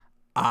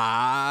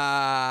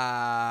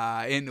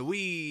And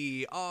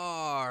we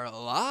are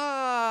live.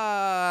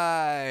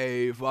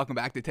 Welcome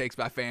back to Takes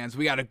by Fans.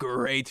 We got a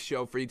great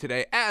show for you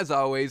today. As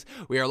always,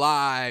 we are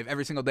live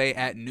every single day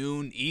at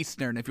noon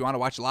Eastern. If you want to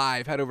watch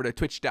live, head over to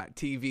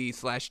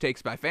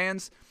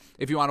twitch.tv/takesbyfans.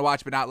 If you want to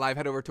watch but not live,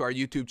 head over to our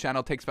YouTube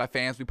channel, Takes by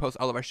Fans. We post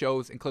all of our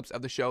shows and clips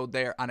of the show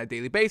there on a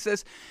daily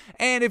basis.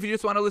 And if you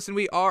just want to listen,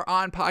 we are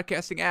on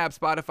podcasting apps,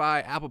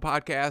 Spotify, Apple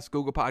Podcasts,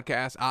 Google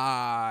Podcasts,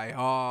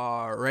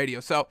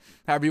 iHeartRadio. So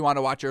however you want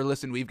to watch or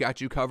listen, we've got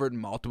you covered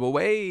multiple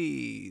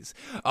ways.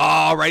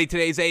 Alrighty,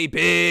 today's a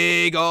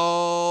big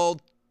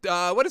old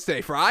what is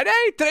today, Friday?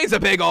 Today's a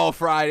big old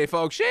Friday,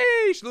 folks.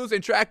 Sheesh, losing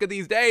track of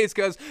these days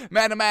because,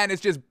 man, to man,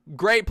 it's just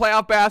great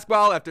playoff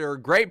basketball after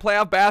great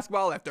playoff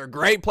basketball after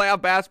great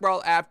playoff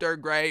basketball after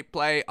great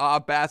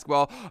playoff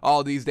basketball.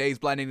 All these days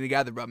blending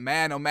together. But,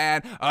 man, oh,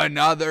 man,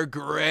 another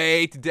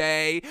great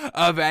day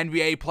of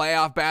NBA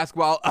playoff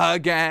basketball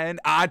again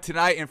on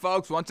tonight. And,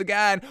 folks, once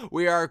again,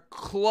 we are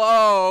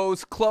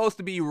close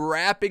to be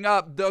wrapping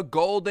up the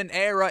golden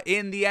era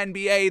in the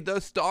NBA, the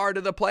start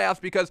of the playoffs,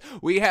 because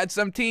we had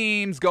some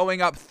teams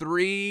going up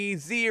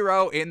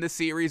 3-0 in the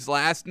series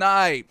last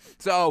night.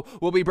 So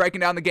we'll be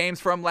breaking down the games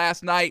from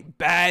last night,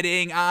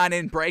 betting on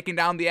and breaking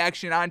down the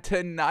action on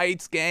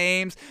tonight's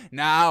games.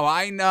 Now,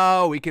 I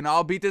know we can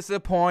all be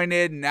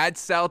disappointed.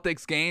 Nets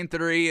Celtics game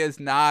 3 is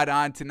not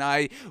on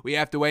tonight. We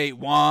have to wait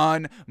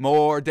one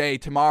more day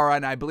tomorrow,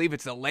 and I believe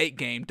it's a late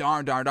game.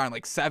 Darn,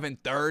 like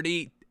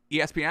 7:30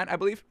 ESPN, I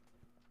believe.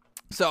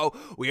 So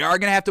we are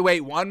going to have to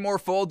wait one more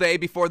full day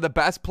before the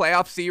best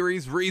playoff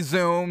series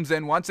resumes.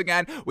 And once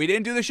again, we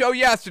didn't do the show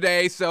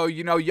yesterday, so,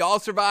 y'all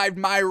survived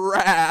my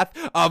wrath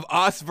of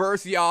us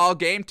versus y'all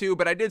game 2.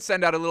 But I did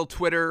send out a little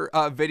Twitter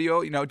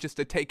video, just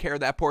to take care of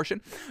that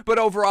portion. But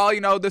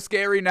overall, the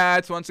scary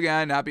Nets, once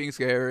again, not being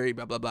scary,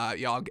 blah, blah, blah.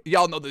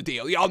 Y'all know the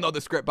deal. Y'all know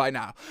the script by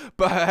now.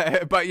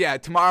 But yeah,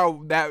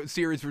 tomorrow that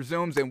series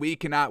resumes, and we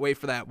cannot wait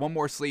for that. One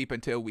more sleep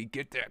until we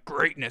get that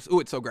greatness. Ooh,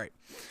 it's so great.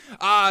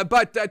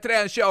 But today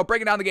on the show,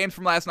 breaking down the games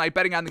from last night,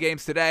 betting on the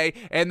games today,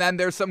 and then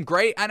there's some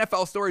great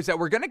NFL stories that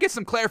we're going to get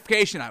some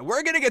clarification on.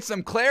 We're going to get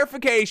some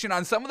clarification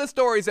on some of the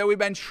stories that we've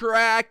been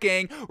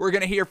tracking. We're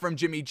going to hear from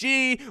Jimmy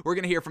G, we're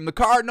going to hear from the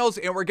Cardinals,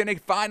 and we're going to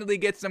finally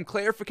get some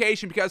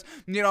clarification because,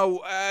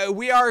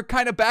 we are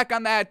kind of back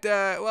on that,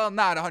 well,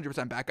 not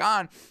 100% back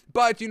on,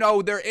 but,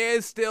 there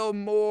is still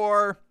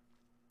more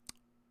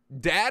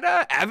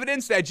data,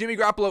 evidence that Jimmy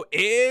Garoppolo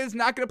is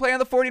not going to play on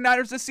the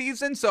 49ers this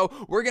season. So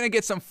we're going to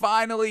get some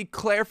finally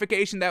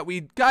clarification that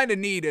we kind of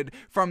needed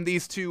from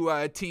these two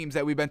teams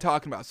that we've been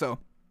talking about. So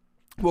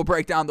we'll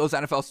break down those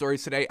NFL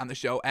stories today on the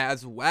show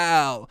as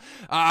well.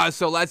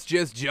 So let's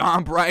just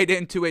jump right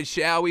into it,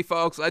 shall we,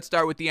 folks? Let's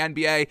start with the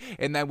NBA,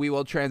 and then we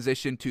will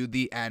transition to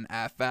the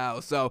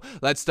NFL. So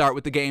let's start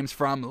with the games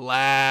from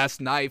last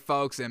night,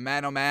 folks. And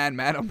man, oh man,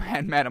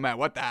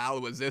 what the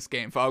hell was this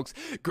game, folks?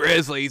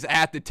 Grizzlies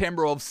at the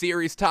Timberwolves,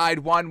 series tied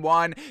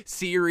 1-1.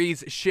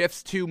 Series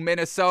shifts to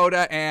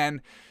Minnesota,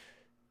 and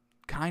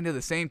kind of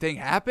the same thing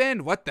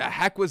happened. What the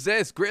heck was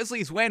this?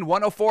 Grizzlies win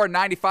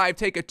 104-95,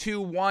 take a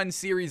 2-1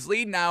 series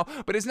lead now,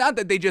 but it's not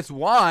that they just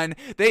won.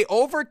 They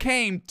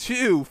overcame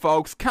two,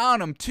 folks, count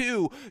them,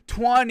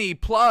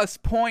 20-plus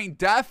point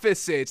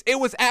deficits.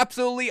 It was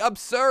absolutely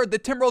absurd. The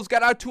Timberwolves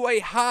got out to a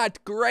hot,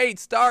 great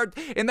start,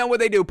 and then what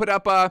they do, put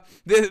up,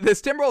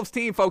 this Timberwolves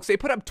team, folks, they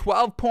put up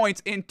 12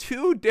 points in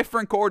 2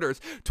 different quarters.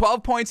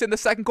 12 points in the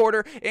second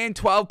quarter and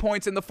 12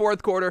 points in the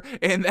fourth quarter,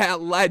 and that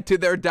led to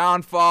their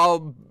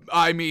downfall.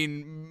 I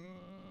mean,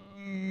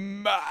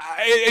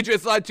 it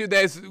just led to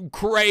this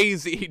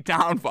crazy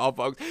downfall,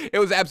 folks. It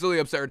was absolutely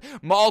absurd.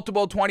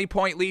 Multiple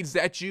 20-point leads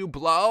that you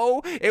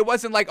blow. It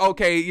wasn't like,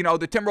 okay,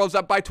 the Timberwolves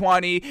up by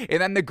 20,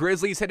 and then the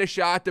Grizzlies hit a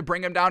shot to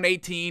bring them down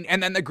 18,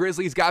 and then the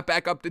Grizzlies got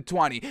back up to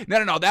 20.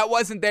 No, that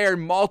wasn't there.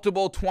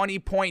 Multiple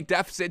 20-point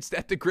deficits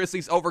that the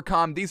Grizzlies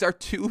overcome. These are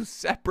 2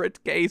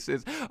 separate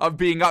cases of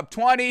being up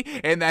 20,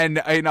 and then,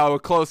 a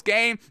close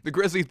game. The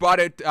Grizzlies brought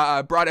it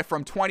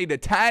from 20 to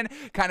 10,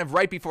 kind of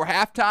right before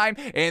halftime,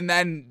 and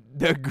then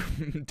the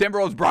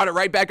Timberwolves brought it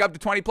right back up to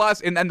 20 plus,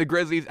 and then the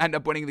Grizzlies end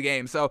up winning the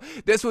game. So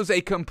this was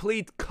a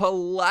complete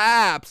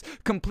collapse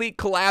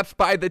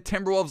by the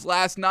Timberwolves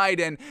last night,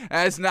 and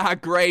that's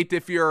not great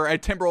if you're a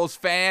Timberwolves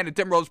fan, a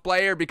Timberwolves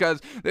player,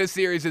 because this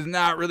series is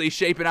not really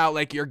shaping out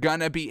like you're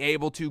gonna be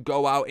able to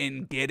go out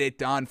and get it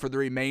done for the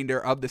remainder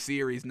of the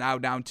series, now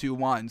down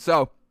 2-1.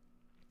 So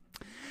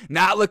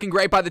not looking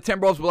great by the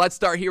Timberwolves, but let's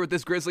start here with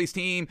this Grizzlies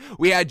team.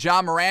 We had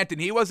Ja Morant, and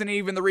he wasn't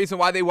even the reason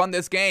why they won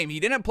this game. He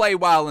didn't play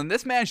well, and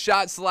this man's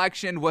shot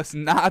selection was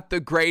not the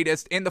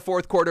greatest in the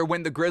fourth quarter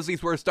when the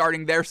Grizzlies were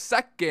starting their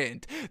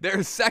second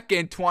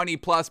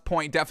 20-plus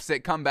point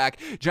deficit comeback.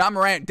 Ja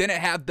Morant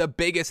didn't have the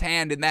biggest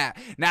hand in that.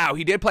 Now,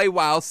 he did play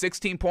well,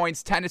 16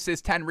 points, 10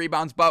 assists, 10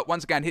 rebounds, but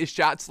once again, his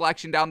shot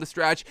selection down the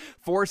stretch,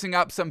 forcing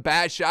up some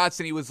bad shots,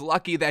 and he was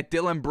lucky that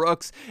Dillon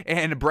Brooks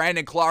and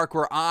Brandon Clark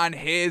were on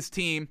his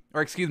team,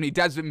 or excuse me,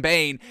 Desmond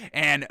Bane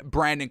and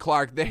Brandon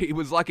Clark. He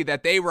was lucky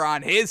that they were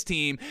on his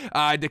team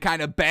to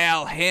kind of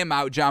bail him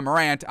out, Ja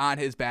Morant, on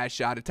his bad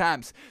shot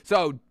attempts.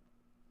 So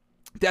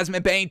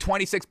Desmond Bane,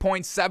 26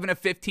 points, 7 of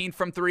 15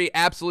 from 3.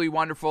 Absolutely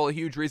wonderful. A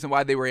huge reason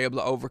why they were able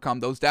to overcome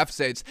those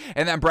deficits.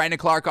 And then Brandon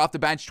Clark off the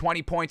bench,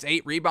 20 points,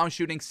 8 rebounds,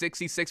 shooting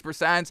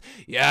 66%.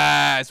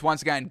 Yes,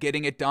 once again,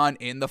 getting it done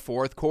in the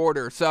fourth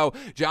quarter. So,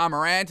 Ja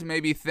Morant,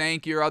 maybe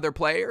thank your other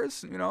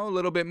players, a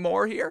little bit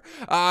more here.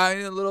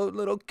 A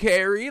little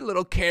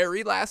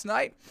carry last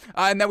night.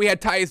 And then we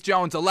had Tyus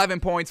Jones, 11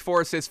 points,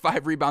 4 assists,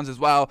 5 rebounds as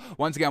well.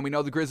 Once again, we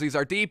know the Grizzlies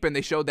are deep, and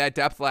they showed that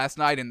depth last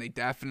night, and they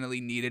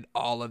definitely needed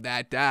all of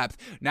that depth.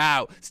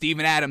 Now,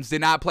 Steven Adams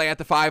did not play at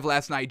the 5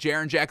 last night.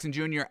 Jaren Jackson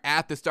Jr.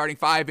 at the starting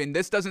 5, and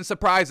this doesn't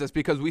surprise us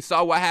because we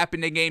saw what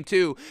happened in Game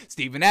 2.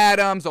 Steven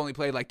Adams only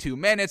played like 2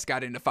 minutes,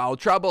 got into foul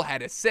trouble,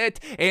 had to sit,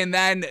 and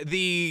then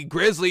the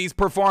Grizzlies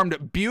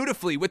performed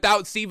beautifully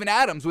without Steven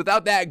Adams,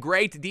 without that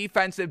great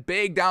defensive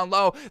big down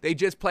low. They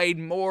just played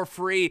more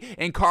free,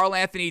 and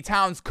Karl-Anthony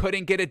Towns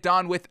couldn't get it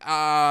done with,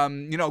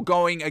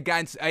 going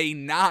against a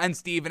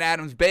non-Steven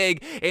Adams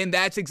big, and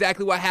that's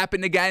exactly what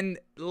happened again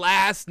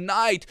last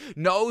night.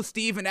 No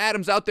Steven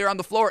Adams out there on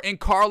the floor, and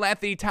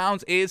Karl-Anthony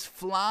Towns is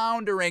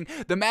floundering.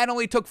 The man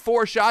only took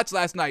 4 shots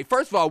last night.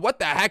 First of all, what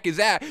the heck is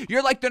that?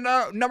 You're like the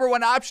number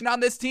 1 option on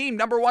this team,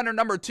 number 1 or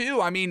number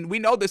 2. I mean, we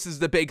know this is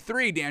the big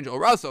 3, D'Angelo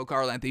Russell,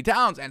 Karl-Anthony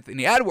Towns,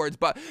 Anthony Edwards,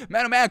 but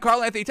man, oh man,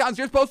 Karl-Anthony Towns,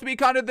 you're supposed to be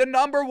kind of the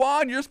number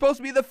 1. You're supposed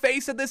to be the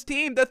face of this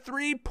team, the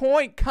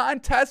 3-point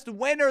contest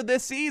winner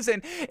this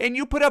season, and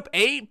you put up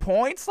 8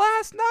 points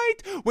last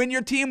night when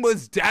your team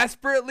was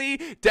desperately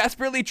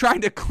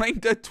trying to cling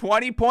to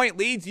 20-point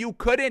leads. You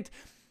couldn't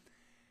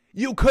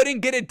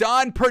get it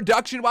done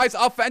production-wise,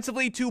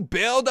 offensively, to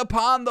build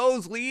upon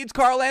those leads.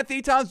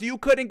 Karl-Anthony Towns, you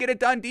couldn't get it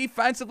done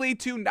defensively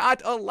to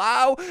not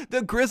allow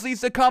the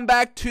Grizzlies to come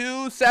back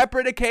 2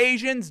 separate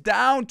occasions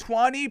down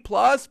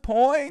 20-plus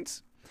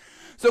points.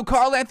 So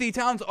Karl-Anthony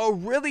Towns, a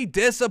really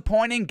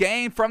disappointing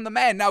game from the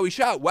man. Now, he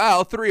shot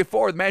well, 3 of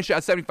 4. The man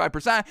shot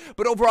 75%,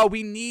 but overall,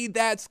 we need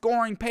that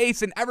scoring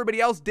pace, and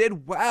everybody else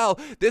did well.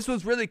 This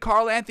was really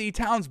Karl-Anthony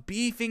Towns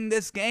beefing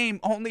this game,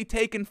 only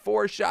taking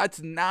 4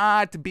 shots,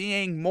 not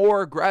being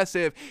more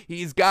aggressive.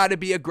 He's got to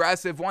be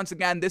aggressive. Once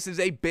again, this is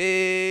a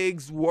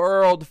big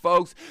world,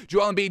 folks.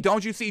 Joel Embiid,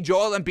 don't you see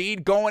Joel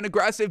Embiid going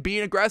aggressive,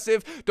 being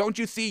aggressive? Don't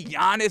you see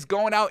Giannis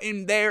going out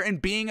in there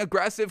and being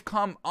aggressive?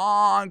 Come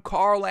on,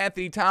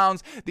 Karl-Anthony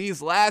Towns.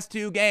 These last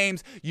 2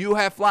 games, you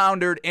have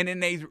floundered, and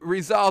in a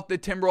result, the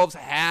Timberwolves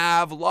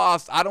have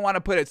lost. I don't want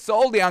to put it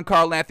solely on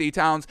Karl-Anthony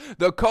Towns.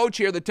 The coach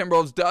here, the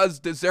Timberwolves, does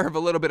deserve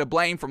a little bit of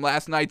blame from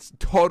last night's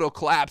total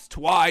collapse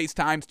twice,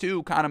 times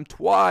 2. Count them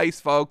twice,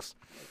 folks.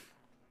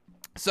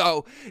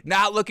 So,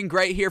 not looking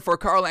great here for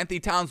Karl-Anthony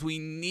Towns. We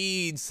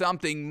need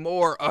something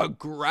more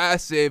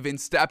aggressive and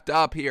stepped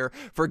up here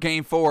for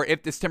Game 4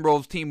 if this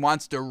Timberwolves team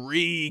wants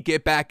to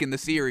get back in the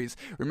series.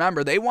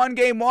 Remember, they won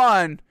Game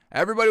 1.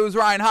 Everybody was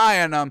riding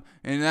high on them,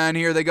 and then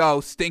here they go,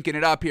 stinking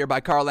it up here by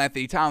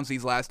Karl-Anthony Towns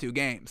these last 2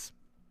 games.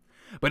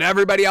 But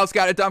everybody else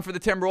got it done for the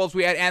Timberwolves.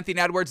 We had Anthony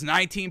Edwards,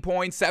 19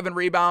 points, 7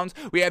 rebounds.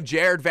 We have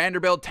Jared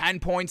Vanderbilt,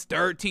 10 points,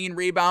 13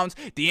 rebounds.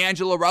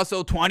 D'Angelo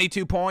Russell,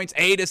 22 points,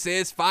 8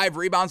 assists, 5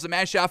 rebounds. The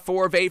man shot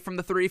 4 of 8 from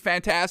the 3.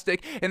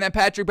 Fantastic. And then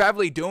Patrick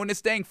Beverley doing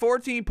his thing.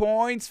 14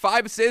 points,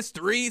 5 assists,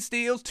 3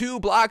 steals, 2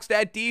 blocks.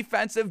 That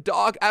defensive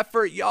dog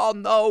effort, y'all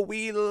know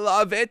we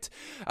love it.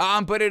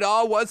 But it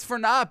all was for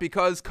naught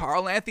because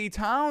Karl-Anthony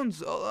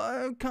Towns,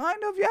 a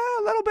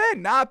little bit,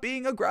 not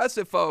being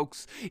aggressive,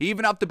 folks.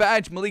 Even off the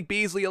bench, Malik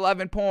Beasley,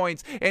 11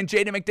 points, and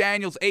Jaden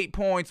McDaniels, 8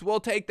 points. We'll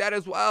take that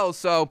as well.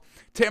 So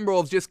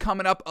Timberwolves just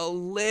coming up a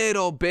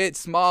little bit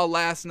small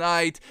last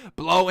night.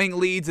 Blowing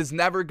leads is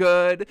never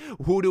good.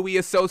 Who do we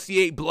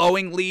associate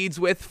blowing leads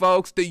with,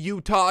 folks? The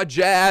Utah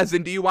Jazz.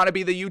 And do you want to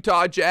be the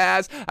Utah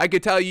Jazz? I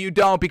could tell you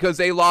don't, because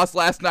they lost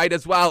last night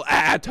as well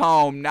at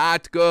home.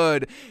 Not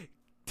good.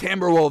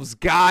 Timberwolves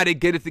got to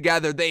get it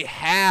together. They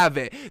have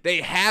it.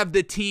 They have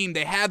the team.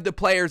 They have the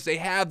players. They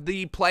have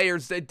the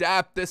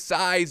depth, the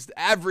size,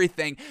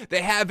 everything.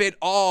 They have it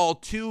all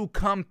to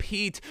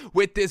compete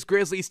with this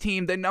Grizzlies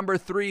team, the number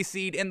 3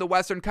 seed in the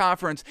Western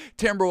Conference.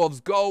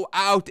 Timberwolves, go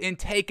out and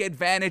take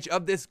advantage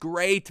of this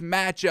great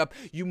matchup.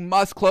 You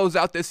must close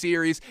out this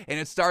series, and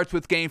it starts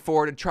with Game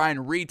 4 to try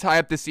and retie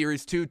up the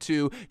series 2-2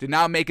 to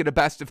now make it a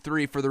best of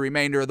 3 for the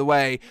remainder of the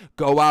way.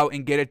 Go out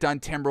and get it done,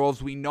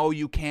 Timberwolves. We know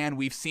you can.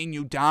 We've seen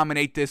you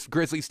dominate this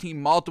Grizzlies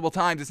team multiple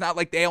times. It's not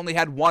like they only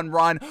had one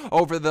run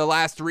over the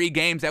last 3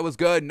 games that was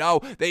good. No,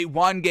 they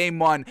won Game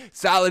 1,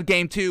 solid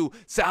Game 2,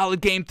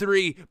 solid Game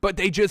 3, but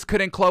they just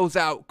couldn't close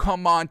out.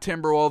 Come on,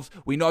 Timberwolves.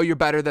 We know you're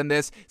better than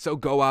this, so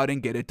go out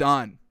and get it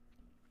done.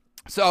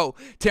 So,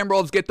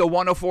 Timberwolves get the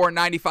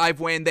 104-95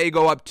 win. They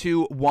go up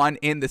 2-1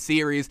 in the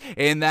series.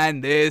 And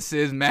then this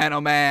is, man, oh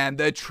man,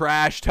 the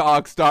trash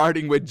talk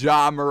starting with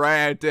Ja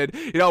Morant. And,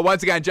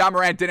 once again, Ja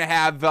Morant didn't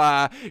have,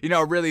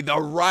 really the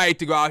right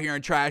to go out here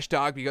and trash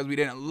talk because we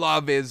didn't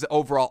love his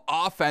overall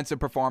offensive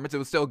performance. It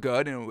was still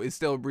good, and it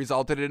still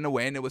resulted in a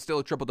win. It was still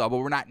a triple-double.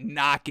 We're not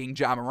knocking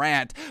Ja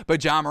Morant,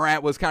 but Ja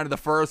Morant was kind of the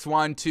first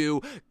one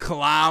to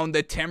clown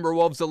the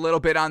Timberwolves a little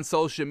bit on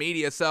social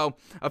media. So,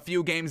 a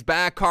few games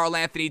back,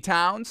 Karl-Anthony Towns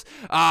Towns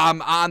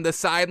on the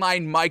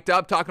sideline, mic'd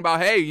up, talking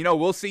about, hey,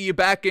 we'll see you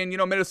back in,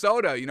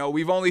 Minnesota.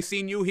 We've only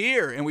seen you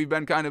here, and we've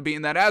been kind of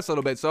beating that ass a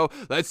little bit. So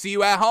let's see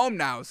you at home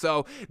now.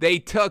 So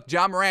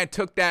Ja Morant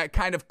took that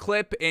kind of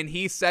clip, and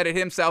he said it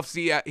himself.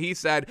 He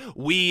said,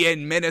 we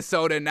in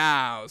Minnesota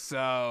now.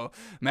 So,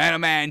 man, oh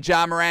man,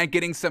 Ja Morant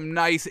getting some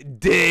nice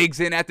digs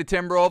in at the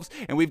Timberwolves,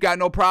 and we've got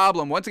no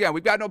problem. Once again,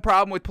 we've got no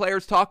problem with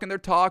players talking their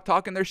talk,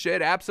 talking their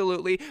shit,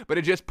 absolutely, but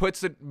it just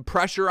puts the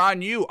pressure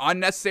on you,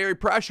 unnecessary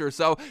pressure.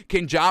 So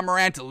can Ja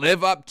Morant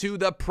live up to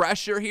the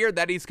pressure here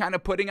that he's kind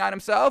of putting on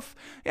himself?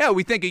 Yeah,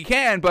 we think he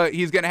can, but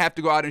he's going to have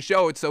to go out and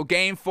show it. So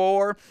game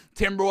 4,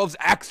 Timberwolves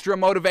extra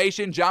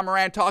motivation, Ja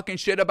Morant talking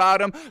shit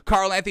about him,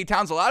 Karl-Anthony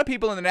Towns. A lot of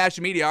people in the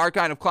national media are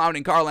kind of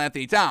clowning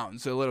Karl-Anthony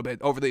Towns a little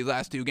bit over these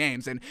last 2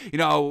 games, and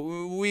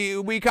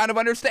we kind of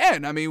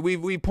understand. I mean,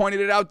 we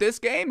pointed it out this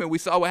game, and we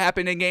saw what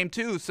happened in game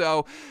 2.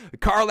 So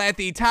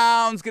Karl-Anthony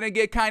Towns gonna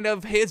get kind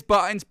of his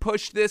buttons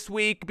pushed this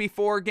week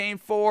before game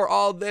 4.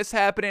 All this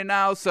happening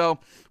now, so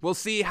we'll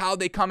see how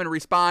they come and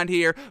respond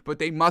here, but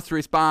they must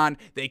respond.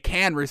 They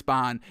can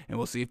respond, and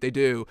we'll see if they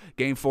do.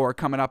 Game 4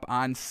 coming up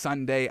on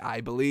Sunday,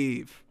 I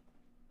believe.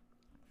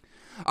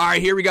 All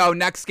right, here we go.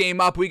 Next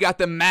game up, we got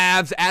the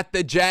Mavs at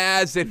the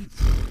Jazz, and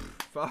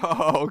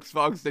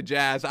folks, the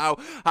Jazz.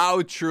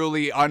 How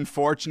truly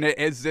unfortunate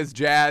is this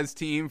Jazz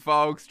team,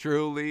 folks?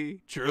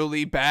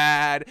 Truly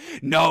bad.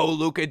 No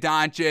Luka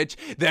Doncic.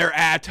 They're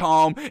at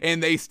home,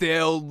 and they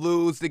still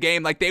lose the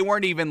game. Like, they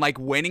weren't even,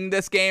 winning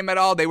this game at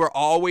all. They were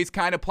always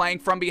kind of playing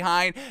from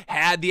behind,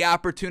 had the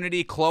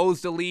opportunity,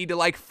 closed the lead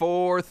to,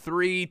 4,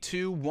 3,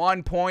 2,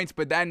 1 points,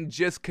 but then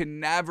just could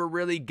never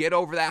really get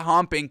over that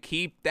hump and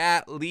keep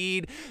that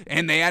lead,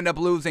 and they end up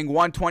losing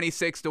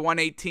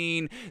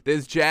 126-118.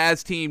 This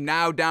Jazz team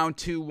now down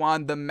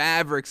 2-1. The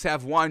Mavericks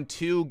have won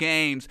 2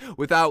 games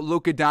without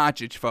Luka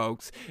Doncic,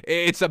 folks.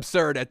 It's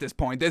absurd at this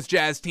point. This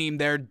Jazz team,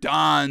 they're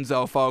done,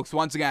 folks.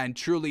 Once again,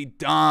 truly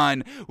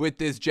done with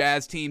this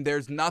Jazz team.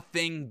 There's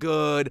nothing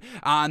good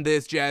on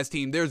this Jazz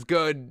team. There's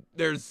nothing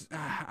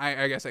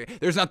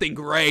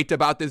great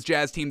about this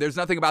Jazz team. There's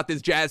nothing about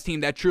this Jazz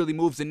team that truly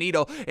moves the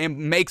needle and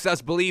makes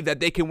us believe that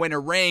they can win a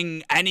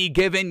ring any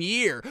given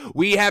year.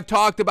 We have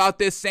talked about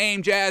this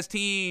same Jazz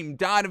team,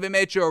 Donovan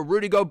Mitchell,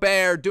 Rudy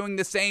Gobert, doing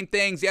the same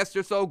things. Yes,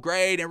 they're so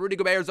great, and Rudy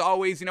Gobert is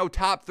always,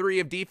 top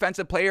 3 of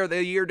Defensive Player of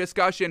the Year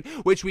discussion,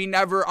 which we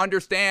never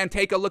understand.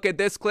 Take a look at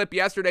this clip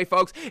yesterday,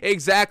 folks.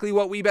 Exactly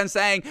what we've been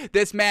saying.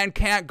 This man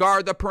can't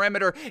guard the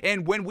perimeter,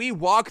 and when we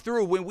walked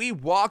through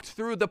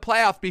the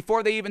playoffs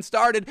before they even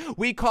started,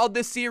 we called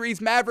this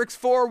series Mavericks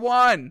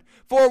 4-1.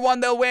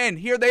 4-1, they'll win.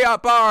 Here they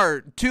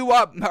are 2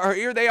 up, or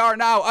here they are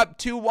now up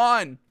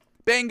 2-1.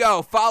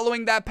 Bingo,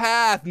 following that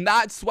path,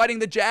 not sweating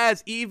the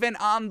Jazz even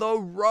on the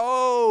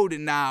road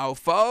now,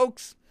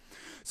 folks.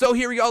 So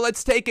here we go.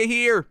 Let's take it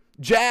here.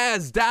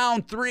 Jazz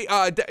down 4,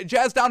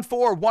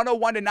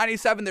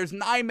 101-97. There's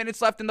 9 minutes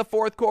left in the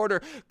 4th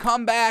quarter.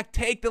 Come back,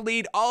 take the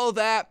lead, all of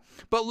that.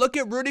 But look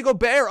at Rudy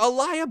Gobert, a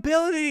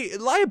liability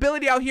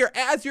out here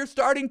as you're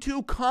starting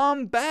to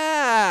come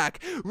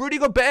back. Rudy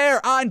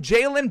Gobert on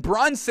Jalen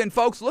Brunson,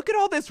 folks. Look at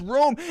all this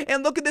room,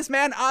 and look at this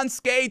man on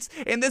skates,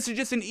 and this is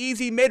just an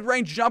easy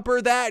mid-range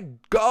jumper that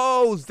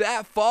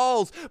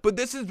falls. But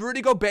this is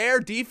Rudy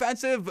Gobert,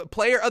 Defensive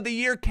Player of the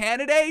Year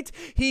candidate.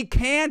 He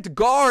can't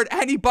guard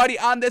anybody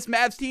on this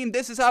Mavs team.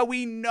 This is how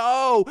we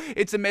know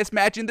it's a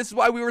mismatch, and this is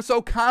why we were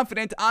so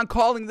confident on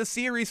calling the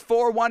series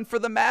 4-1 for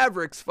the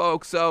Mavericks,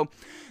 folks. So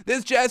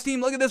this Jazz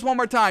team, look at this one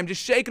more time,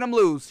 just shaking them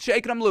loose,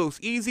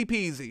 easy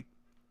peasy.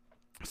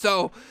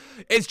 So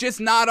it's just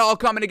not all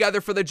coming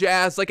together for the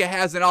Jazz like it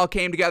hasn't all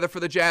came together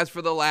for the Jazz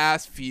for the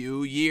last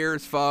few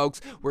years,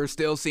 folks. We're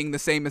still seeing the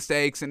same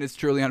mistakes, and it's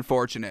truly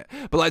unfortunate.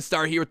 But let's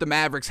start here with the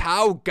Mavericks.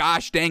 How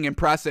gosh dang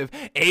impressive.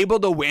 Able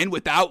to win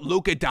without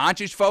Luka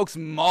Doncic, folks,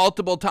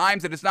 multiple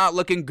times, and it's not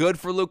looking good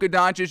for Luka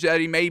Doncic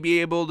that he may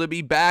be able to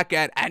be back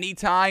at any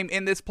time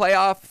in this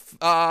playoff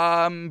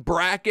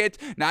bracket,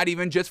 not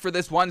even just for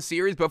this one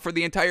series, but for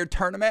the entire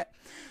tournament.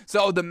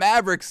 So the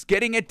Mavericks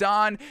getting it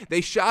done.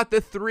 They shot the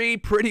 3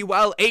 pretty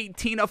well,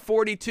 18 of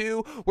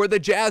 42, where the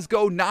Jazz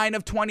go 9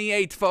 of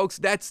 28, folks.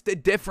 That's the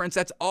difference.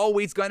 That's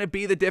always going to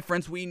be the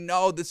difference. We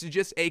know this is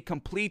just a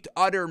complete,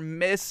 utter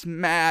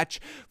mismatch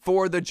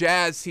for the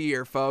Jazz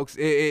here, folks.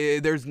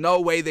 There's no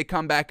way they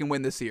come back and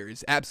win the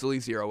series. Absolutely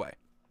zero way.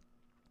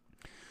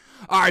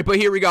 All right, but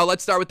here we go.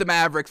 Let's start with the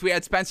Mavericks. We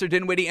had Spencer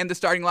Dinwiddie in the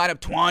starting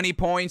lineup, 20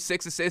 points,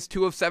 6 assists,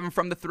 2 of 7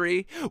 from the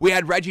 3. We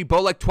had Reggie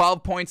Bullock,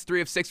 12 points,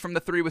 3 of 6 from the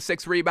 3 with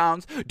 6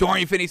 rebounds.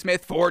 Dorian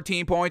Finney-Smith,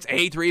 14 points,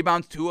 8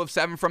 rebounds, 2 of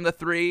 7 from the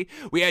 3.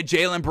 We had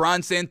Jalen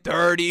Brunson,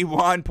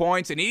 31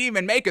 points, and he didn't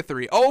even make a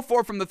 3.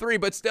 0-4 from the 3,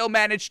 but still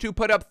managed to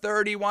put up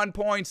 31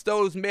 points.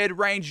 Those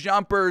mid-range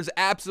jumpers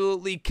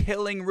absolutely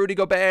killing Rudy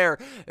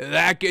Gobert.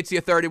 That gets you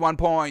 31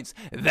 points.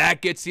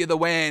 That gets you the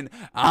win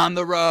on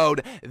the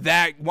road.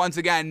 That, once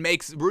again,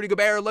 makes Rudy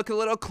Gobert look a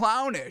little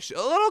clownish.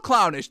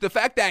 The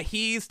fact that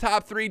he's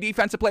top 3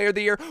 defensive player of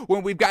the year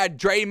when we've got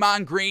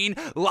Draymond Green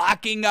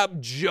locking up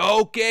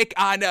Jokic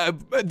on the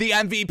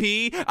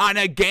MVP on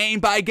a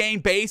game-by-game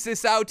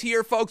basis out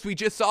here, folks. We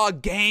just saw a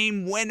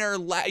game winner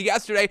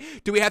yesterday.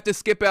 Do we have to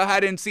skip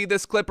ahead and see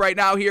this clip right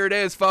now? Here it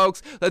is,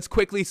 folks. Let's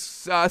quickly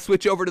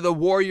switch over to the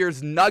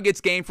Warriors-Nuggets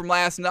game from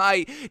last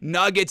night.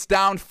 Nuggets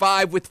down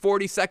 5 with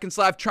 40 seconds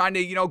left, trying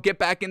to, get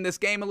back in this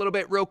game a little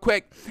bit real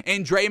quick.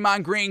 And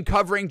Draymond Green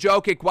covering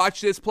Jokic.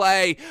 Watch this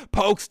play.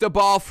 Pokes the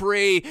ball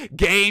free.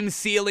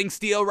 Game-sealing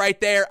steal right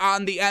there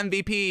on the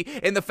MVP.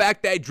 And the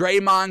fact that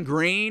Draymond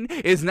Green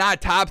is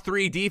not top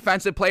 3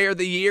 defensive player of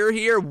the year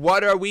here,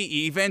 what are we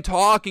even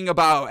talking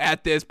about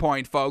at this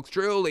point, folks?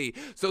 Truly.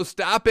 So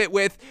stop it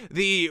with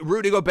the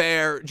Rudy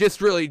Gobert. Just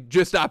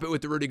stop it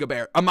with the Rudy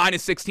Gobert. A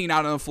minus 16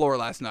 out on the floor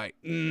last night.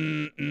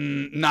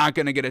 Not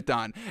going to get it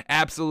done.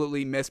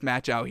 Absolutely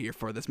mismatch out here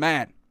for this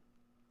man.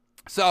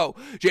 So,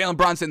 Jalen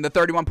Brunson, the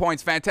 31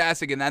 points,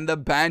 fantastic. And then the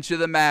bench of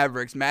the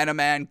Mavericks,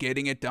 man-to-man,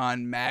 getting it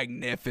done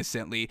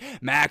magnificently.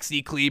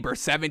 Maxi Kleber,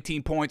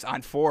 17 points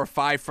on 4 of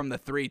 5 from the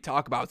 3.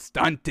 Talk about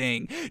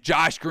stunting.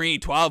 Josh Green,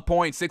 12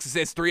 points, 6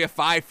 assists, 3 of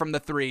 5 from the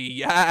 3.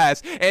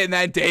 Yes. And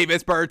then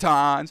Davis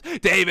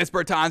Bertans. Davis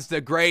Bertans, the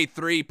great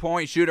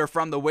 3-point shooter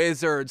from the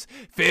Wizards.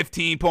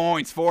 15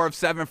 points, 4 of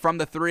 7 from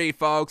the 3,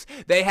 folks.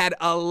 They had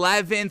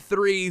 11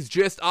 threes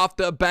just off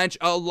the bench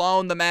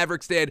alone, the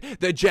Mavericks did.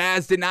 The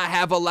Jazz did not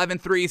have 11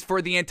 threes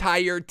for the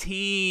entire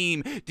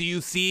team. Do you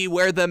see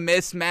where the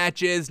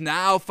mismatch is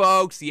now,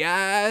 folks?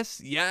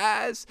 Yes.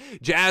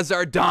 Jazz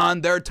are done.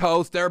 They're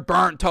toast. They're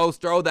burnt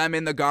toast. Throw them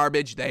in the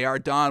garbage. They are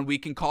done. We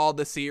can call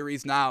the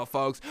series now,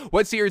 folks.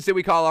 What series did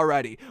we call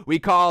already? We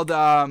called,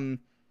 what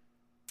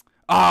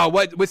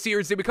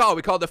series did we call?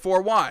 We called the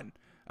 4-1.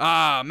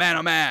 Man,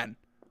 oh man.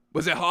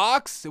 Was it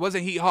Hawks? It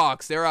wasn't Heat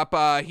Hawks. They're up,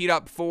 Heat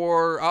up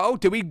 4-0.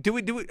 Did we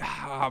do it?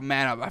 Oh,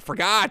 man, I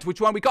forgot which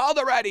one we called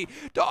already.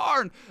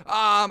 Darn.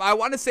 I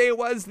want to say it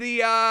was the,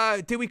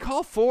 did we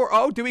call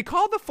 4-0? Did we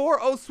call the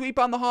 4-0 sweep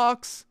on the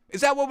Hawks?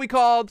 Is that what we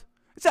called?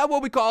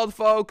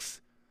 Folks?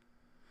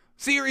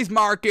 Series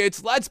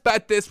markets. Let's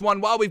bet this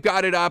one while we've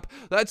got it up.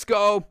 Let's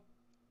go.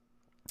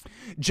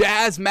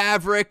 Jazz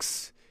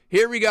Mavericks.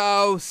 Here we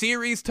go.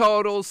 Series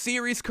total.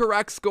 Series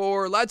correct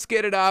score. Let's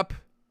get it up.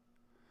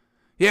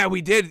 Yeah,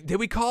 we did. Did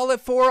we call it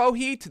 4-0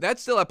 Heat?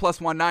 That's still at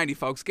plus 190,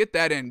 folks. Get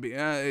that in.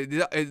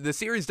 The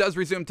series does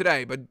resume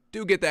today, but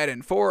do get that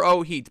in.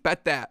 4-0 Heat.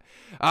 Bet that.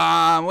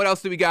 What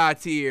else do we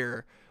got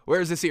here?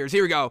 Where's the series?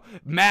 Here we go.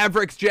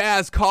 Mavericks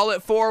Jazz. Call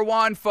it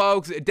 4-1,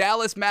 folks.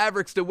 Dallas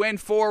Mavericks to win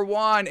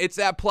 4-1. It's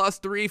at plus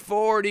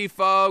 340,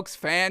 folks.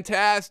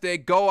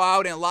 Fantastic. Go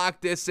out and lock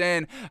this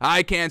in.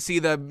 I can't see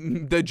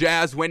the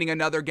Jazz winning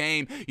another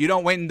game. You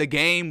don't win the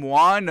game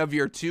 1 of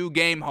your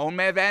 2-game home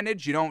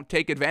advantage. You don't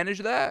take advantage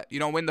of that. You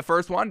don't win the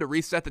first one to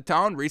reset the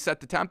tone,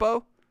 reset the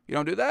tempo. You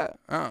don't do that?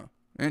 Oh,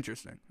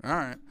 interesting. All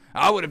right.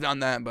 I would have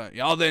done that, but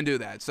y'all didn't do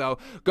that. So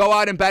go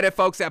out and bet it,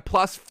 folks, at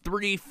plus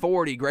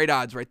 340. Great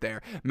odds right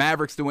there.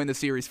 Mavericks to win the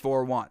series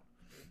 4-1.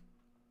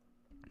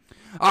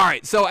 All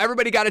right, so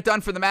everybody got it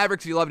done for the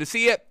Mavericks. You love to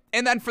see it.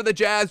 And then for the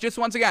Jazz, just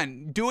once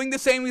again, doing the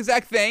same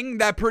exact thing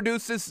that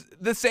produces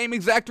the same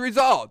exact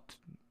result.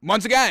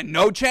 Once again,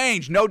 no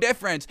change, no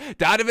difference.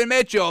 Donovan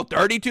Mitchell,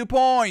 32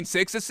 points,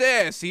 6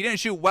 assists. He didn't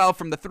shoot well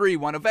from the 3,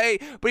 1 of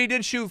 8, but he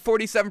did shoot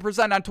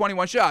 47% on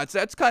 21 shots.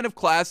 That's kind of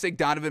classic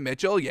Donovan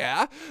Mitchell,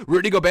 yeah.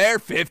 Rudy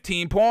Gobert,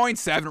 15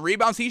 points, 7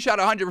 rebounds. He shot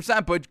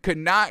 100%, but could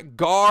not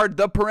guard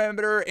the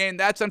perimeter, and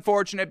that's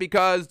unfortunate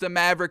because the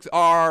Mavericks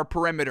are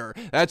perimeter.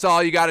 That's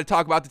all you got to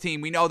talk about the team.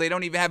 We know they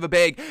don't even have a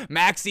big.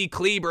 Maxi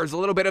Kleber is a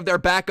little bit of their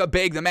backup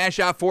big. The man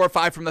shot 4 or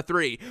 5 from the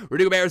 3.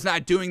 Rudy Gobert's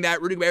not doing that.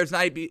 Rudy Gobert's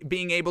not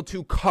being able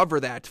to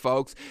cover that,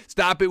 folks.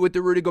 Stop it with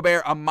the Rudy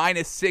Gobert. A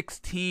minus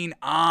 16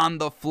 on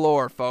the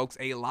floor, folks.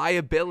 A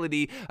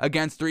liability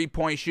against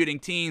three-point shooting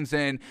teams.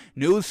 And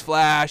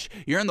newsflash,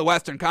 you're in the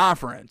Western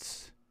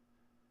Conference.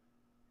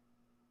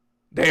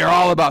 They are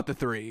all about the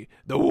 3.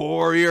 The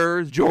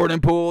Warriors,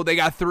 Jordan Poole, they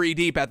got 3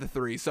 deep at the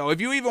 3. So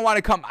if you even want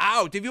to come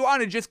out, if you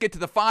want to just get to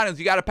the finals,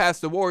 you got to pass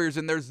the Warriors.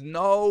 And there's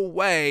no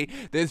way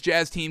this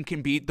Jazz team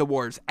can beat the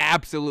Warriors.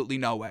 Absolutely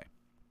no way.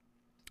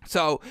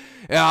 So,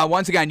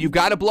 once again, you've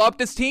got to blow up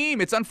this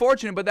team. It's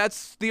unfortunate, but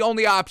that's the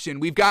only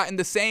option. We've gotten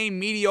the same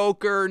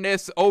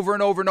mediocreness over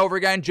and over and over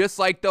again, just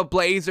like the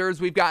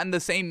Blazers. We've gotten the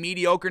same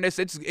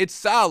mediocreness. It's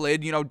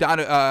solid, you know,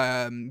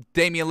 Damian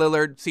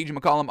Lillard, CJ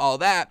McCollum, all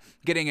that,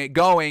 getting it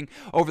going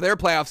over their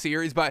playoff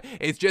series, but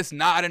it's just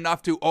not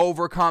enough to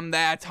overcome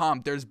that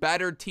hump. There's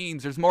better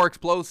teams. There's more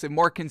explosive,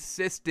 more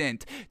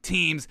consistent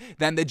teams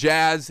than the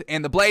Jazz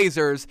and the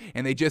Blazers,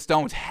 and they just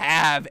don't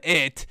have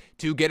it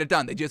to get it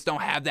done. They just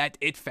don't have that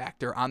it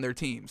factor on their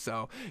team.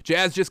 So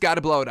Jazz just got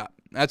to blow it up.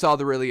 That's all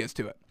there really is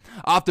to it.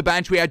 Off the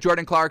bench, we had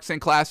Jordan Clarkson,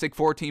 classic,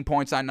 14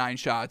 points on 9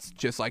 shots,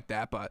 just like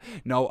that, but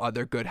no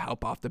other good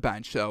help off the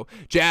bench. So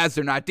Jazz,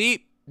 they're not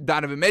deep.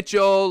 Donovan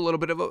Mitchell, a little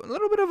bit of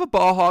a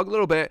ball hog, a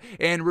little bit,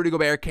 and Rudy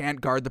Gobert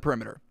can't guard the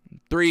perimeter.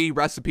 3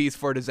 recipes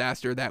for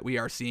disaster that we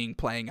are seeing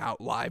playing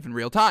out live in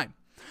real time.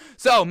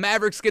 So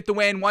Mavericks get the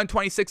win,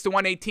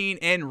 126-118,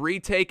 and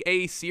retake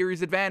a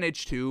series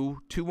advantage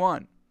to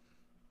 2-1.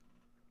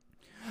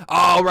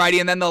 Alrighty,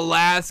 and then the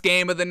last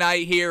game of the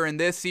night here, and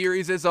this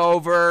series is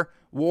over.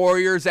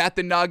 Warriors at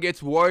the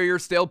Nuggets.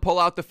 Warriors still pull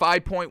out the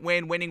 5-point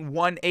win, winning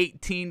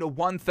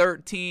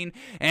 118-113.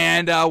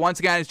 And once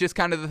again, it's just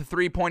kind of the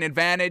 3-point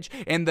advantage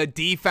and the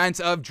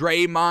defense of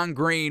Draymond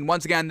Green.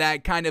 Once again,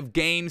 that kind of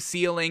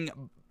game-sealing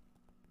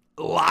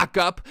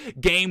lockup,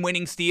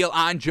 game-winning steal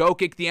on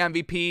Jokic, the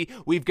MVP.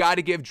 We've got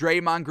to give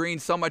Draymond Green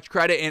so much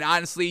credit, and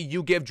honestly,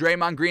 you give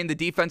Draymond Green the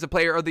Defensive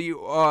Player of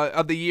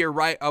the Year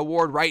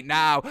award right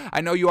now.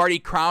 I know you already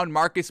crowned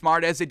Marcus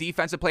Smart as the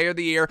Defensive Player of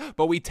the Year,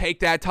 but we take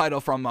that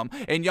title from him.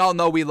 And y'all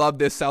know we love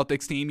this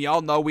Celtics team.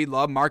 Y'all know we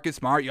love Marcus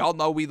Smart. Y'all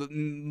know we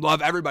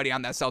love everybody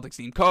on that Celtics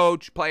team.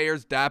 Coach,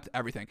 players, depth,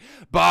 everything.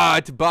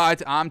 But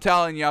I'm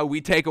telling you, we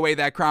take away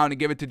that crown and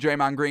give it to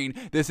Draymond Green.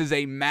 This is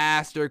a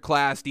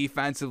masterclass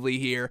defensively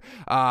here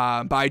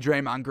by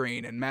Draymond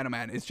Green, and man, oh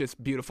man, it's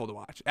just beautiful to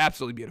watch.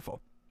 Absolutely beautiful.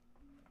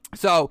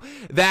 So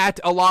that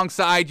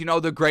alongside,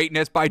 the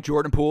greatness by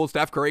Jordan Poole,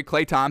 Steph Curry,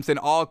 Klay Thompson,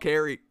 all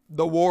carry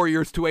the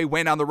Warriors to a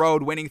win on the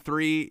road, winning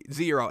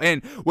 3-0.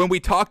 And when we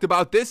talked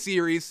about this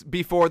series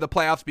before the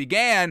playoffs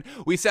began,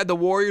 we said the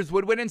Warriors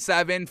would win in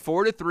 7,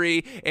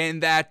 4-3,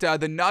 and that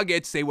the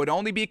Nuggets, they would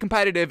only be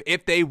competitive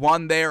if they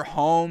won their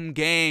home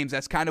games.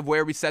 That's kind of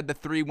where we said the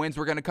 3 wins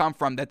were going to come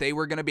from, that they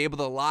were going to be able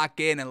to lock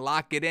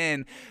it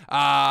in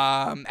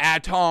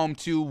at home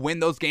to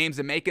win those games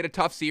and make it a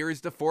tough series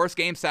to force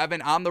Game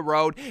 7 on the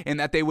road, and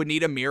that they would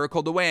need a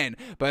miracle to win.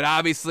 But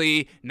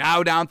obviously,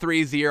 now down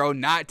 3-0,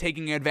 not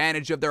taking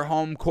advantage of their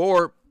home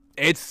court,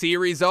 it's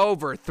series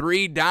over.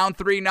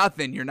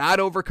 3-0. You're not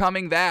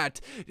overcoming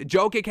that.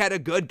 Jokic had a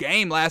good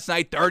game last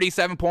night.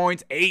 37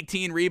 points,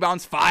 18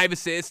 rebounds, 5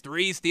 assists,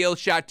 3 steals,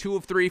 shot 2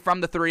 of 3 from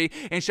the 3,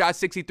 and shot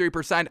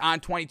 63% on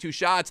 22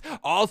 shots.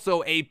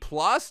 Also a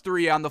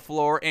 +3 on the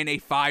floor in a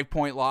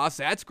 5-point loss.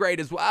 That's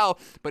great as well,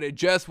 but it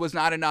just was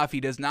not enough.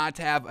 He does not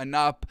have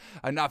enough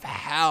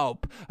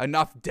help,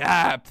 enough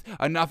depth,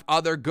 enough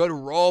other good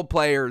role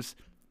players,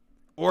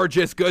 or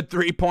just good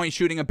 3-point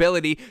shooting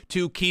ability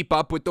to keep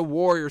up with the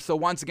Warriors. So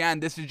once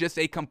again, this is just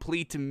a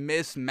complete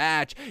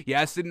mismatch.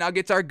 Yes, the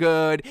Nuggets are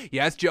good.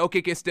 Yes,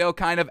 Jokic is still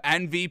kind of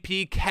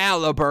MVP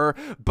caliber,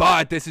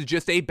 but this is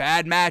just a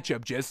bad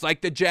matchup. Just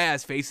like the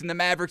Jazz facing the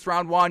Mavericks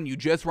round 1, you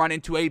just run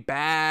into a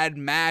bad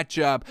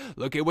matchup.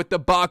 Look at what the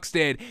Bucks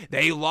did.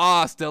 They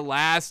lost the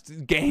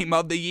last game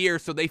of the year,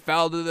 so they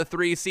fell to the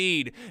 3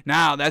 seed.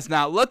 Now, that's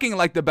not looking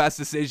like the best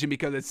decision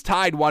because it's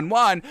tied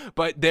 1-1,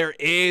 but there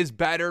is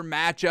better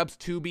matchups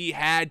to be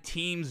had.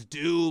 Teams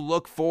do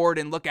look forward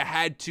and look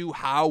ahead to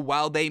how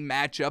well they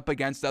match up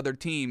against other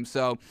teams.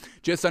 So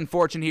just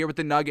unfortunate here with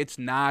the Nuggets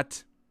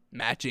not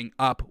matching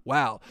up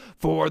well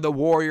for the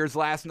Warriors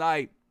last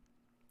night.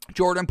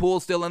 Jordan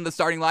Poole still in the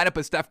starting lineup,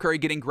 but Steph Curry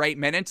getting great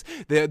minutes.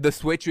 The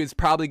switch is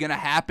probably going to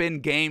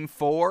happen Game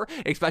 4,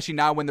 especially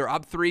now when they're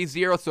up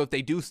 3-0. So if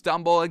they do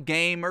stumble a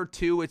game or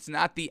two, it's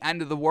not the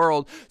end of the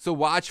world. So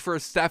watch for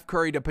Steph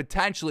Curry to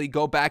potentially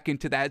go back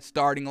into that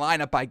starting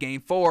lineup by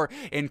Game 4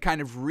 and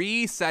kind of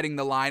resetting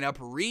the lineup,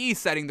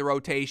 resetting the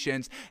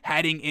rotations,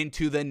 heading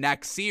into the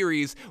next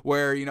series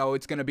where,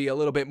 it's going to be a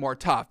little bit more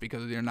tough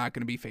because they're not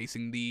going to be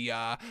facing the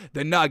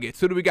Nuggets.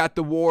 So do we got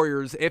the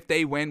Warriors if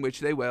they win,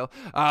 which they will.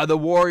 The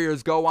Warriors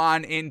go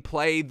on and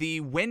play the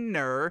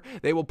winner.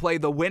 They will play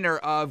the winner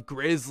of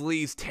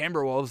Grizzlies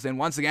Timberwolves, and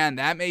once again,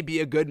 that may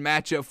be a good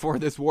matchup for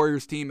this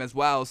Warriors team as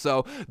well.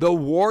 So the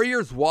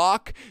Warriors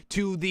walk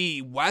to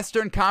the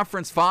Western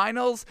Conference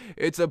Finals.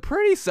 It's a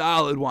pretty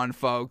solid one,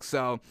 folks.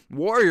 So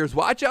Warriors,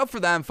 watch out for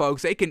them,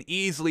 folks. They can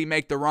easily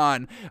make the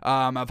run.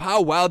 Of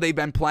how well they've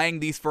been playing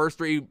these first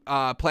 3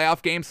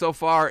 playoff games so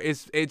far,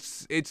 it's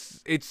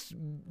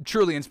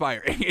truly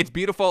inspiring. It's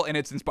beautiful and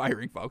it's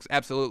inspiring, folks.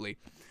 Absolutely.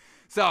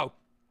 So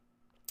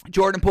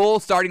Jordan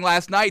Poole starting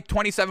last night,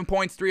 27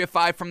 points, 3 of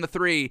 5 from the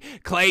 3.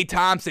 Klay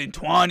Thompson,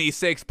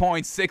 26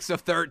 points, 6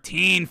 of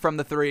 13 from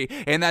the 3.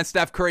 And then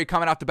Steph Curry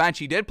coming off the bench.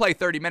 He did play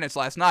 30 minutes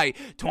last night,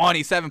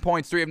 27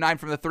 points, 3 of 9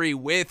 from the 3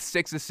 with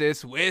 6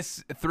 assists,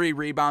 with 3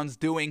 rebounds,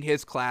 doing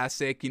his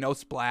classic,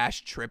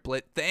 splash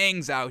triplet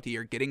things out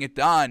here, getting it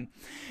done.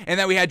 And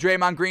then we had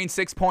Draymond Green,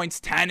 6 points,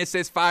 10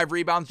 assists, 5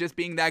 rebounds, just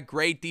being that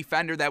great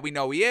defender that we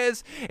know he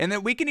is. And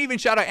then we can even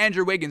shout out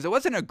Andrew Wiggins. It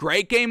wasn't a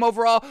great game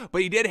overall,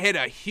 but he did hit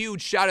a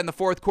huge shot in the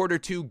 4th quarter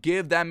to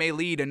give them a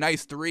lead, a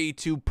nice 3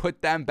 to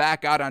put them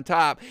back out on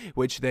top,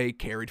 which they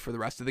carried for the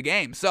rest of the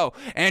game. So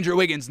Andrew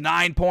Wiggins,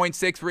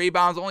 9.6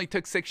 rebounds, only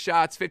took 6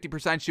 shots,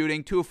 50%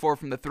 shooting, 2 of 4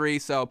 from the 3.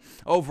 So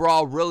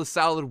overall, really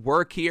solid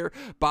work here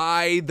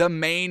by the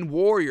main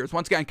Warriors.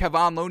 Once again,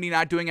 Kevon Looney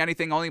not doing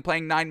anything, only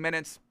playing 9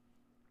 minutes.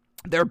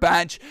 Their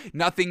bench,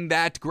 nothing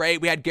that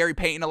great. We had Gary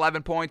Payton,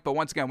 11 points, but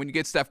once again, when you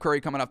get Steph Curry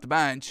coming off the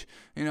bench,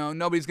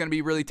 nobody's going to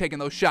be really taking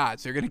those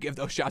shots. They're going to give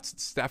those shots to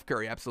Steph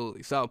Curry,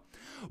 absolutely. So,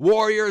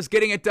 Warriors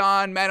getting it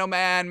done. Man, oh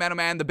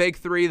man, the big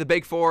 3, the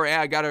big 4.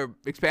 Yeah, I got to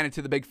expand it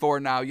to the big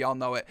 4 now. Y'all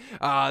know it.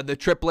 The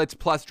triplets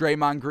plus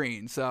Draymond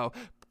Green. So,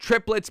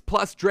 triplets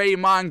plus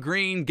Draymond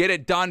Green get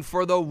it done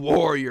for the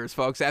Warriors,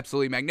 folks.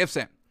 Absolutely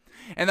magnificent.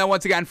 And then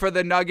once again, for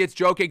the Nuggets,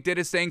 Jokic did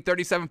his thing,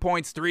 37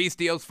 points, 3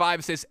 steals, 5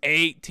 assists,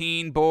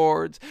 18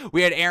 boards.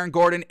 We had Aaron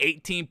Gordon,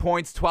 18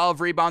 points,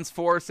 12 rebounds,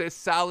 4 assists.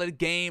 Solid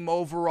game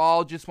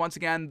overall. Just once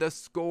again, the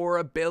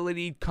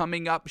scoreability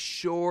coming up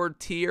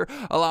short here,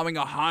 allowing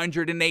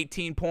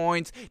 118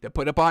 points. To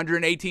put up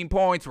 118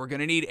 points, we're going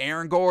to need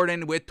Aaron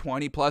Gordon with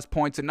 20-plus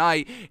points a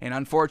night. And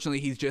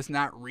unfortunately, he's just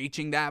not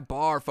reaching that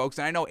bar, folks.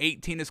 And I know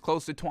 18 is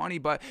close to 20,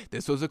 but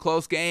this was a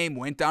close game.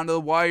 Went down to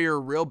the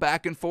wire, real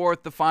back and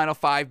forth the final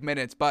 5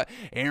 minutes. But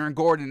Aaron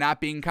Gordon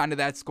not being kind of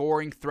that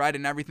scoring threat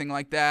and everything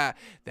like that,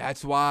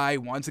 that's why,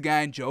 once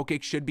again,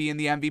 Jokic should be in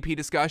the MVP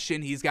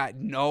discussion. He's got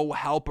no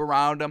help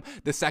around him.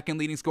 The second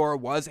leading scorer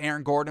was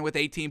Aaron Gordon with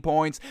 18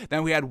 points.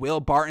 Then we had Will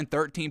Barton,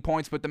 13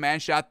 points, but the man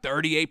shot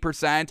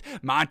 38%.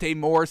 Monte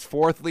Morris,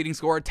 fourth leading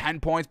scorer, 10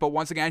 points, but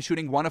once again,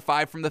 shooting 1 of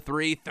 5 from the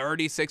 3,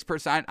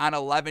 36% on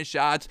 11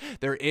 shots.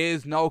 There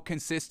is no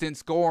consistent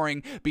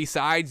scoring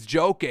besides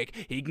Jokic.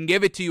 He can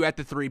give it to you at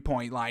the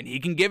 3-point line. He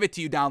can give it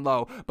to you down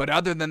low, but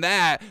other than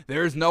that,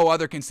 there's no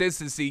other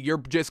consistency. You're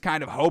just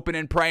kind of hoping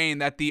and praying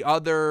that the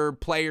other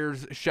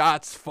players'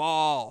 shots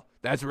fall.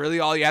 That's really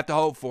all you have to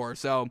hope for.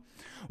 So,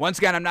 once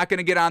again, I'm not going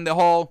to get on the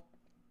whole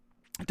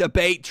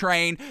debate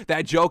train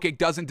that Jokic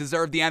doesn't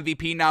deserve the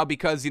MVP now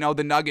because,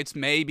 the Nuggets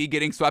may be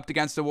getting swept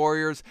against the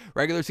Warriors,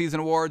 regular season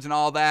awards and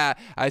all that.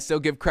 I still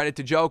give credit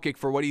to Jokic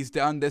for what he's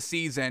done this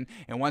season.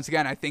 And once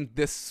again, I think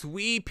this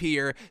sweep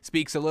here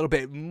speaks a little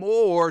bit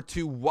more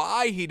to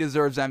why he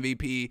deserves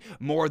MVP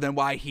more than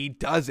why he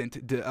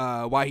doesn't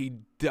deserve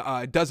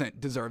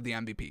the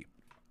MVP.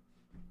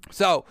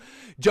 So,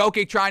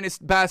 Jokic trying his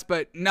best,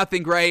 but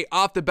nothing great.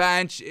 Off the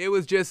bench, it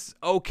was just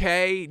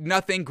okay.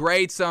 Nothing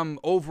great. Some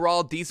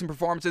overall decent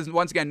performances. And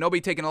once again,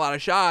 nobody taking a lot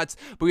of shots.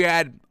 But we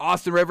had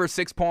Austin Rivers,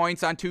 6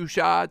 points on 2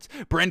 shots.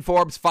 Bryn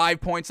Forbes,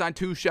 5 points on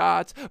 2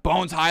 shots.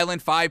 Bones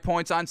Highland, 5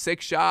 points on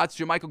 6 shots.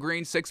 JaMychal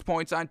Green, 6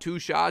 points on 2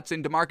 shots.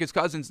 And DeMarcus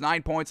Cousins,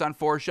 9 points on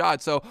 4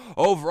 shots. So,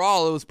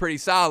 overall, it was pretty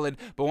solid.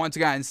 But once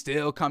again,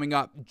 still coming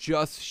up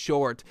just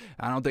short.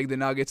 I don't think the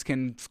Nuggets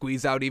can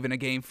squeeze out even a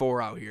game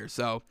 4 out here.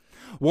 So,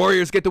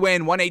 Warriors get the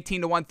win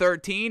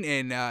 118-113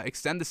 and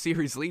extend the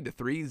series lead to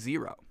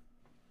 3-0.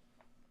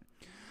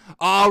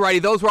 Alrighty,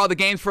 those were all the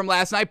games from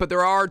last night, but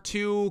there are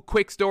 2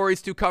 quick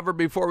stories to cover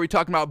before we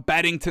talk about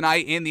betting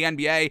tonight in the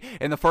NBA.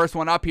 And the first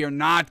one up here,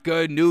 not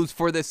good news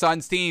for the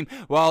Suns team.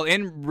 Well,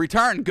 in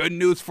return, good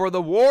news for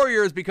the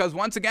Warriors because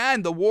once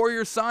again, the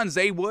Warriors Suns,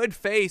 they would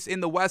face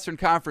in the Western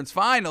Conference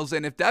Finals.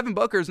 And if Devin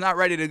Booker's not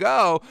ready to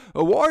go,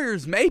 the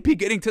Warriors may be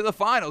getting to the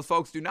finals.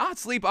 Folks, do not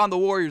sleep on the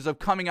Warriors of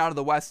coming out of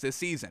the West this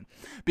season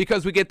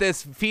because we get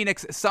this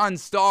Phoenix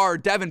Suns star.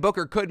 Devin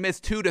Booker could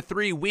miss 2 to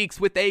 3 weeks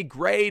with a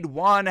grade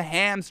 1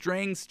 hamstring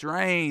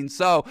strain.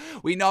 So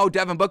we know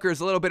Devin Booker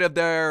is a little bit of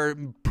their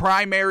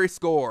primary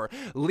scorer.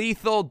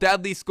 Lethal,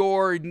 deadly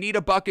scorer, need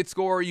a bucket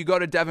scorer, you go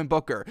to Devin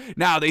Booker.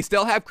 Now, they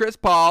still have Chris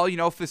Paul,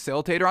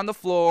 facilitator on the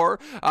floor.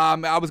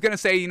 I was going to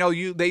say,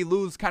 they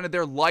lose kind of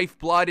their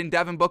lifeblood in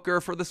Devin Booker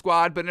for the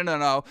squad, but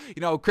no.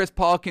 Chris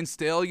Paul can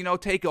still,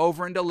 take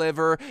over and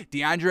deliver.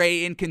 DeAndre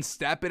Ayton can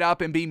step it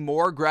up and be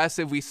more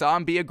aggressive. We saw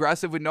him be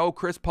aggressive with no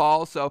Chris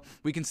Paul, so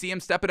we can see him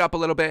step it up a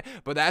little bit,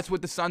 but that's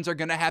what the Suns are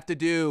going to have to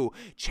do.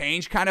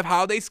 Change kind of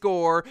how they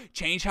score,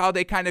 change how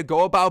they kind of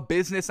go about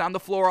business on the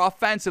floor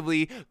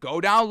offensively,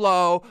 go down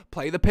low,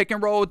 play the pick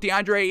and roll with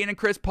DeAndre Ayton and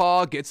Chris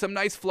Paul, get some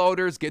nice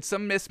floaters, get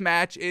some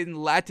mismatch, and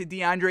let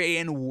DeAndre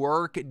Ayton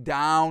work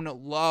down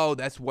low.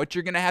 That's what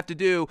you're going to have to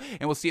do,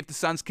 and we'll see if the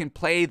Suns can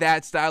play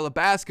that style of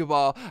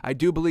basketball. I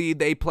do believe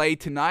they play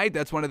tonight.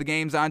 That's one of the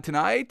games on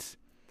tonight.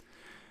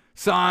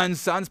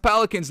 Suns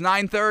Pelicans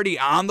 9:30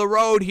 on the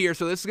road here,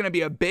 so this is going to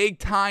be a big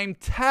time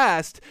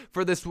test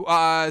for this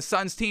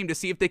Suns team to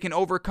see if they can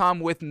overcome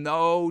with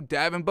no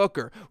Devin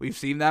Booker. We've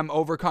seen them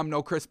overcome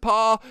no Chris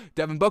Paul.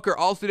 Devin Booker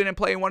also didn't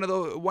play in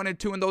 1 and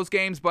 2 in those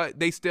games, but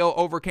they still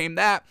overcame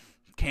that.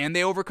 Can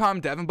they overcome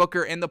Devin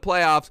Booker in the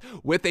playoffs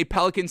with a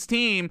Pelicans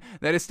team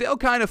that is still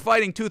kind of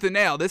fighting tooth and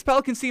nail? This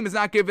Pelicans team is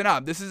not giving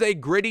up. This is a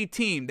gritty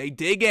team. They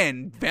dig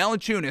in.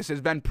 Valanciunas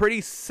has been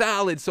pretty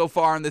solid so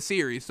far in the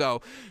series.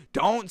 So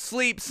don't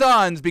sleep,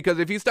 Suns, because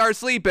if you start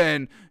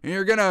sleeping,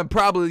 you're going to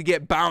probably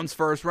get bounced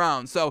first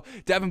round. So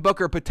Devin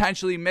Booker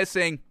potentially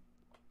missing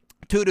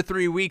 2 to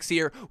 3 weeks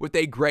here with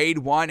a grade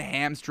 1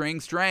 hamstring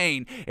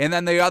strain. And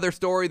then the other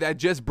story that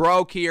just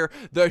broke here,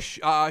 the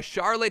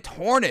Charlotte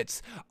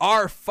Hornets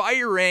are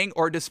firing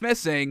or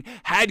dismissing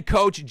head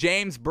coach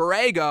James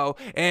Borrego,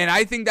 and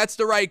I think that's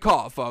the right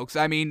call, folks.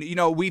 I mean,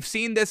 we've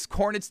seen this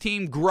Hornets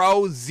team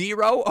grow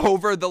 0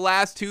 over the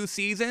last 2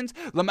 seasons.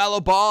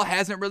 LaMelo Ball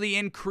hasn't really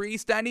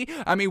increased any.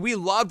 I mean, we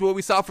loved what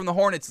we saw from the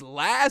Hornets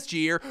last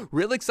year.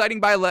 Real exciting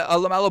by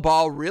LaMelo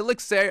Ball, real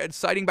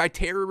exciting by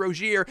Terry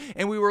Rozier,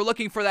 and we were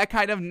looking for that kind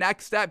kind of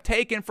next step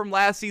taken from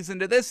last season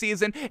to this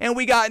season, and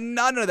we got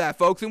none of that,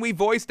 folks, and we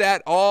voiced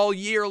that all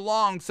year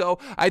long. So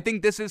I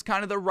think this is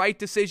kind of the right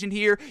decision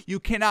here. You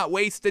cannot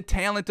waste the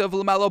talent of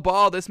LaMelo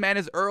Ball. This man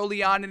is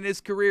early on in his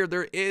career.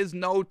 There is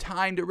no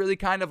time to really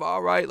kind of,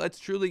 all right, let's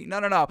truly,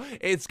 no.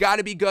 It's got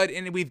to be good,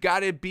 and we've got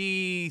to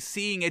be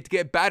seeing it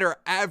get better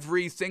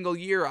every single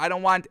year. I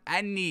don't want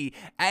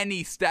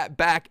any step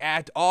back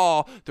at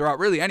all throughout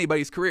really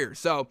anybody's career.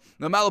 So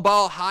LaMelo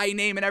Ball, high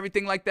name and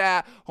everything like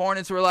that.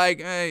 Hornets were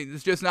like, hey,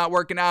 it's just not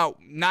working out,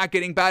 not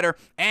getting better.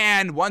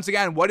 And once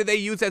again, what do they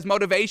use as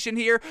motivation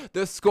here?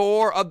 The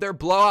score of their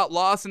blowout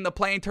loss in the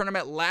play-in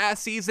tournament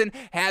last season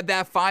had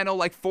that final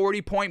like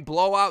 40-point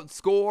blowout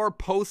score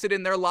posted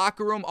in their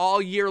locker room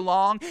all year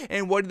long.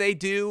 And what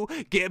do?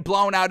 Get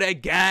blown out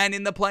again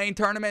in the play-in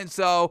tournament.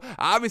 So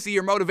obviously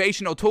your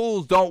motivational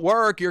tools don't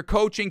work. Your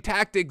coaching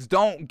tactics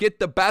don't get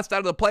the best out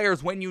of the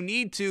players when you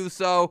need to.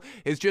 So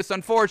it's just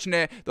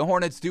unfortunate. The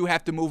Hornets do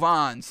have to move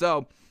on.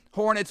 So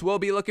Hornets will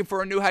be looking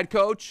for a new head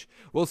coach.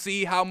 We'll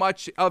see how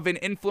much of an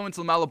influence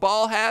LaMelo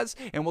Ball has,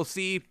 and we'll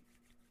see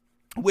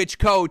which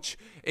coach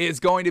is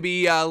going to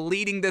be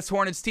leading this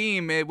Hornets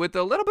team with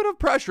a little bit of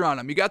pressure on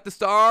them. You got the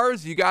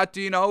stars, you got,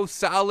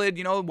 solid,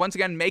 once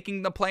again,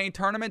 making the play-in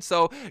tournament.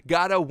 So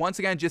gotta, once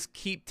again, just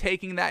keep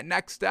taking that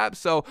next step.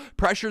 So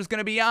pressure is going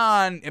to be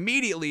on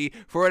immediately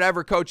for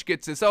whatever coach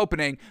gets this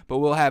opening, but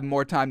we'll have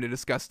more time to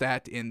discuss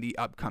that in the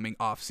upcoming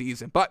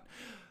offseason. But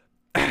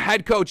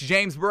head coach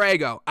James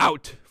Borrego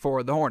out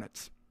for the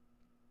Hornets.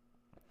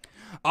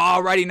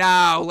 Alrighty,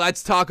 now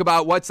let's talk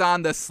about what's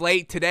on the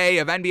slate today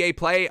of NBA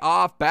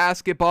playoff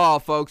basketball,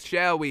 folks,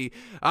 shall we?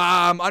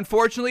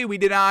 Unfortunately, we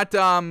did not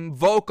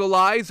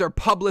vocalize or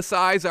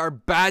publicize our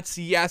bets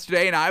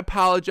yesterday, and I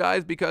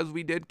apologize because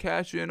we did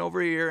cash in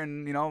over here,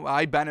 and,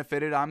 I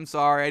benefited. I'm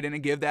sorry I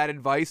didn't give that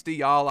advice to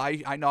y'all.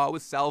 I know I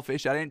was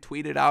selfish. I didn't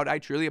tweet it out. I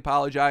truly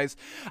apologize.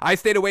 I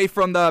stayed away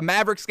from the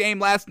Mavericks game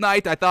last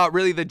night. I thought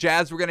really the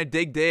Jazz were going to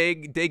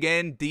dig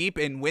in deep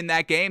and win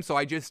that game, so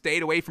I just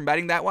stayed away from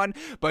betting that one,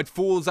 but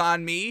fools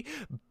on me.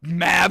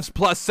 Mavs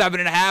plus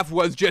 7.5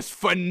 was just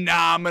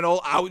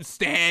phenomenal,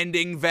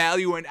 outstanding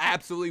value, and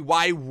absolutely,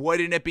 why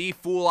wouldn't it be?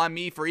 Fool on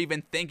me for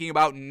even thinking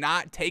about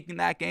not taking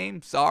that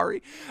game.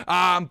 Sorry.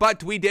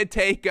 But we did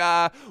take,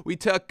 we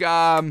took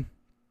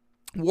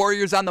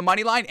Warriors on the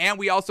money line, and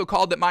we also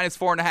called it minus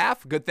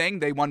 4.5. Good thing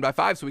they won by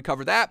 5, so we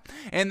covered that.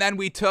 And then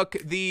we took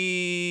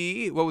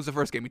what was the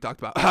first game we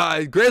talked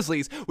about?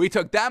 Grizzlies. We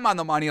took them on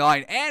the money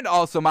line and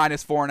also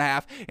minus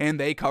 4.5, and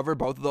they covered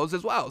both of those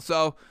as well.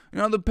 So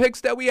the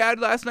picks that we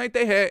had last night,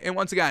 they hit. And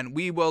once again,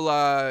 we will,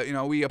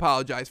 we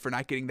apologize for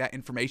not getting that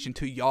information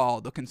to y'all,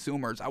 the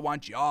consumers. I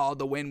want y'all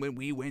to win when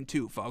we win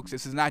too, folks.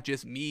 This is not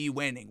just me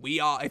winning.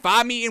 If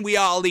I'm eating, we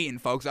all eating,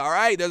 folks. All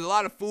right. There's a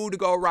lot of food to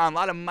go around, a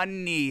lot of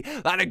money,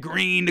 a lot of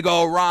green to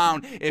go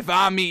around. If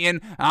I'm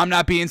eating, I'm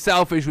not being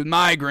selfish with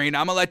my green.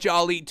 I'm gonna let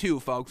y'all eat too,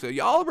 folks. So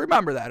y'all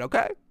remember that,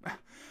 okay?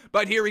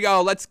 But here we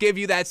go. Let's give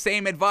you that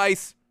same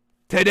advice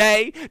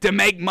today to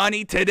make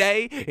money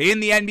today in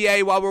the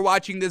NBA while we're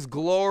watching this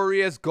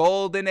glorious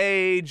golden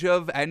age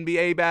of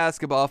NBA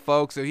basketball,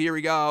 folks. So here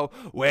we go.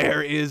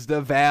 Where is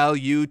the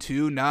value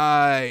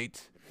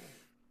tonight?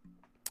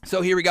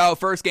 So here we go.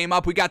 First game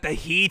up, we got the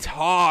Heat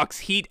Hawks.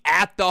 Heat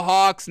at the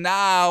Hawks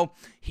now.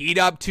 Heat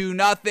up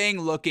 2-0,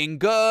 looking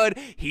good.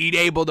 Heat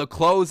able to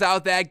close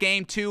out that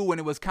game too when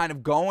it was kind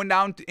of going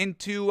down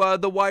into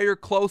the wire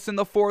close in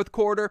the fourth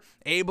quarter.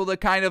 Able to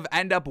kind of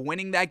end up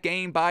winning that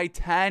game by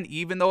 10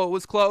 even though it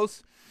was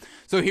close.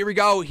 So here we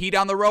go. Heat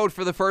on the road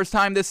for the first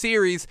time this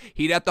series.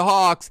 Heat at the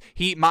Hawks.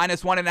 Heat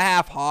minus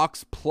 1.5.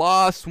 Hawks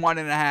plus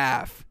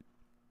 1.5.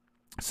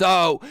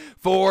 So,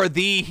 for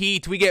the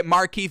Heat, we get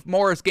Markieff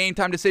Morris,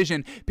 game-time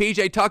decision.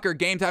 PJ Tucker,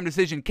 game-time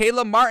decision.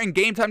 Caleb Martin,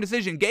 game-time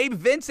decision. Gabe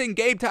Vincent,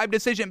 game-time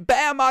decision.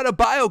 Bam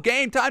Adebayo,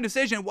 game-time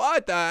decision.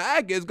 What the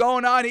heck is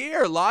going on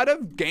here? A lot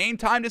of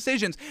game-time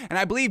decisions. And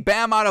I believe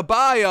Bam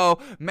Adebayo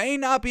may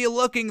not be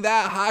looking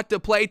that hot to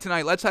play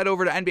tonight. Let's head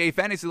over to NBA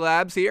Fantasy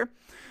Labs here.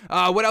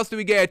 What else do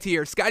we get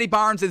here? Scotty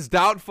Barnes is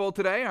doubtful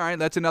today. All right,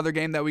 that's another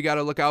game that we got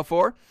to look out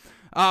for.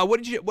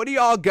 What do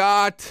y'all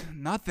got?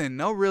 Nothing.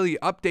 No really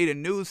updated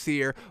news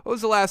here. What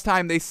was the last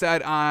time they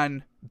said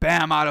on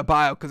Bam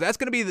Adebayo? Because that's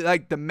going to be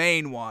like the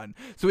main one.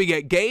 So we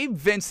get Gabe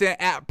Vincent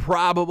at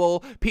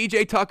probable,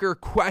 PJ Tucker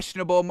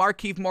questionable,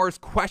 Markieff Morris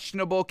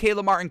questionable,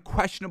 Caleb Martin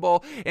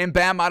questionable, and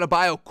Bam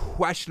Adebayo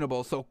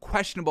questionable. So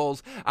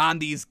questionables on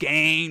these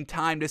game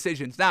time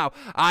decisions. Now,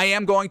 I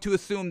am going to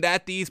assume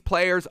that these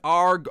players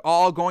are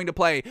all going to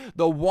play.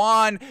 The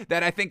one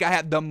that I think I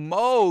had the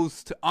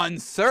most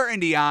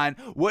uncertainty on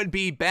would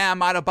be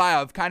Bam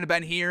Adebayo. I've kind of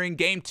been hearing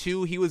game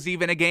 2, he was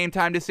even a game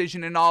time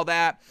decision and all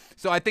that.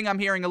 So I think I'm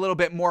hearing a little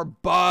bit more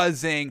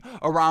buzzing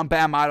around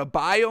Bam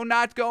Adebayo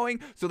not going.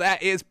 So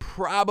that is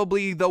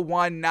probably the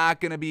one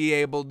not going to be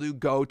able to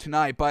go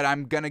tonight. But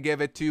I'm going to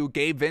give it to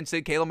Gabe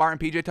Vincent, Caleb Martin,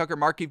 PJ Tucker,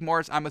 Markieff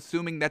Morris. I'm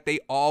assuming that they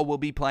all will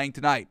be playing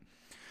tonight.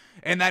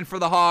 And then for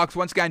the Hawks,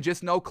 once again,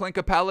 just no Clint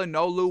Capella,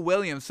 no Lou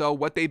Williams. So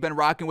what they've been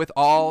rocking with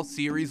all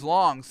series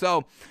long.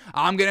 So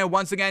I'm going to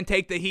once again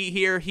take the Heat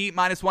here. Heat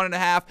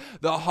 -1.5.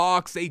 The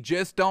Hawks, they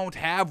just don't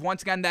have,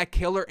 once again, that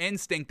killer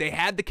instinct. They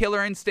had the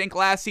killer instinct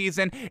last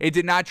season. It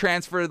did not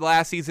transfer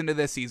last season to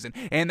this season.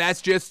 And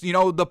that's just,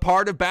 the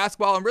part of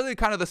basketball and really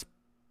kind of the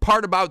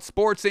part about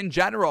sports in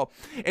general.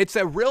 It's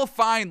a real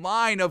fine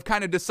line of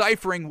kind of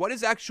deciphering what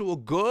is actual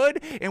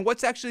good and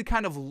what's actually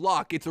kind of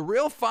luck. It's a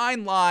real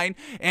fine line,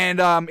 and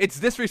it's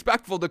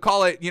disrespectful to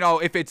call it,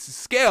 if it's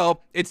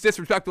skill, it's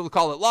disrespectful to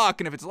call it luck,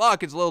 and if it's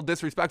luck, it's a little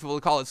disrespectful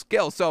to call it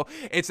skill. So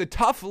it's a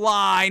tough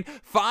line,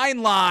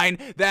 fine line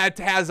that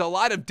has a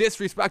lot of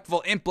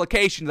disrespectful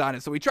implications on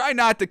it. So we try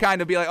not to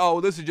kind of be like,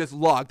 oh, this is just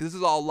luck. This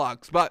is all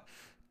luck. But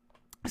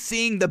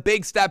seeing the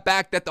big step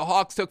back that the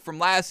Hawks took from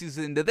last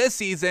season to this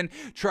season,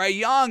 Trae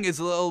Young is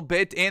a little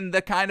bit in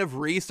the kind of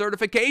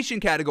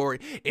recertification category.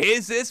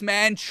 Is this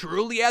man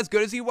truly as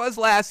good as he was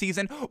last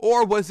season,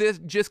 or was this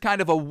just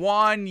kind of a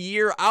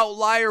one-year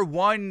outlier,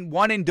 one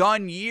and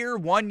done year,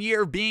 1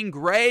 year being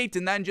great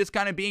and then just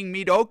kind of being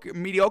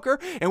mediocre?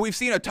 And we've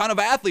seen a ton of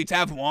athletes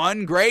have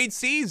one great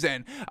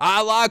season,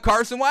 a la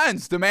Carson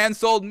Wentz. The man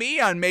sold me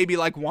on maybe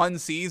like one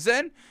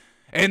season.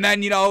 And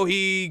then,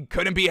 he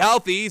couldn't be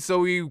healthy, so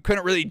we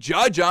couldn't really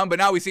judge him. But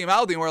now we see him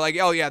healthy, and we're like,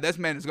 oh, yeah, this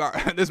man is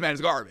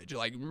garbage.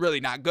 Like, really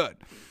not good.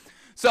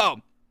 So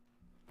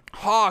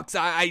Hawks,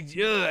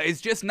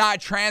 it's just not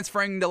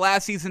transferring the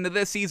last season to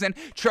this season.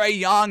 Trae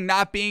Young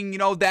not being,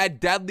 that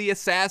deadly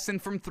assassin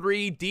from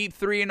three, deep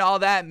three and all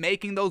that,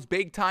 making those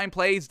big time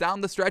plays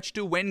down the stretch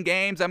to win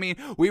games. I mean,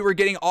 we were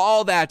getting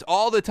all that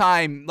all the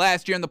time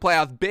last year in the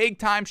playoffs. Big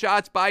time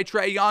shots by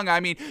Trae Young.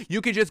 I mean,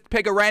 you could just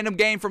pick a random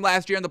game from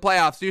last year in the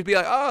playoffs. You'd be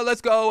like, oh,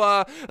 let's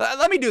go.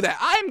 Let me do that.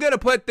 I'm going to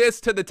put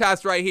this to the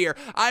test right here.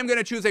 I'm going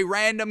to choose a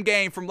random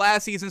game from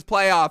last season's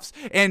playoffs.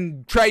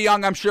 And Trae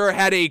Young, I'm sure,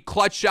 had a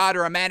clutch shot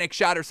or a manic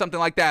shot or something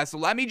like that. So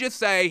let me just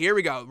say, here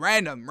we go.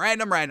 Random.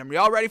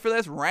 Y'all ready for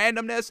this?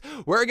 Randomness.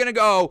 We're going to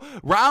go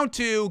round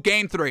 2,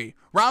 game 3.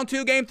 Round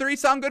 2, game 3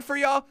 sound good for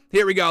y'all?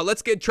 Here we go.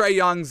 Let's get Trae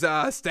Young's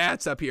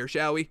stats up here,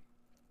 shall we?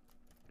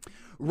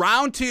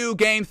 Round 2,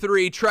 game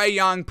 3, Trae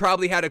Young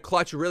probably had a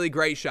clutch, really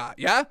great shot.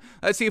 Yeah?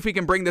 Let's see if we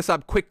can bring this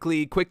up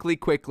quickly.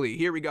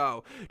 Here we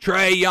go.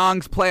 Trae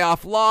Young's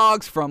playoff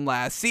logs from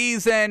last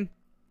season.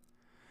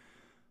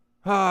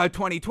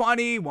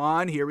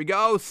 2021, here we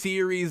go.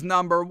 Series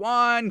number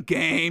 1,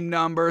 game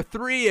number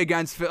 3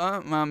 against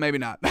well, maybe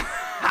not.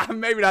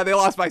 Maybe not. They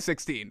lost by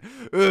 16.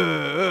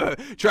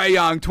 Trae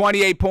Young,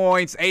 28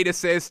 points, 8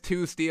 assists,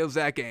 2 steals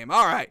that game.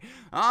 All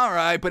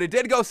right. But it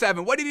did go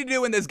 7. What did he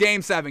do in this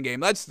game 7 game?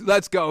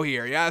 Let's go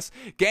here. Yes.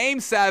 Game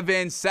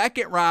 7,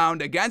 second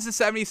round against the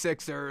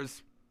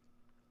 76ers.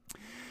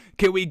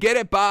 Can we get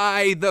it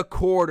by the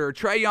quarter?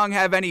 Trae Young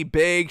have any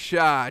big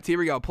shots? Here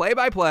we go. Play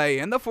by play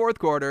in the fourth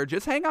quarter.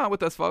 Just hang on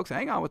with us, folks.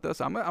 Hang on with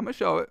us. I'm going to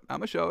show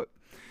it.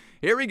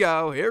 Here we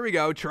go.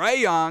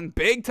 Trae Young,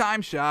 big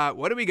time shot.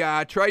 What do we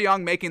got? Trae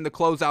Young making the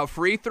closeout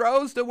free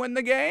throws to win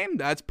the game.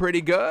 That's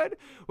pretty good.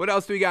 What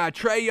else do we got?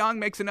 Trae Young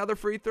makes another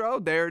free throw.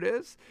 There it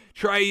is.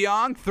 Trae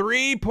Young,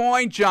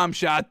 3-point jump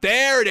shot.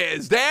 There it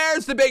is.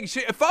 There's the big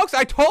shit. Folks,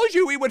 I told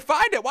you we would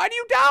find it. Why do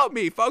you doubt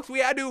me? Folks, we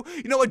had to,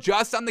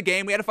 adjust on the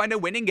game. We had to find a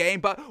winning game.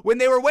 But when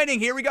they were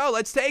winning, here we go.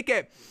 Let's take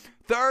it.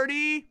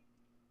 30.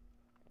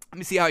 Let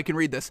me see how I can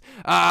read this.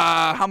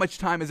 How much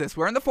time is this?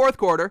 We're in the fourth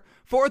quarter.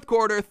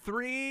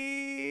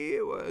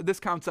 3. This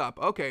counts up.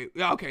 Okay,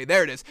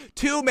 there it is.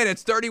 2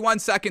 minutes, 31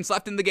 seconds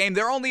left in the game.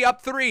 They're only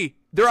up 3.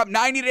 They're up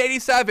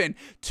 90-87.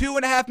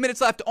 2.5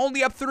 minutes left.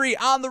 Only up 3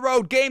 on the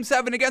road. Game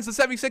 7 against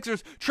the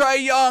 76ers.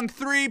 Trae Young,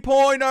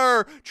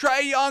 3-pointer.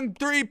 Trae Young,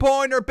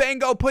 3-pointer.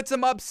 Bingo, puts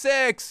him up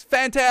 6.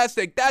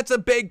 Fantastic. That's a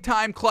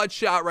big-time clutch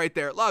shot right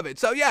there. Love it.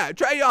 So, yeah,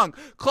 Trae Young,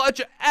 clutch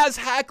as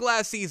heck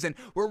last season.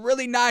 We're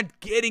really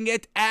not getting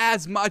it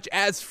as much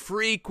as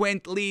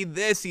frequently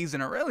this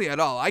season, or really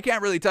at all. I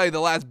can't really tell you the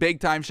last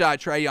big-time shot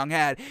Trae Young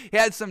had. He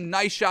had some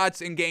nice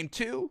shots in Game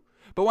 2.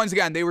 But once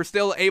again, they were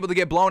still able to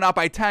get blown out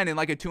by 10 in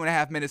like a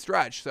 2.5-minute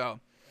stretch.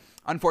 So,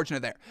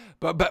 unfortunate there.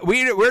 But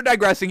we're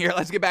digressing here.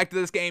 Let's get back to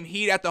this game.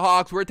 Heat at the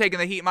Hawks. We're taking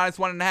the Heat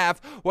 -1.5.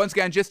 Once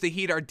again, just the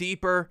Heat are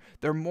deeper.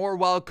 They're more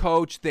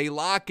well-coached. They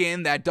lock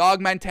in that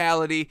dog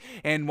mentality.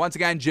 And once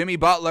again, Jimmy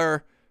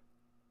Butler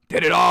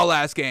did it all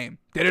last game.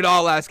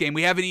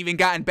 We haven't even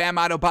gotten Bam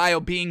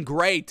Adebayo being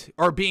great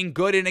or being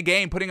good in a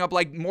game, putting up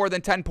like more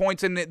than 10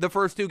 points in the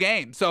first 2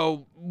 games.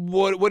 So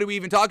what do we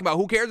even talk about?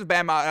 Who cares if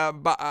Bam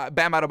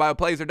Adebayo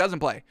plays or doesn't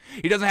play?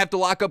 He doesn't have to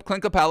lock up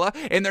Clint Capella,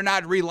 and they're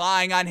not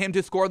relying on him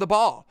to score the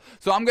ball.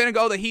 So I'm going to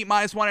go the Heat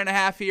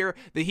 -1.5 here.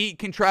 The Heat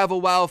can travel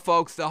well,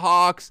 folks. The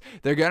Hawks,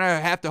 they're going to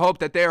have to hope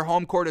that their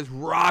home court is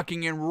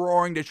rocking and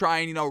roaring to try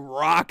and,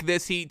 rock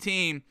this Heat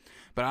team.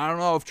 But I don't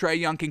know if Trae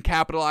Young can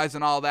capitalize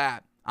on all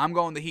that. I'm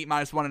going the Heat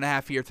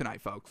 -1.5 here tonight,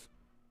 folks.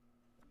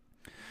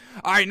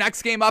 All right,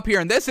 next game up here,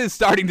 and this is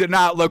starting to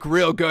not look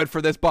real good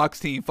for this Bucks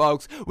team,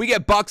 folks. We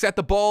get Bucks at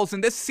the Bulls,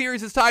 and this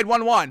series is tied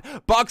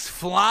 1-1. Bucks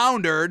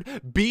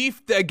floundered,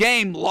 beefed the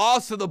game,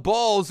 lost to the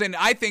Bulls, and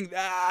I think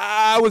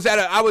I was at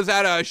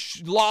a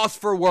loss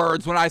for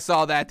words when I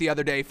saw that the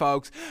other day,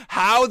 folks.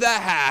 How the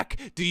heck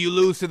do you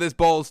lose to this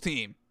Bulls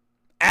team?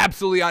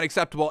 Absolutely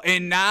unacceptable.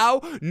 And now,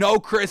 no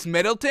Chris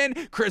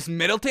Middleton. Chris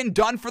Middleton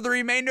done for the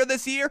remainder of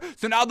this year.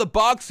 So now the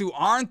Bucks, who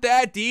aren't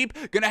that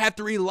deep, gonna have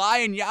to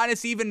rely on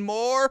Giannis even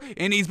more.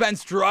 And he's been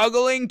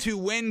struggling to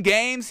win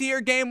games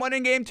here. Game 1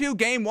 and Game 2.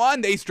 Game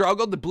 1, they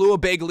struggled. They blew a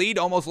big lead,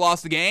 almost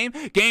lost the game.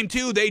 Game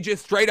 2, they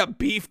just straight up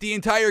beefed the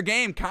entire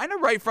game. Kind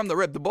of right from the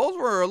rip. The Bulls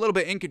were a little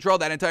bit in control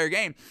that entire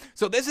game.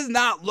 So this is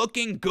not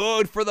looking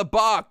good for the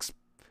Bucks.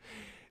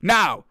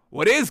 Now,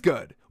 what is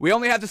good? We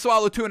only have to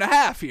swallow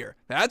 2.5 here.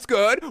 That's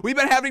good. We've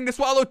been having to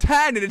swallow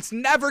 10, and it's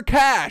never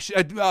cash.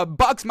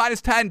 Bucks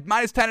 -10,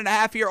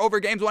 -10.5 here over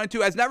games 1 and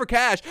 2 has never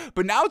cash,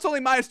 but now it's only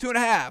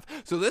 -2.5.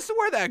 So this is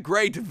where that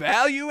great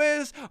value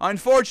is.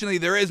 Unfortunately,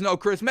 there is no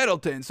Chris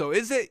Middleton. So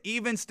is it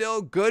even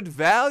still good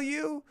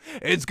value?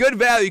 It's good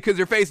value because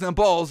they're facing the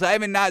Bulls. I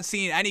haven't not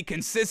seen any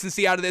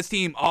consistency out of this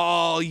team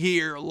all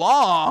year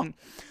long.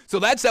 So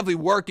that's definitely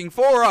working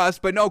for us,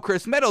 but no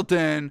Chris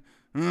Middleton.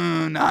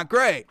 Not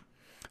great.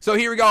 So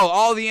here we go.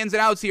 All the ins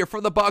and outs here for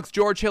the Bucks.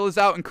 George Hill is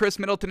out and Chris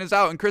Middleton is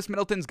out. And Chris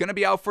Middleton's going to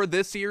be out for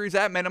this series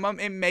at minimum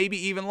and maybe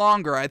even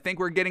longer. I think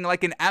we're getting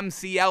like an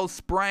MCL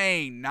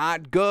sprain.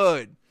 Not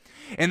good.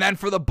 And then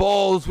for the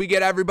Bulls, we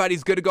get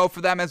everybody's good to go for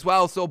them as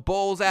well. So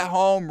Bulls at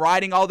home,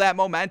 riding all that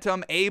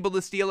momentum, able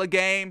to steal a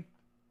game.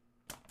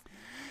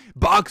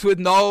 Bucks with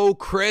no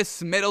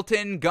Chris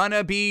Middleton,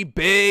 gonna be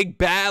big,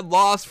 bad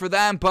loss for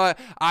them, but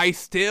I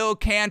still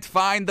can't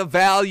find the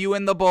value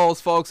in the Bulls,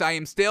 folks. I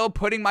am still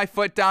putting my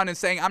foot down and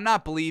saying I'm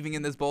not believing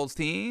in this Bulls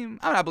team.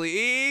 I'm not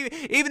believing,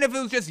 even if it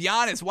was just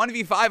Giannis,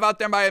 1v5 out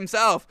there by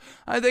himself.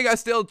 I think I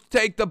still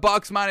take the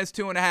Bucks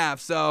 -2.5,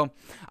 so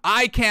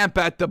I can't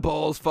bet the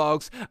Bulls,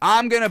 folks.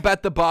 I'm gonna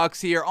bet the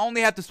Bucks here.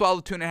 Only have to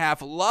swallow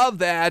 2.5. Love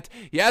that.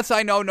 Yes,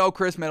 I know no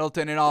Chris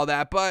Middleton and all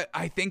that, but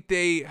I think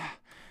they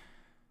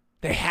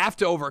have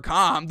to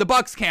overcome. The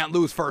Bucks can't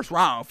lose first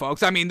round,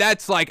 folks. I mean,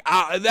 that's like,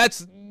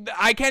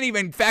 I can't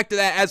even factor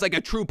that as like a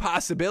true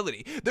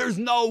possibility. There's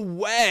no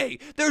way.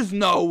 There's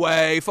no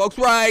way, folks.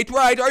 Right.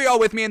 Are y'all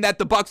with me in that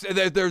the Bucks,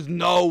 there's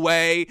no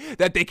way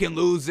that they can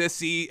lose this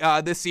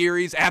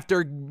series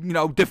after,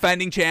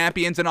 defending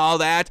champions and all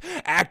that.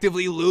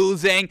 Actively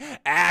losing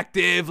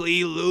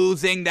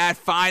that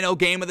final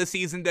game of the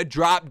season to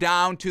drop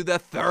down to the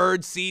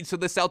 3rd seed. So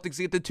the Celtics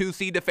get the 2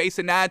 seed to face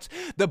the Nets.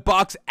 The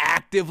Bucks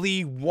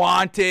actively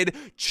wanted,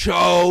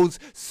 chose,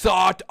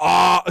 sought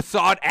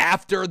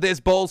after this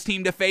Bulls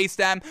team to face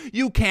them.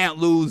 You can't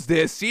lose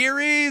this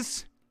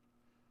series.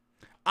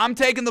 I'm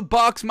taking the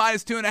Bucks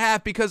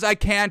 -2.5 because I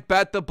can't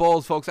bet the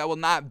Bulls, folks. I will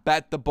not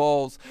bet the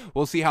Bulls.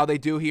 We'll see how they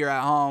do here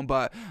at home,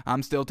 but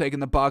I'm still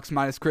taking the Bucks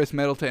minus Chris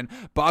Middleton.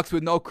 Bucks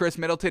with no Chris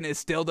Middleton is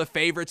still the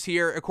favorites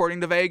here,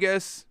 according to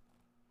Vegas.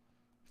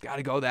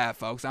 Gotta go that,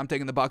 folks. I'm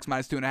taking the Bucks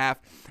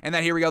 -2.5. And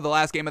then here we go, the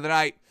last game of the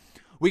night.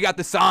 We got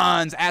the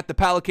Suns at the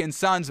Pelicans.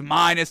 Suns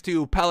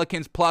 -2,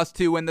 Pelicans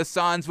 +2, and the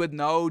Suns with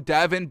no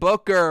Devin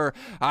Booker.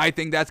 I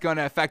think that's going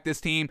to affect this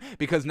team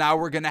because now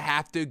we're going to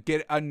have to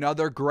get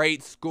another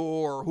great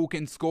scorer who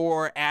can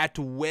score at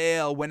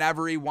will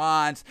whenever he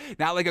wants.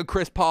 Not like a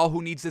Chris Paul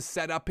who needs to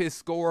set up his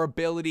score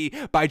ability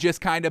by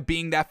just kind of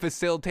being that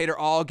facilitator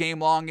all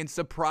game long and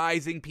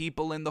surprising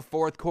people in the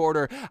 4th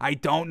quarter. I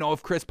don't know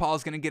if Chris Paul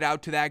is going to get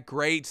out to that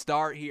great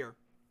start here.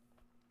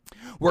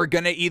 We're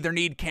going to either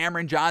need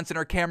Cameron Johnson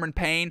or Cameron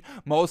Payne.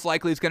 Most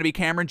likely it's going to be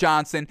Cameron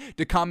Johnson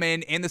to come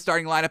in the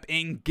starting lineup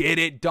and get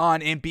it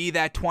done and be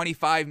that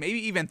 25,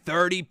 maybe even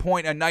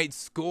 30-point-a-night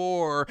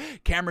scorer.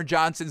 Cameron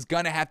Johnson's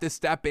going to have to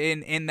step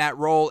in that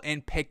role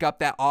and pick up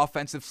that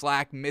offensive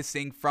slack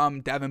missing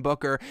from Devin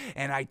Booker,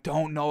 and I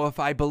don't know if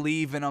I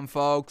believe in him,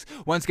 folks.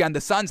 Once again,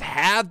 the Suns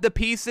have the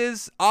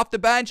pieces off the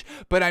bench,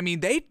 but I mean,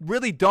 they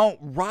really don't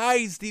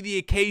rise to the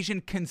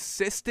occasion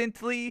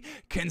consistently.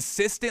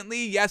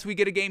 Yes, we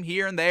get a game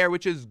here and there,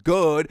 which is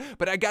good,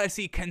 but I gotta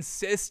see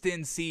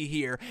consistency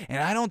here,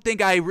 and I don't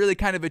think I really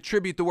kind of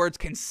attribute the words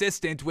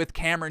consistent with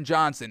Cameron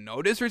Johnson.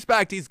 No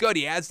disrespect, he's good,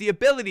 he has the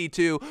ability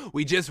to,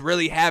 we just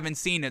really haven't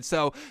seen it.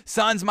 So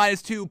Suns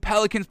 -2,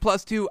 Pelicans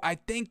 +2. I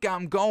think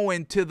I'm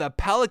going to the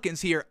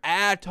Pelicans here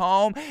at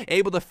home,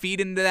 able to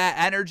feed into that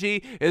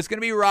energy. It's gonna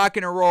be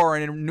rocking and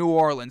roaring in New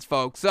Orleans,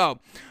 folks. So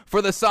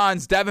for the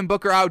Suns, Devin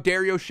Booker out,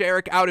 Dario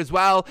Saric out as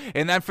well,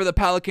 and then for the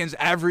Pelicans,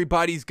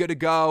 everybody's good to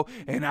go,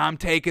 and I'm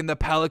taking the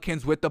Pelicans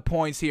with the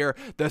points here.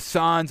 The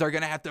Suns are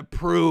going to have to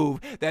prove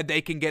that they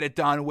can get it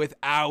done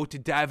without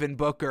Devin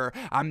Booker.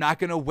 I'm not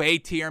going to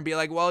wait here and be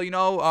like, well,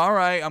 all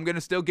right, I'm going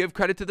to still give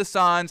credit to the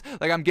Suns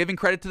like I'm giving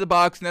credit to the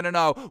Bucks.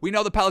 No. We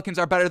know the Pelicans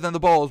are better than the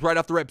Bulls right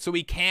off the rip, so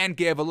we can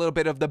give a little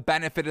bit of the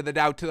benefit of the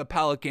doubt to the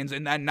Pelicans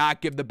and then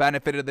not give the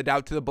benefit of the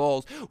doubt to the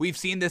Bulls. We've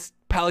seen this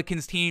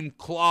Pelicans team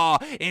claw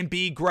and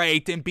be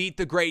great and beat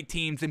the great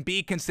teams and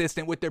be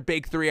consistent with their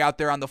big three out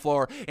there on the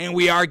floor. And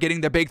we are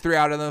getting the big three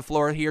out on the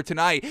floor here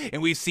tonight.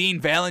 And we've seen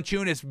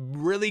Valanciunas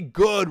really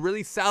good,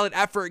 really solid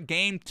effort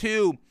game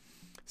 2.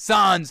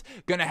 Suns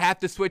gonna have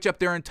to switch up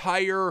their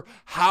entire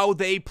how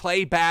they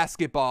play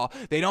basketball.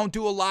 They don't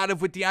do a lot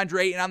of with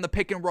DeAndre Ayton on the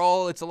pick and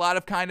roll. It's a lot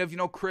of kind of,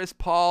 Chris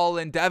Paul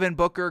and Devin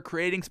Booker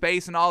creating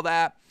space and all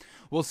that.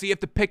 We'll see if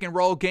the pick and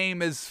roll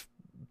game is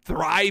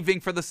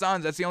thriving for the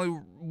Suns. That's the only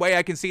way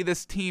I can see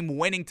this team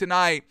winning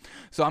tonight.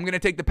 So I'm gonna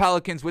take the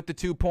Pelicans with the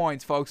 2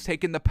 points, folks.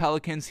 Taking the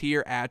Pelicans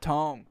here at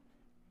home.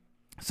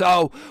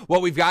 So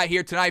what we've got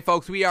here tonight,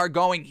 folks, we are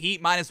going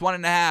Heat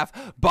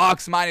 -1.5,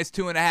 Bucks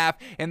 -2.5,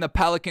 and the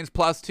Pelicans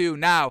 +2.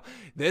 Now,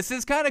 this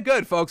is kind of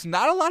good, folks.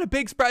 Not a lot of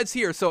big spreads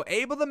here, so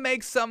able to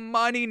make some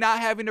money,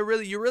 not having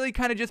to you're really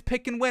kind of just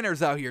picking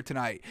winners out here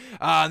tonight.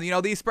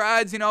 These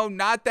spreads,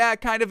 not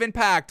that kind of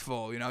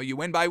impactful. You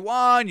win by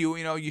 1,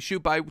 you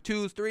shoot by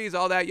 2s, 3s,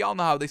 all that. Y'all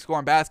know how they score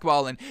in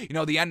basketball, and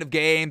the end of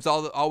games,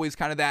 always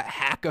kind of that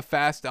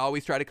hack-a-fest.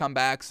 Always try to come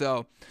back.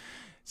 So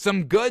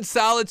some good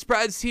solid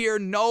spreads here,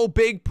 no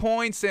big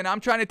points, and I'm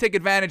trying to take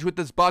advantage with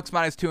this Bucks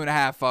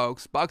 -2.5,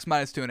 folks. Bucks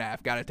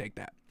 -2.5, gotta take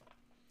that.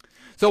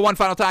 So one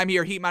final time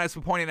here, Heat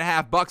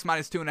 -1.5, Bucks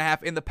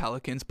 -2.5, and the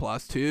Pelicans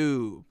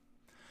 +2.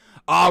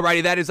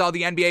 Alrighty, that is all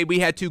the NBA we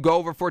had to go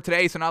over for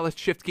today. So now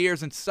let's shift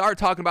gears and start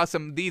talking about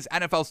some of these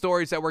NFL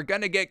stories that we're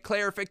going to get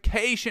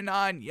clarification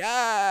on.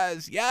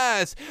 Yes.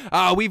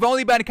 We've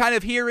only been kind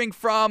of hearing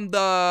from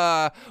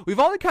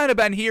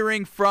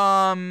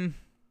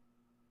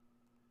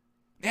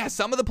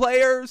some of the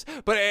players,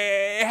 but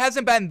it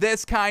hasn't been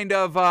this kind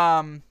of,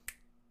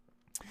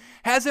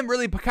 hasn't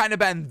really kind of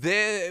been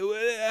this,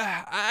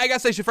 I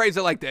guess I should phrase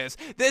it like this.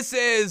 This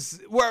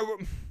is where,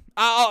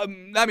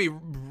 let me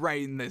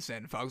rein this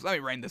in, folks. Let me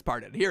rein this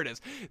part in. Here it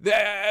is.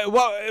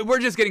 We're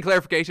just getting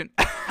clarification.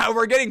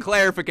 We're getting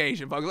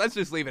clarification, folks. Let's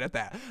just leave it at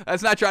that.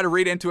 Let's not try to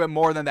read into it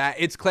more than that.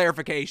 It's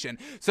clarification.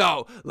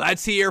 So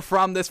let's hear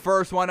from this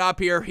first one up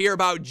here. Hear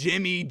about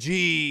Jimmy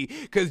G,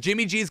 because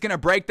Jimmy G is going to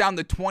break down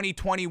the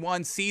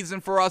 2021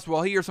 season for us.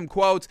 We'll hear some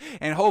quotes,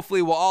 and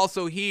hopefully we'll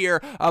also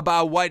hear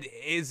about what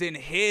is in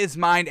his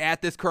mind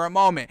at this current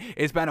moment.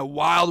 It's been a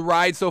wild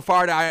ride so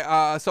far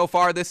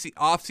this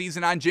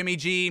offseason on Jimmy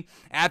G.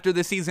 After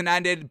the season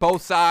ended,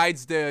 both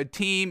sides, the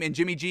team and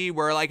Jimmy G,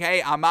 were like,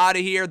 hey, I'm out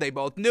of here. They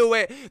both knew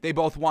it. They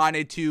both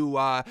wanted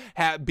to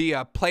be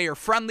a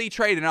player-friendly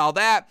trade and all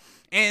that.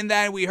 And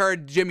then we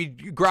heard Jimmy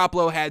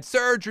Garoppolo had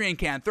surgery and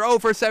can't throw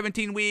for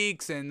 17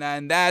 weeks. And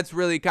then that's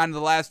really kind of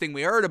the last thing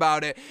we heard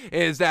about it,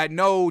 is that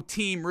no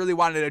team really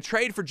wanted to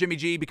trade for Jimmy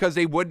G because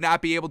they would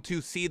not be able to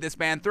see this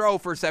man throw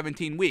for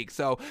 17 weeks.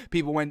 So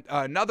people went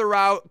another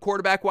route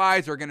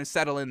quarterback-wise, or going to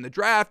settle in the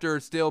draft, or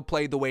still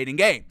play the waiting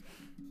game.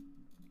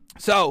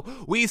 So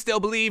we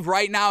still believe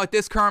right now at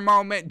this current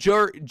moment,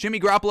 Jimmy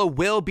Garoppolo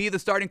will be the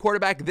starting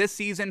quarterback this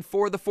season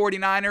for the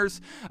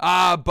 49ers.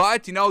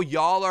 But,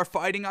 y'all are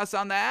fighting us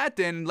on that,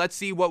 and let's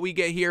see what we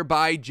get here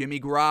by Jimmy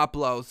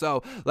Garoppolo.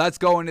 So let's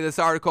go into this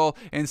article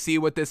and see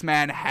what this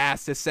man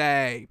has to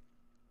say.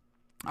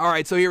 All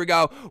right, so here we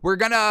go. We're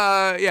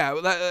gonna,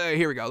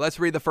 here we go. Let's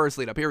read the first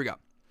lead up. Here we go.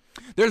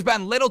 There's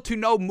been little to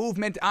no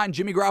movement on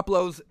Jimmy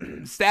Garoppolo's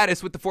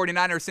status with the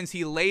 49ers since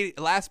he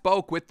last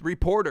spoke with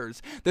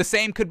reporters. The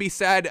same could be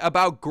said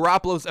about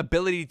Garoppolo's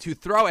ability to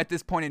throw at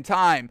this point in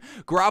time.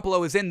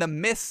 Garoppolo is in the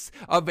midst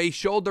of a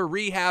shoulder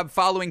rehab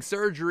following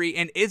surgery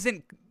and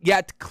isn't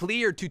yet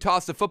cleared to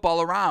toss the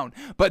football around.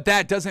 But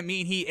that doesn't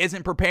mean he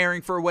isn't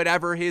preparing for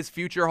whatever his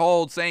future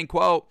holds, saying,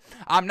 quote,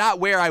 I'm not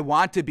where I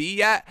want to be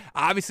yet.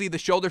 Obviously, the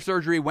shoulder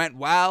surgery went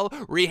well.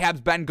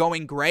 Rehab's been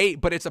going great,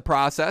 but it's a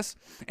process.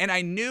 And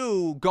I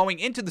knew going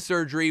into the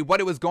surgery what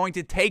it was going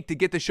to take to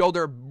get the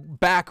shoulder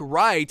back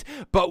right,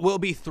 but we'll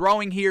be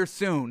throwing here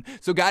soon.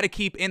 So got to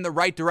keep in the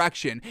right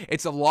direction.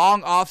 It's a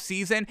long off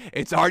season.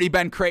 It's already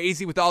been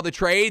crazy with all the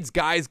trades,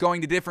 guys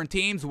going to different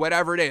teams,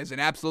 whatever it is, and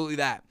absolutely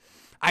that.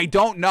 I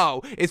don't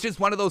know. It's just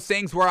one of those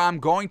things where I'm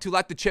going to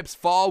let the chips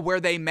fall where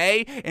they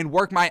may and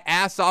work my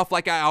ass off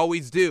like I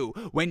always do.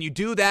 When you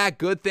do that,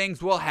 good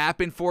things will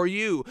happen for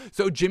you.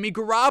 So Jimmy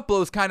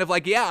Garoppolo's kind of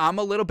like, yeah, I'm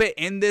a little bit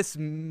in this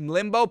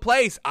limbo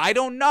place. I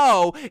don't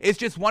know. It's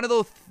just one of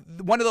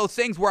those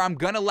things where I'm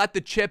going to let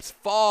the chips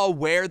fall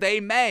where they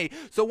may.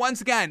 So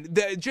once again,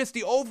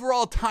 the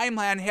overall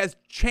timeline has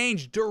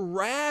changed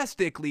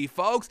drastically,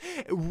 folks.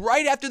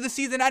 Right after the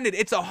season ended,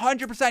 it's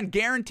 100%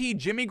 guaranteed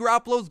Jimmy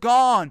Garoppolo's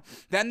gone.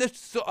 Then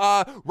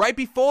right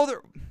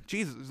before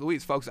Jesus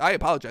Louise, folks, I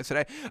apologize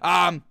today.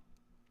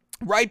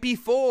 Right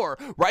before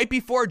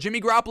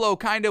Jimmy Garoppolo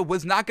kind of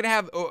was not going to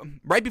have,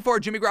 right before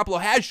Jimmy Garoppolo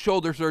had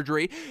shoulder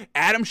surgery,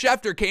 Adam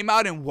Schefter came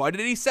out and what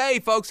did he say,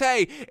 folks?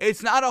 Hey,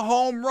 it's not a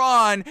home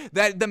run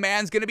that the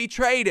man's going to be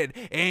traded.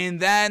 And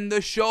then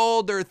the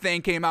shoulder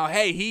thing came out.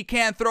 Hey, he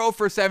can't throw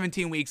for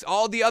 17 weeks.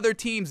 All the other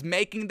teams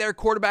making their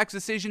quarterback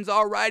decisions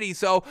already.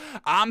 So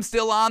I'm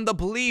still on the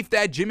belief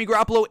that Jimmy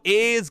Garoppolo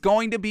is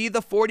going to be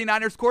the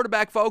 49ers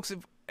quarterback, folks.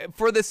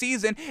 for the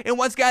season. And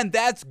once again,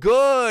 that's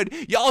good.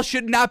 Y'all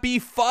should not be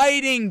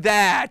fighting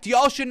that.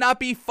 Y'all should not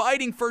be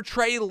fighting for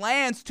Trey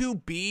Lance to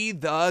be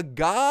the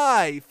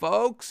guy,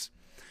 folks.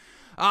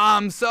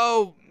 Once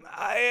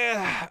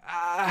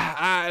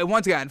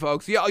again,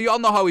 folks, y'all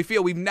know how we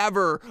feel. We've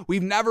never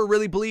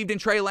really believed in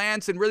Trey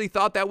Lance and really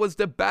thought that was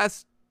the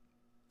best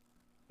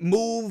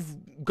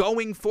move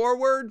going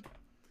forward.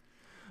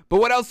 But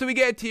what else do we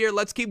get here?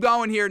 Let's keep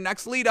going here.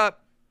 Next lead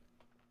up.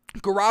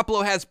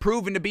 Garoppolo has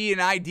proven to be an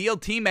ideal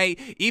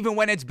teammate even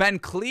when it's been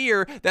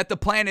clear that the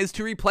plan is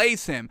to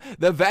replace him.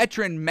 The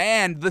veteran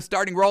manned the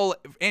starting role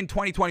in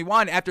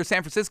 2021 after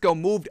San Francisco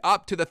moved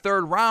up to the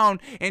third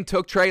round and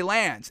took Trey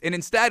Lance. And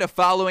instead of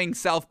following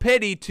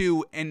self-pity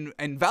to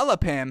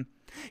envelop him,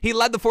 he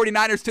led the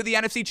 49ers to the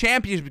NFC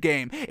Championship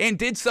game and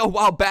did so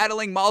while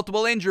battling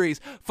multiple injuries.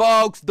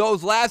 Folks,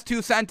 those last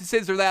two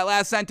sentences, or that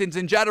last sentence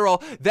in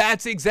general,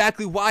 that's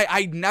exactly why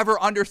I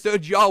never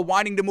understood y'all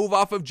wanting to move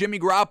off of Jimmy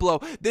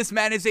Garoppolo. This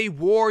man is a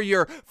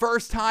warrior.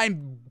 First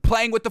time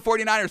playing with the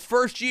 49ers.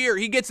 First year,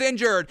 he gets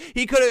injured.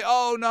 He could have,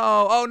 oh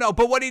no.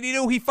 But what did he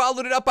do? He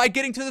followed it up by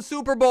getting to the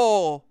Super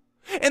Bowl.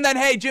 And then,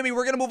 hey, Jimmy,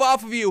 we're going to move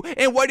off of you.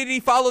 And what did he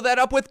follow that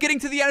up with? Getting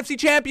to the NFC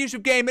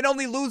Championship game and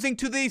only losing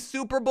to the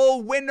Super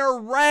Bowl winner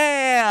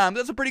Rams.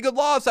 That's a pretty good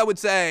loss, I would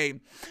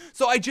say.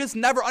 So I just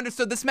never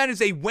understood. This man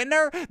is a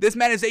winner. This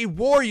man is a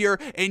warrior.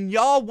 And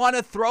y'all want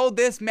to throw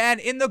this man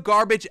in the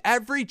garbage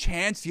every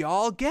chance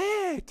y'all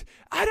get.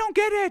 I don't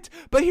get it.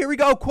 But here we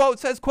go. Quote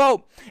says,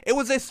 quote, "It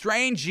was a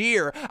strange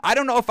year. I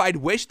don't know if I'd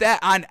wish that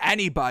on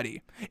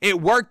anybody.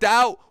 It worked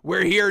out.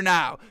 We're here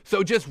now."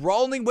 So just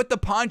rolling with the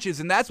punches.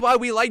 And that's why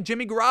we like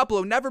Jimmy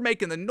Garoppolo. Never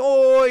making the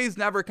noise.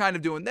 Never kind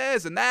of doing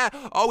this and that.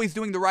 Always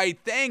doing the right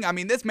thing. I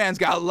mean, this man's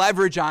got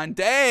leverage on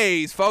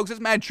days, folks. This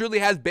man truly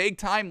has big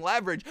time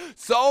leverage.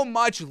 So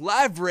much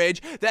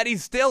leverage that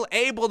he's still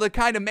able to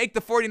kind of make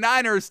the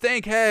 49ers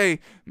think, hey,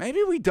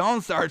 maybe we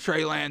don't start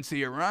Trey Lance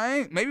here,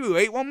 right? Maybe we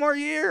wait one more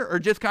year, or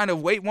just kind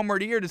of wait one more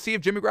year to see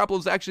if Jimmy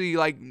Garoppolo's actually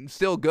like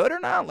still good or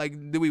not.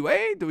 Like, do we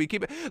wait? Do we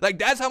keep it? Like,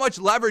 that's how much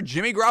leverage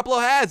Jimmy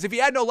Garoppolo has. If he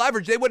had no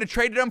leverage, they would have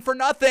traded him for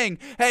nothing.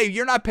 Hey,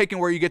 you're not picking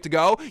where you get to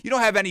go. You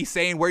don't have any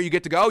say in where you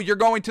get to go. You're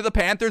going to the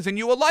Panthers and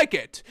you will like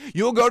it.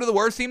 You'll go to the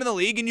worst team in the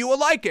league and you will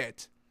like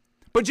it.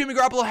 But Jimmy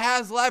Garoppolo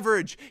has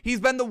leverage.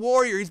 He's been the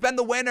warrior. He's been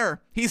the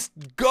winner. He's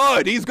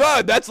good. He's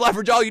good. That's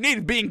leverage. All you need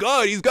is being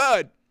good. He's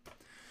good.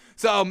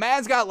 So,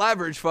 man's got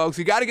leverage, folks.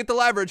 You got to get the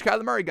leverage.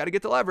 Kyler Murray, got to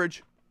get the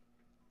leverage.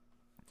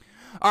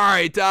 All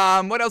right,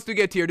 what else do we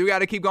get here? Do we got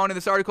to keep going in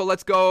this article?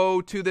 Let's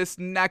go to this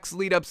next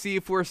lead up, see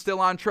if we're still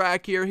on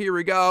track here. Here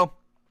we go.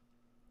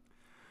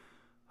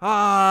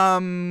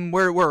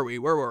 Where were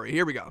we?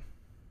 Here we go.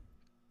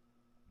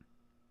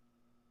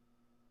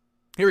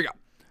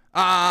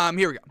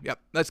 Yep,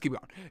 let's keep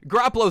going.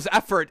 Garoppolo's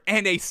effort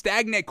and a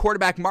stagnant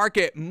quarterback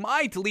market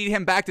might lead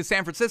him back to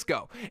San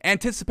Francisco.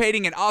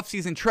 Anticipating an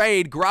offseason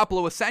trade,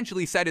 Garoppolo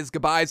essentially said his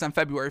goodbyes on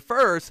February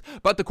 1st,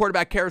 but the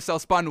quarterback carousel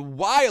spun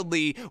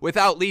wildly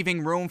without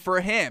leaving room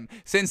for him.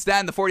 Since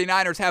then, the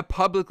 49ers have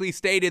publicly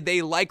stated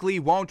they likely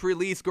won't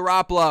release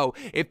Garoppolo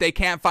if they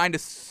can't find a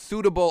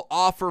suitable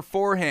offer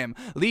for him,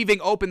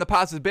 leaving open the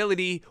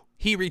possibility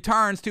he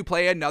returns to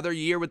play another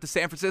year with the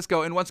San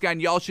Francisco. And once again,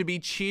 y'all should be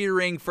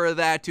cheering for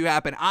that to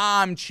happen.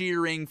 I'm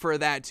cheering for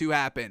that to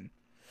happen.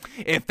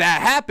 If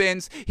that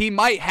happens, he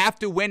might have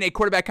to win a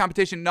quarterback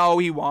competition. No,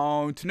 he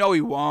won't. No, he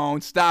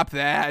won't. Stop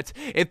that.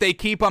 If they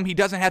keep him, he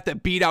doesn't have to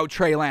beat out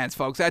Trey Lance,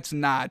 folks. That's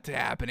not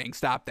happening.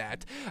 Stop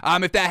that.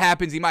 If that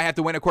happens, he might have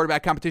to win a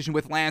quarterback competition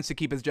with Lance to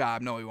keep his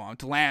job. No, he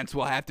won't. Lance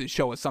will have to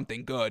show us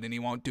something good, and he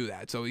won't do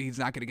that. So he's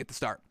not going to get the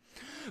start.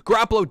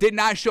 Garoppolo did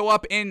not show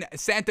up in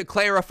Santa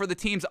Clara for the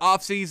team's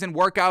offseason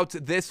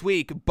workouts this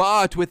week,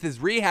 but with his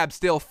rehab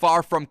still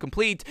far from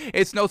complete,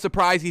 it's no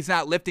surprise he's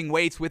not lifting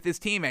weights with his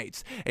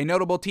teammates. A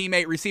notable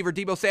teammate, receiver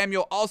Deebo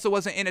Samuel, also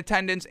wasn't in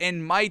attendance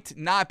and might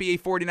not be a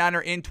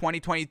 49er in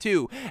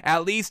 2022,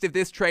 at least if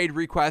this trade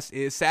request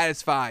is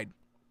satisfied.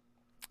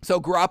 So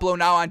Garoppolo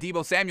now on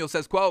Deebo Samuel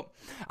says, quote,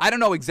 "I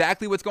don't know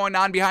exactly what's going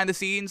on behind the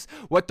scenes,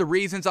 what the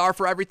reasons are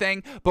for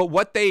everything, but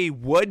what they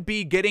would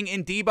be getting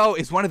in Deebo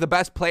is one of the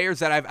best players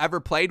that I've ever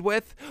played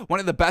with, one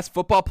of the best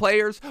football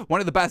players,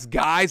 one of the best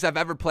guys I've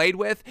ever played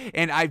with,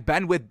 and I've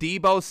been with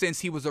Deebo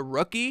since he was a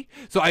rookie,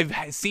 so I've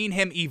seen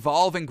him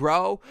evolve and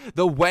grow.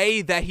 The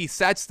way that he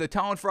sets the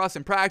tone for us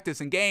in practice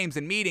and games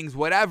and meetings,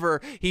 whatever,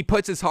 he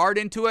puts his heart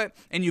into it,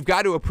 and you've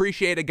got to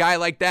appreciate a guy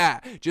like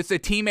that, just a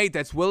teammate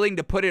that's willing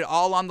to put it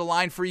all on the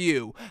line for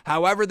you.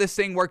 However this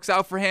thing works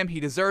out for him,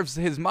 he deserves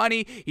his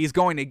money. He's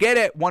going to get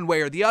it one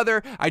way or the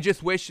other. I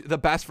just wish the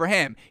best for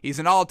him. He's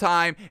an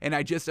all-time, and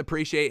I just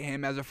appreciate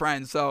him as a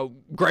friend." So,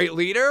 great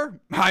leader.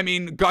 I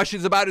mean,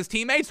 gushes about his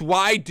teammates.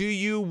 Why do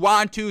you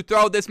want to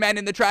throw this man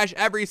in the trash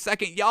every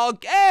second y'all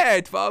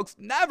get, folks?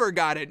 Never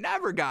got it.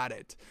 Never got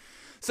it.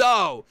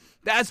 So,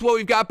 That's what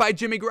we've got by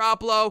Jimmy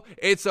Garoppolo.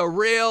 It's a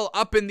real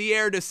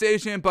up-in-the-air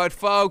decision, but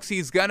folks,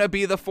 he's going to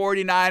be the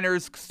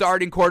 49ers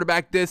starting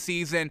quarterback this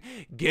season.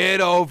 Get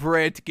over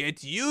it.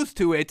 Get used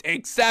to it.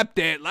 Accept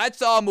it.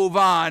 Let's all move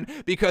on,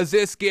 because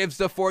this gives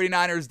the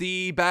 49ers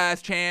the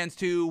best chance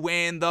to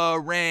win the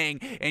ring.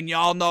 And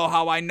y'all know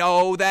how I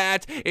know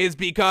that is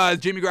because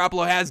Jimmy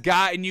Garoppolo has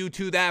gotten you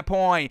to that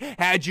point.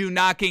 Had you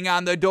knocking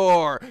on the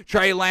door.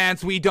 Trey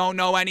Lance, we don't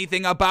know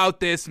anything about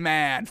this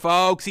man.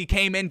 Folks, he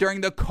came in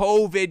during the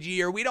COVID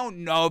year. We don't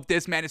know if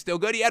this man is still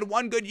good. He had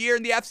one good year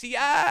in the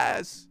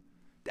FCS.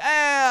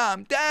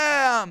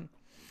 Damn.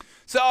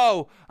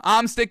 So,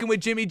 I'm sticking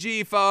with Jimmy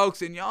G,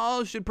 folks, and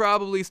y'all should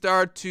probably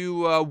start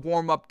to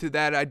warm up to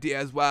that idea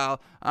as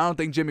well. I don't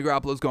think Jimmy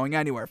Garoppolo is going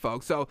anywhere,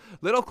 folks. So,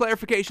 little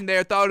clarification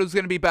there. Thought it was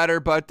going to be better,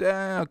 but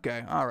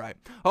okay, all right.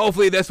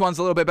 Hopefully, this one's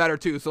a little bit better,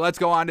 too. So, let's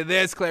go on to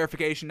this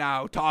clarification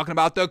now, talking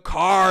about the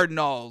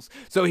Cardinals.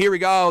 So, here we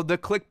go, the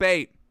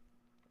clickbait.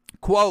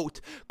 Quote,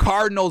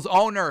 Cardinals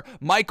owner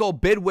Michael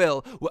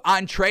Bidwill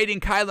on trading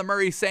Kyler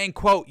Murray saying,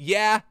 quote,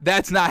 yeah,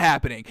 that's not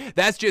happening.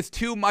 That's just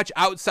too much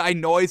outside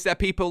noise that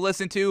people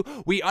listen to.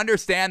 We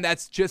understand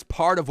that's just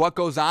part of what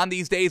goes on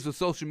these days with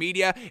social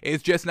media.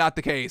 It's just not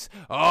the case.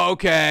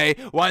 Okay,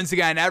 once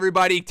again,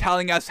 everybody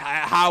telling us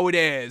how it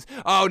is.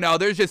 Oh no,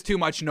 there's just too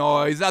much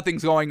noise.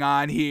 Nothing's going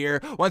on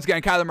here. Once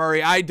again, Kyler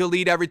Murray, I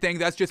delete everything.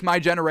 That's just my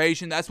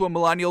generation. That's what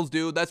millennials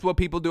do. That's what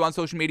people do on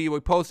social media.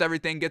 We post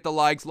everything, get the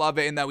likes, love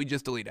it, and then we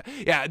just delete it.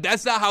 Yeah,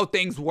 that's not how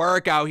things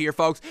work out here,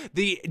 folks.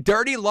 The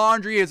dirty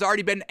laundry has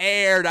already been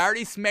aired. I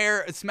already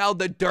smelled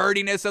the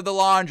dirtiness of the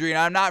laundry, and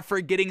I'm not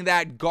forgetting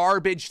that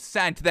garbage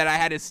scent that I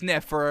had to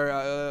sniff for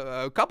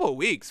a couple of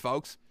weeks,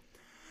 folks.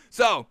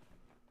 So,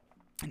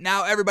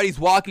 now everybody's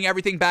walking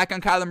everything back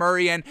on Kyler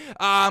Murray, and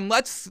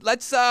let's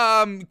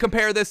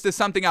compare this to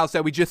something else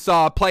that we just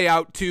saw play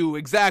out to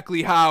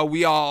exactly how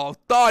we all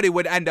thought it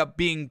would end up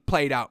being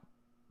played out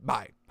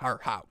by,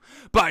 or how.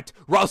 But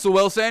Russell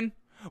Wilson...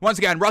 Once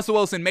again, Russell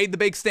Wilson made the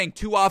big stink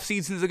 2 off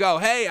seasons ago.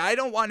 Hey, I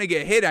don't want to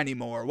get hit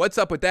anymore. What's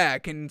up with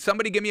that? Can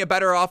somebody give me a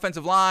better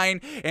offensive line?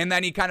 And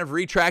then he kind of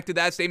retracted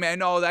that statement.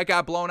 No, that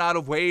got blown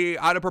way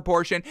out of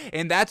proportion.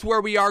 And that's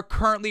where we are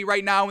currently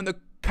right now in the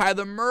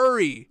Kyler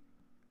Murray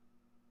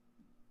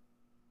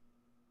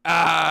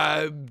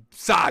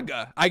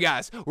saga, I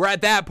guess. We're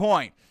at that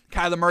point.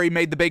 Kyler Murray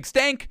made the big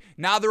stink.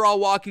 Now they're all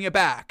walking it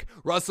back.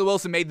 Russell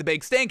Wilson made the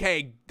big stink.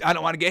 Hey, I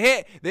don't want to get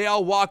hit. They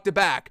all walked it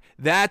back.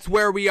 That's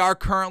where we are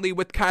currently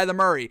with Kyler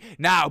Murray.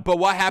 Now, but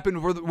what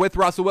happened with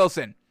Russell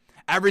Wilson?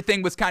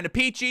 Everything was kind of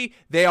peachy.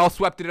 They all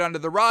swept it under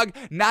the rug.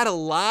 Not a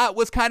lot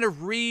was kind of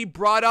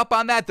brought up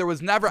on that. There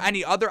was never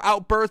any other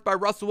outburst by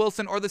Russell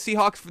Wilson or the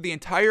Seahawks for the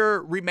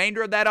entire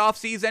remainder of that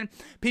offseason.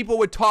 People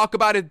would talk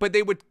about it, but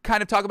they would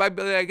kind of talk about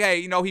it like,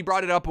 hey, he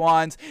brought it up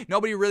once.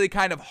 Nobody really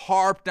kind of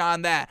harped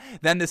on that.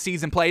 Then the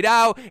season played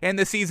out, and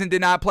the season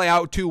did not play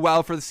out too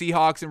well for the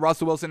Seahawks and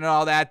Russell Wilson and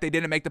all that. They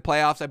didn't make the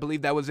playoffs. I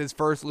believe that was his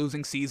first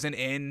losing season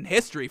in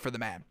history for the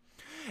man.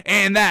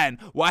 And then,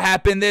 what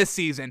happened this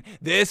season?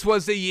 This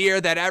was the year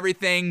that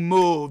everything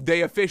moved.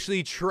 They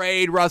officially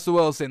trade Russell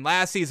Wilson.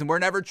 Last season, we're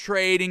never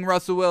trading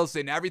Russell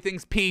Wilson.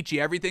 Everything's peachy.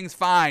 Everything's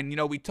fine.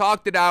 We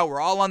talked it out. We're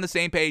all on the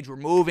same page. We're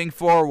moving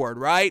forward,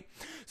 right?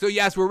 So,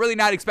 yes, we're really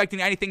not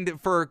expecting anything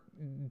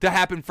to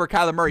happen for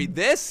Kyler Murray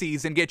this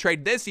season, get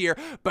traded this year,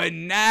 but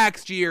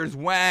next year's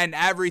when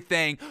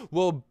everything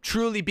will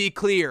truly be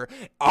clear.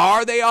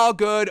 Are they all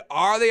good?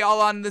 Are they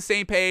all on the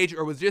same page?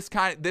 Or was this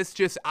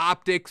just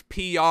optics,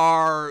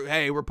 PR?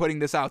 Hey, we're putting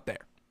this out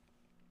there.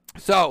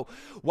 So,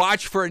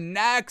 watch for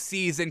next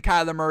season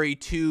Kyler Murray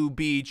to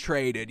be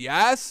traded,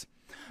 yes?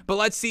 But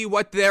let's see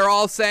what they're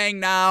all saying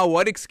now,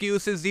 what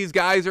excuses these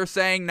guys are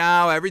saying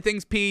now.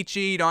 Everything's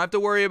peachy. You don't have to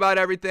worry about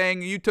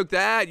everything. You took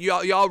that.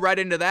 Y'all read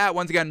into that.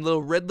 Once again, a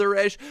little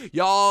Riddler-ish.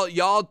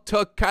 Y'all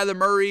took Kyler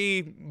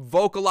Murray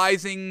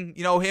vocalizing,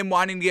 him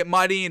wanting to get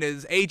money and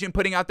his agent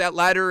putting out that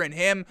letter and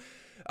him,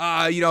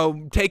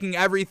 taking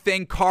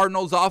everything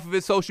Cardinals off of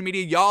his social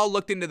media. Y'all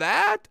looked into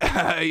that?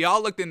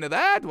 Y'all looked into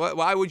that?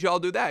 Why would y'all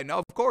do that? No,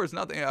 of course,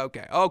 nothing.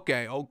 Okay. All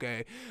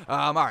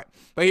right.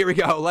 But here we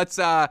go. Let's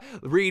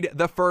read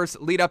the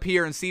first lead up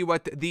here and see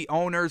what the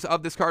owners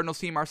of this Cardinals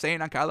team are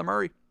saying on Kyler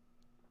Murray.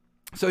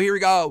 So here we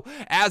go.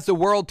 As the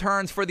world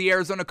turns for the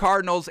Arizona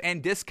Cardinals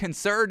and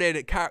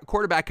disconcerted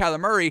quarterback Kyler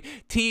Murray,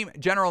 team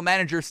general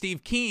manager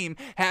Steve Keim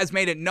has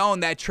made it known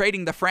that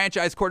trading the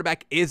franchise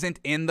quarterback isn't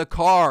in the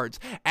cards.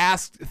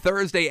 Asked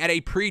Thursday at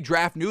a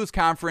pre-draft news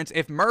conference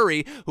if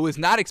Murray, who is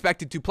not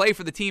expected to play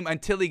for the team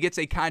until he gets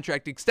a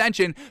contract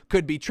extension,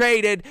 could be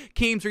traded,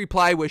 Keim's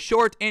reply was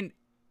short and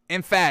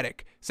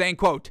emphatic, saying,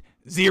 quote,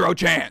 zero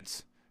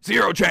chance.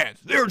 Zero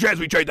chance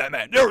we trade that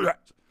man. Zero chance.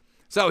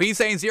 So he's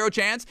saying zero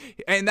chance.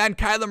 And then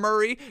Kyler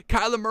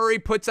Murray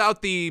puts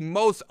out the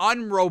most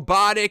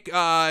unrobotic,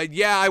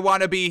 I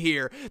want to be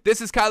here.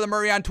 This is Kyler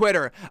Murray on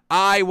Twitter.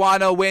 I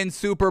want to win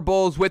Super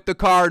Bowls with the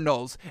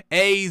Cardinals.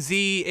 AZ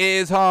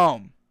is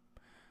home.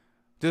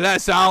 Does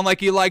that sound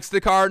like he likes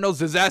the Cardinals?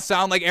 Does that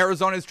sound like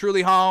Arizona is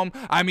truly home?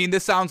 I mean,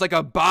 this sounds like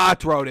a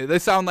bot wrote it.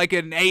 This sounds like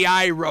an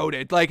AI wrote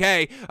it. Like,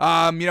 hey,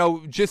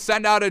 just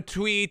send out a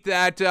tweet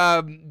that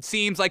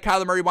seems like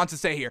Kyler Murray wants to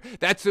stay here.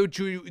 That's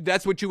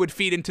what you would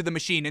feed into the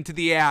machine, into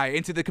the AI,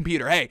 into the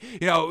computer. Hey,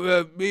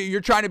 you're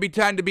trying to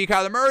pretend to be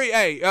Kyler Murray.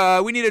 Hey,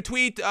 we need a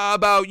tweet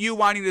about you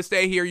wanting to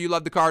stay here. You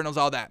love the Cardinals,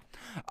 all that.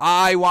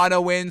 I want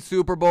to win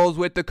Super Bowls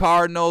with the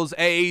Cardinals.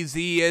 AZ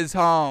is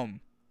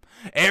home.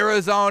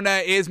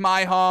 Arizona is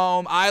my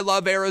home. I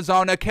love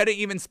Arizona. Couldn't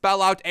even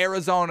spell out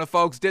Arizona,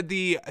 folks. Did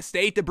the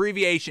state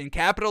abbreviation.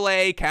 Capital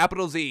A,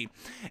 capital Z.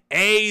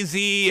 AZ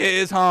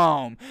is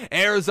home.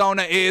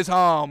 Arizona is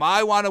home.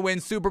 I want to win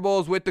Super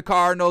Bowls with the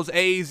Cardinals.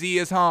 AZ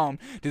is home.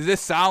 Does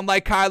this sound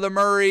like Kyler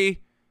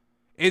Murray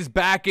is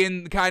back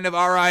in kind of,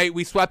 all right,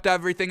 we swept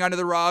everything under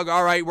the rug.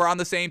 All right, we're on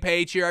the same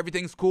page here.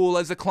 Everything's cool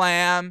as a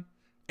clam.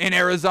 In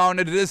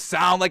Arizona, does this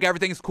sound like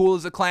everything's cool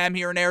as a clam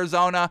here in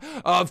Arizona?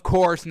 Of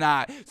course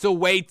not. So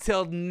wait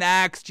till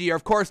next year.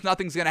 Of course,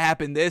 nothing's going to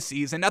happen this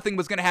season. Nothing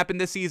was going to happen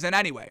this season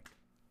anyway.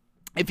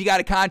 If you got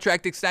a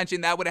contract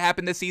extension, that would have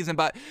happened this season,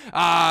 but,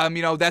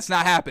 that's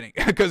not happening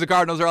because the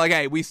Cardinals are like,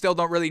 hey, we still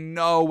don't really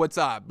know what's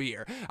up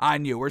here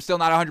on you. We're still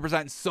not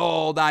 100%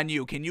 sold on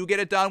you. Can you get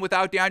it done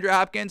without DeAndre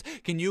Hopkins?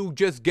 Can you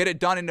just get it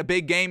done in a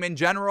big game in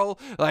general?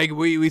 Like,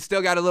 we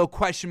still got a little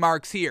question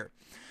marks here.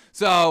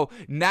 So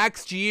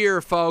next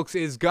year, folks,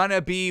 is going to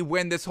be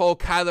when this whole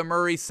Kyler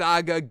Murray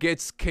saga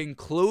gets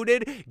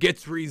concluded,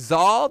 gets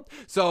resolved.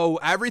 So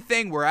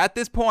we're at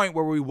this point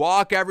where we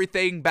walk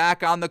everything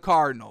back on the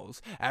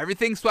Cardinals.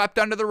 Everything swept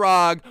under the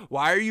rug.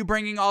 Why are you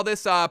bringing all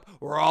this up?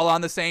 We're all on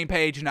the same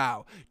page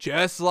now.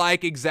 Just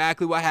like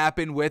exactly what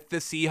happened with the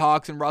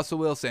Seahawks and Russell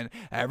Wilson.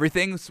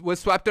 Everything was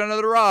swept under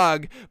the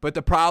rug, but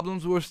the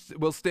problems were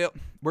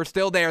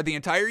still there the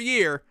entire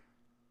year.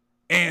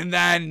 And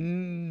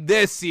then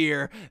this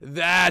year,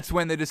 that's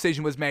when the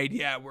decision was made.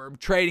 Yeah, we're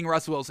trading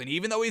Russell Wilson.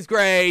 Even though he's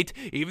great,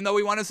 even though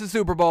he won us a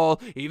Super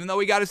Bowl, even though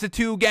he got us to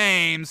 2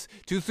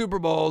 Super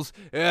Bowls,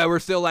 we're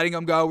still letting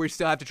him go. We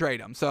still have to trade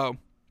him. So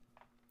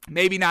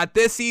maybe not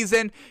this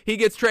season he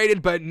gets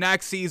traded, but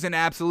next season,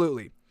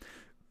 absolutely.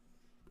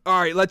 All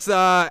right, let's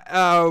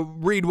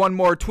read one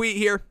more tweet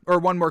here, or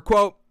one more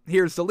quote.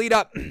 Here's the lead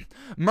up.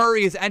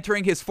 Murray is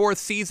entering his 4th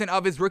season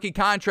of his rookie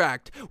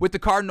contract, with the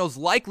Cardinals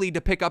likely to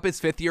pick up his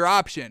 5th-year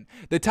option.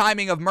 The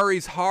timing of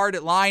Murray's hard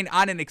line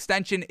on an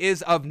extension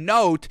is of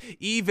note,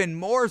 even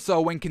more so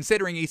when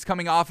considering he's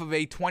coming off of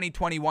a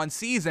 2021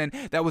 season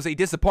that was a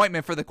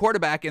disappointment for the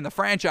quarterback and the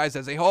franchise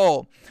as a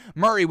whole.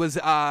 Murray was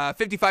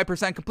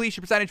 55%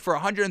 completion percentage for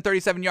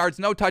 137 yards,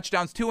 no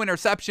touchdowns, 2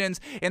 interceptions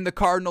in the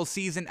Cardinals'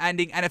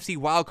 season-ending NFC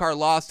wildcard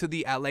loss to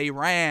the LA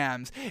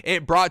Rams.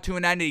 It brought to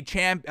an end a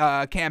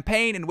campaign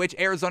in which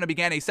Arizona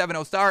began a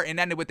 7-0 start and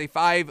ended with a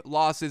 5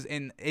 losses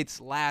in its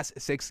last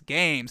 6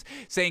 games.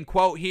 Saying,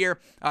 quote here,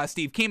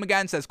 Steve Keem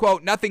again says,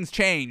 quote, nothing's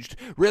changed.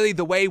 Really,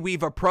 the way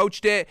we've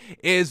approached it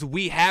is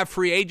we have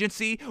free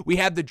agency, we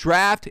have the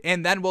draft,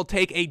 and then we'll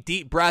take a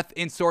deep breath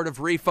and sort of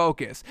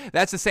refocus.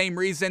 That's the same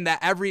reason that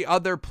every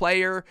other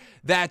player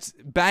that's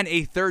been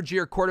a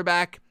third-year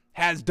quarterback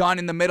has done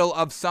in the middle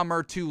of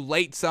summer to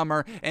late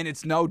summer, and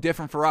it's no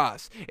different for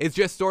us. It's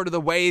just sort of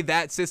the way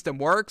that system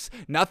works.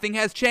 Nothing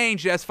has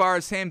changed as far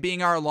as him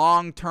being our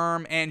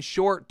long-term and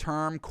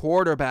short-term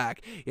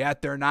quarterback,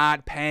 yet they're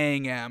not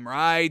paying him,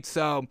 right?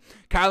 So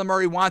Kyler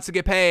Murray wants to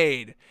get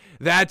paid.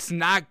 That's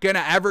not going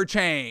to ever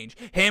change.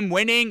 Him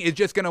winning is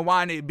just going to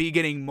want to be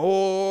getting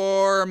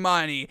more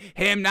money.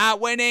 Him not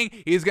winning,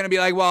 he's going to be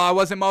like, well, I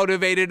wasn't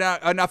motivated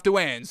enough to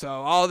win. So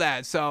all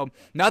that. So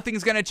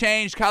nothing's going to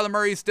change. Kyler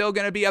Murray is still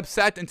going to be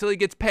upset until he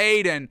gets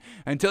paid. And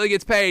until he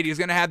gets paid, he's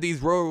going to have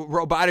these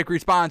robotic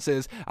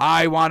responses.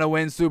 I want to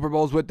win Super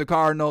Bowls with the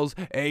Cardinals.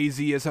 AZ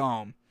is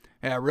home.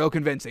 Yeah, real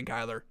convincing,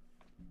 Kyler.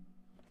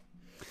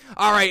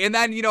 All right, and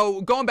then,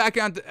 going back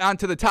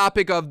onto the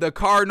topic of the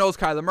Cardinals,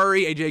 Kyler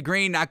Murray, AJ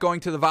Green not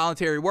going to the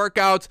voluntary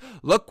workouts.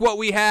 Look what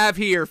we have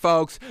here,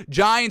 folks.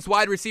 Giants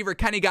wide receiver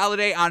Kenny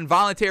Golladay on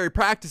voluntary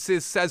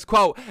practices says,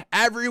 quote,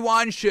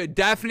 everyone should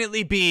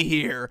definitely be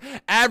here.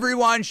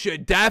 Everyone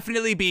should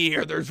definitely be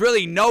here. There's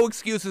really no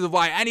excuses of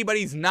why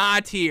anybody's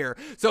not here.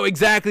 So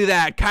exactly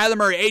that. Kyler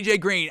Murray, AJ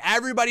Green,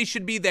 everybody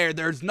should be there.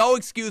 There's no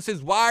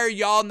excuses. Why are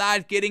y'all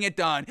not getting it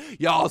done?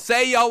 Y'all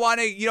say y'all want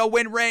to,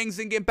 win rings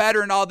and get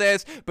better and all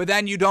this, but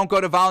then you don't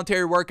go to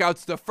voluntary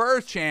workouts the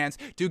first chance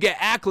to get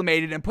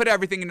acclimated and put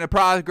everything into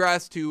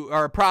process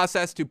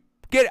to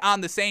get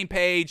on the same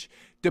page,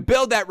 to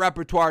build that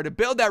repertoire, to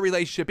build that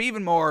relationship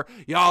even more.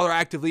 Y'all are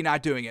actively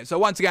not doing it. So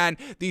once again,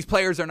 these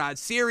players are not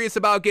serious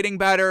about getting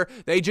better.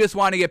 They just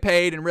want to get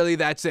paid, and really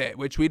that's it,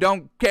 which we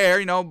don't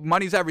care.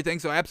 Money's everything,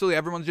 so absolutely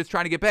everyone's just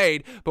trying to get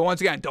paid. But once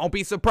again, don't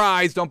be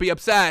surprised, don't be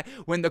upset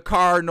when the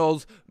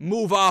Cardinals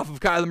move off of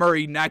Kyler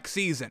Murray next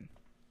season.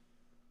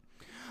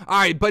 All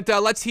right, but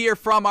let's hear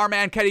from our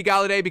man Kenny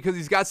Golladay because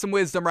he's got some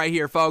wisdom right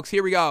here, folks.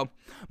 Here we go.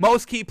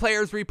 Most key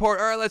players report.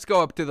 All right, let's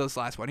go up to this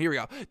last one. Here we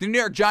go. The New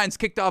York Giants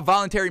kicked off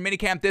voluntary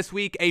minicamp this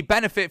week, a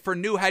benefit for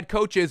new head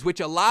coaches, which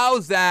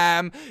allows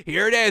them,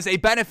 here it is, a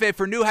benefit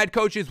for new head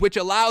coaches, which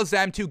allows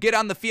them to get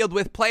on the field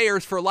with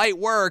players for light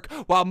work,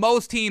 while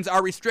most teams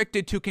are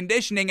restricted to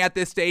conditioning at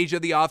this stage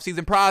of the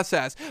offseason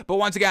process. But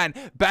once again,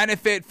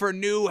 benefit for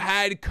new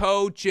head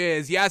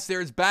coaches. Yes,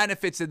 there's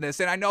benefits in this.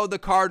 And I know the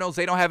Cardinals,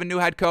 they don't have a new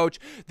head coach.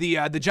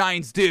 The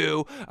Giants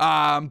do.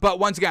 But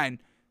once again,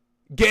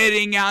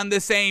 getting on the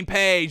same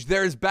page.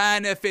 There's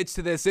benefits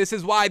to this. This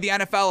is why the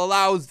NFL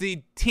allows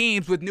the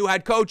teams with new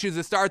head coaches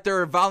to start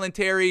their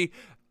voluntary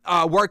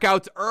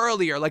workouts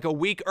earlier, like a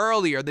week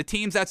earlier. The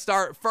teams that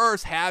start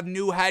first have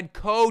new head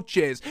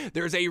coaches.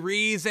 There's a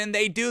reason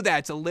they do that.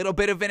 It's a little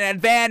bit of an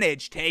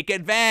advantage. Take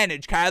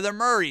advantage. Kyler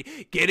Murray,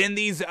 get in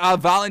these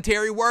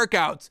voluntary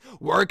workouts.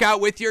 Work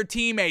out with your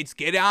teammates.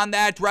 Get on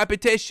that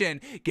repetition.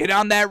 Get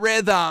on that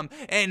rhythm.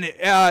 And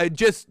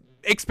just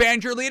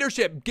expand your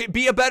leadership.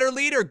 Be a better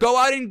leader. Go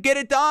out and get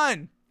it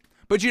done.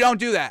 But you don't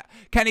do that.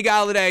 Kenny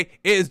Golladay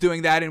is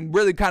doing that and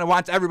really kind of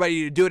wants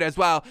everybody to do it as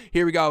well.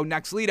 Here we go.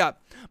 Next lead up.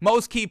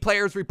 Most key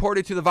players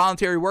reported to the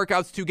voluntary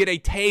workouts to get a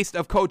taste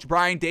of Coach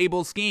Brian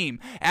Daboll's scheme.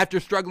 After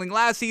struggling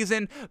last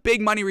season,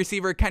 big money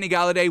receiver Kenny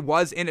Golladay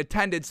was in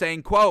attendance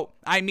saying, quote,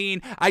 I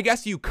mean, I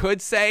guess you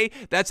could say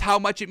that's how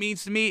much it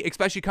means to me,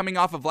 especially coming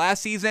off of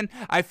last season.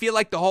 I feel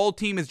like the whole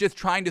team is just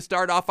trying to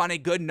start off on a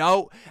good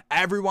note.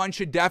 Everyone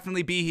should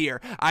definitely be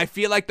here. I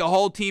feel like the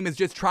whole team is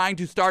just trying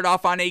to start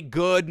off on a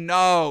good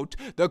note.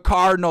 The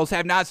Cardinals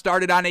have not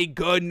started on a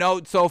good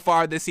note so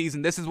far this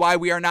season. This is why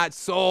we are not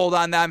sold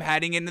on them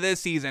heading into this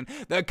season.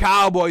 The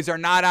Cowboys are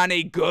not on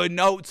a good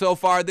note so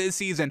far this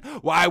season.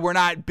 Why we're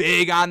not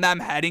big on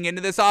them heading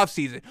into this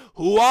offseason.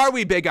 Who are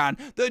we big on?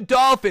 The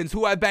Dolphins,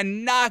 who have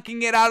been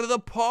knocking it out of the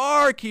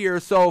park here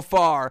so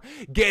far.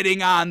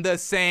 Getting on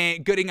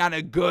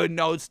a good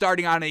note,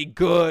 starting on a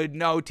good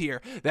note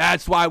here.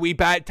 That's why we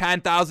bet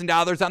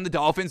 $10,000 on the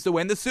Dolphins to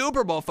win the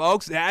Super Bowl,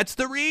 folks. That's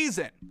the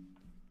reason.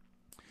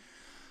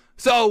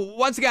 So,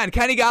 once again,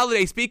 Kenny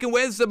Golladay speaking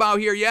wisdom out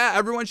here. Yeah,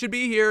 everyone should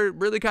be here.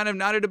 Really kind of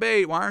not a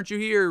debate. Why aren't you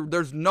here?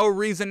 There's no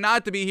reason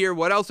not to be here.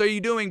 What else are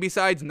you doing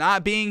besides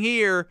not being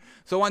here?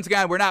 So, once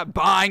again, we're not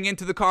buying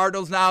into the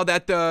Cardinals now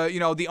that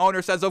the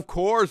owner says, of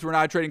course, we're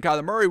not trading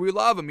Kyler Murray. We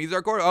love him. He's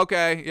our quarterback.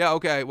 Okay, yeah,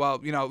 okay. Well,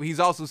 he's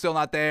also still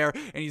not there,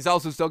 and he's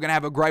also still going to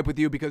have a gripe with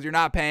you because you're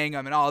not paying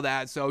him and all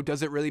that. So,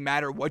 does it really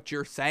matter what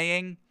you're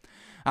saying?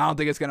 I don't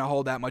think it's going to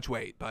hold that much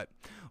weight, but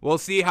we'll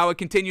see how it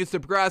continues to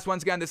progress.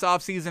 Once again, this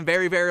offseason,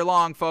 very, very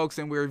long, folks,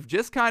 and we've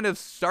just kind of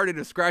started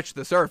to scratch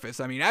the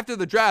surface. I mean, after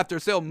the draft,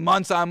 there's still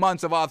months on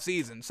months of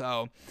offseason,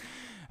 so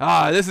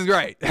this is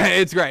great.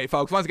 It's great,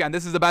 folks. Once again,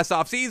 this is the best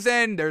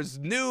offseason. There's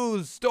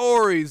news,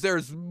 stories,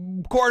 there's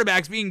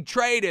quarterbacks being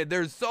traded.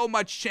 There's so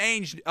much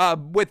change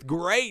with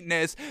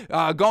greatness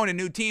going to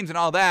new teams and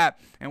all that.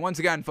 And once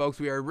again, folks,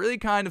 we are really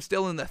kind of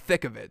still in the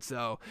thick of it,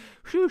 so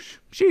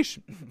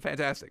sheesh,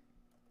 fantastic.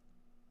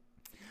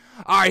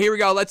 All right, here we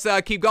go. Let's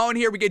keep going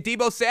here. We get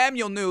Deebo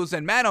Samuel news,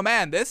 and man, oh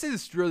man, this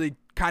is really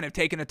kind of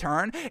taking a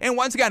turn. And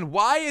once again,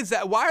 why is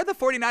that? Why are the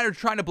 49ers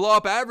trying to blow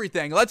up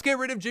everything? Let's get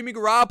rid of Jimmy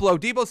Garoppolo.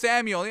 Deebo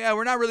Samuel, yeah,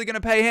 we're not really going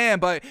to pay him,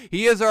 but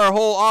he is our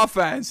whole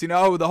offense,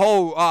 the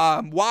whole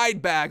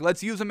wide bag.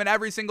 Let's use him in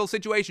every single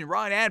situation,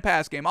 run and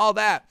pass game, all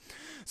that.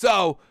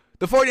 So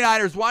the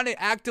 49ers want to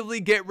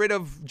actively get rid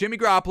of Jimmy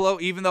Garoppolo,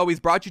 even though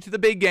he's brought you to the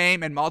big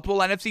game and multiple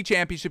NFC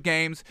championship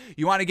games.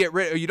 You want to get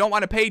rid. You don't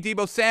want to pay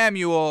Deebo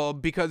Samuel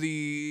because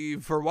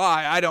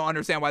why? I don't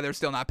understand why they're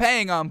still not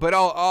paying him, but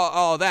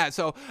all that.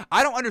 So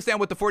I don't understand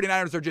what the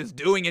 49ers are just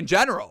doing in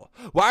general.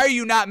 Why are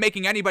you not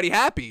making anybody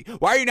happy?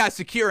 Why are you not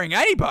securing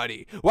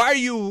anybody? Why are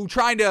you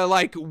trying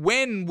to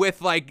win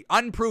with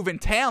unproven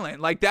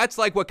talent? That's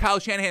what Kyle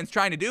Shanahan's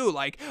trying to do.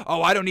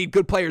 I don't need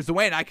good players to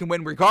win. I can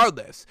win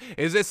regardless.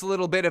 Is this a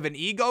little bit of an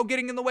ego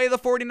getting in the way of the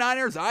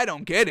 49ers? I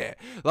don't get it.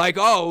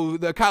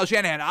 The Kyle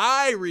Shanahan,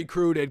 I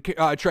recruited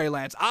Trey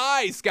Lance.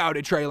 I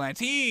scouted Trey Lance.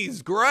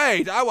 He's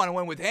great. I want to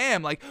win with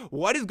him.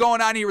 What is going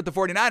on here with the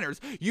 49ers?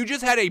 You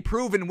just had a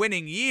proven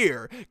winning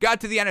year, got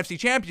to the NFC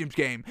Championship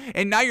game,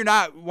 and now you're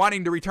not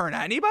wanting to return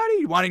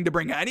anybody? Wanting to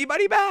bring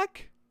anybody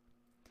back?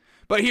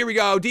 But here we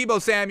go.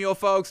 Deebo Samuel,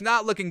 folks,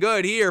 not looking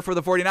good here for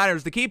the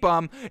 49ers to keep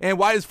him. And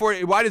why does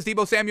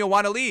Deebo Samuel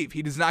want to leave?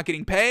 He is not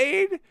getting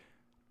paid?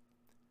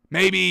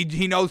 Maybe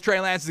he knows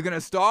Trey Lance is going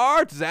to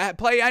start. Does that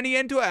play any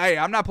into it? Hey,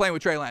 I'm not playing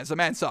with Trey Lance. The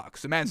man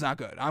sucks. The man's not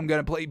good. I'm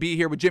going to be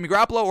here with Jimmy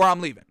Garoppolo or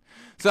I'm leaving.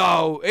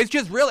 So it's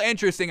just real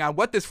interesting on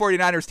what this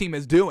 49ers team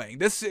is doing.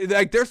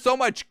 There's so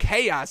much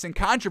chaos and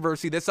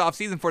controversy this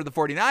offseason for the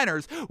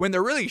 49ers when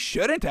there really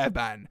shouldn't have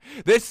been.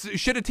 This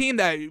should a team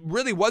that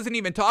really wasn't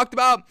even talked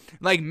about,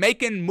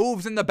 making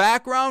moves in the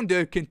background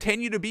to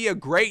continue to be a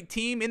great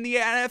team in the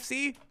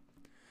NFC.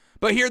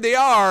 But here they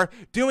are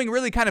doing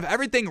really kind of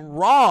everything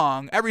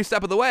wrong every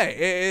step of the way.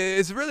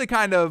 It's really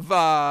kind of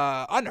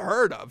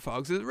unheard of,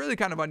 folks. It's really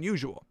kind of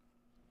unusual.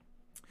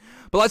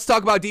 But let's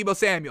talk about Deebo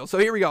Samuel. So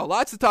here we go.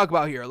 Lots to talk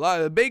about here.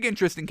 A big,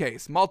 interesting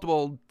case.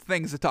 Multiple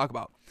things to talk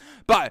about.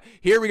 But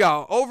here we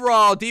go.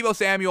 Overall, Deebo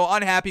Samuel,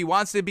 unhappy,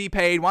 wants to be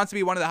paid, wants to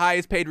be one of the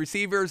highest paid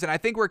receivers. And I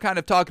think we're kind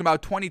of talking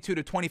about 22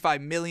 to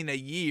 25 million a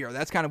year.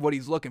 That's kind of what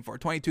he's looking for,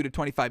 22 to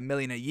 25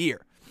 million a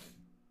year,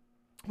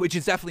 which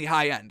is definitely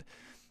high end.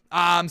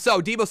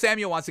 So Deebo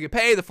Samuel wants to get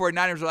paid. The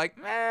 49ers are like,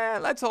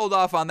 let's hold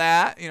off on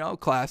that.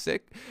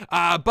 Classic.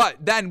 But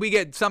then we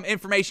get some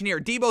information here.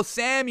 Deebo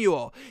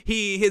Samuel,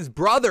 his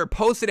brother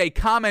posted a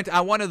comment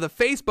on one of the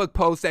Facebook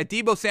posts that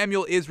Deebo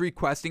Samuel is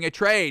requesting a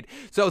trade.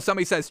 So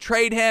somebody says,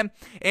 trade him.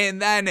 And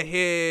then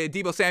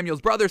Deebo Samuel's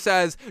brother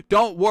says,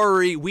 don't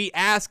worry, we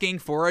asking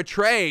for a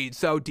trade.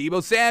 So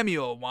Deebo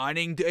Samuel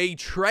wanting a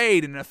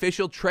trade, an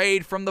official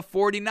trade from the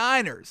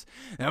 49ers.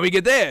 Then we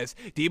get this.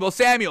 Deebo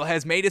Samuel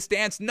has made his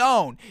stance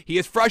known. He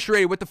is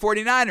frustrated with the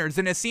 49ers,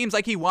 and it seems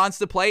like he wants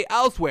to play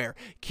elsewhere.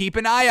 Keep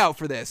an eye out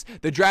for this.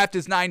 The draft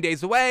is 9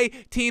 days away.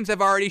 Teams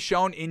have already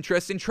shown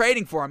interest in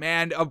trading for him,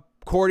 and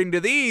according to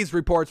these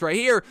reports right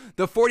here,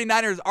 the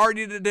 49ers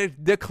already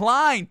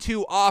declined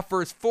 2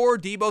 offers for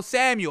Deebo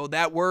Samuel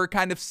that were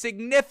kind of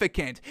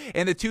significant.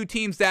 And the 2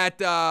 teams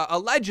that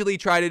allegedly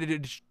tried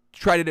to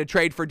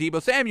trade for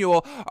Deebo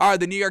Samuel are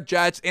the New York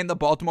Jets and the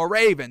Baltimore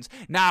Ravens.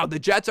 Now, the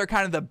Jets are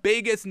kind of the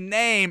biggest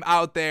name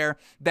out there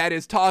that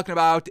is talking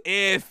about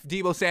if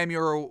Deebo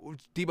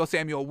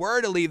Samuel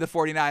were to leave the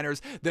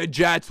 49ers, the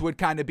Jets would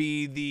kind of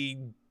be the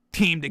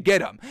team to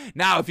get him.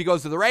 Now, if he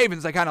goes to the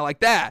Ravens, I kind of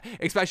like that,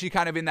 especially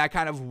kind of in that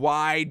kind of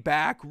wide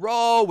back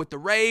role with the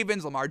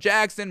Ravens, Lamar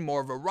Jackson,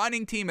 more of a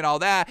running team and all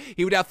that.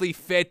 He would definitely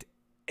fit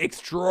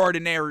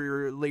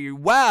extraordinarily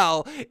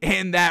well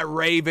in that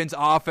Ravens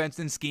offense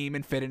and scheme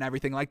and fit and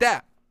everything like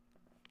that.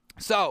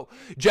 So,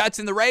 Jets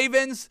and the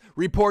Ravens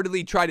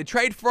reportedly tried to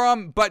trade for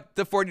him, but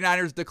the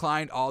 49ers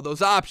declined all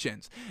those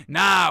options.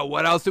 Now,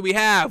 what else do we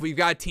have? We've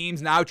got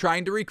teams now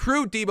trying to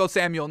recruit Deebo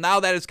Samuel. Now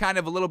that is kind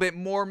of a little bit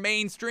more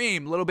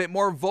mainstream, a little bit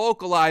more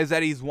vocalized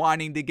that he's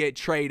wanting to get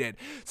traded.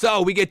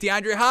 So, we get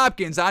DeAndre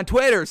Hopkins on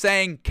Twitter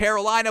saying,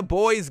 Carolina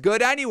boys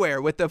good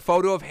anywhere, with the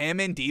photo of him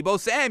and Deebo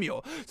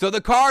Samuel. So, the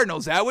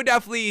Cardinals, that would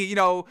definitely,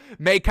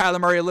 make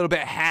Kyler Murray a little bit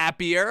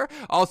happier.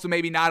 Also,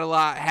 maybe not a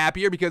lot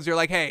happier because you're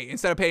like, hey,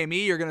 instead of paying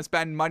me, you're going to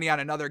spend money on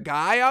another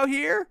guy out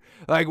here?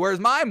 Like, where's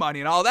my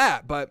money and all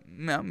that? But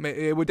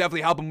it would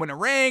definitely help him win a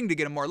ring to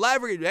get him more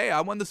leverage. Hey,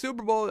 I won the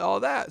Super Bowl, all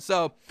that.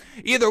 So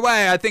either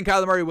way, I think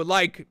Kyler Murray would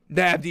like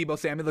to have Deebo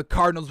Samuel. The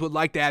Cardinals would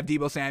like to have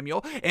Deebo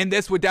Samuel. And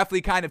this would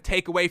definitely kind of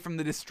take away from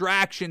the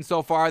distraction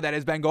so far that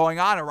has been going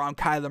on around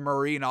Kyler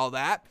Murray and all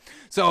that.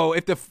 So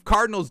if the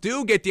Cardinals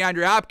do get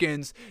DeAndre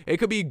Hopkins, it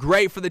could be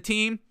great for the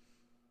team,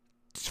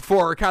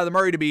 for Kyler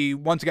Murray to be,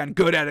 once again,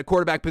 good at a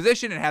quarterback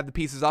position and have the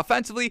pieces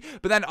offensively,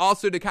 but then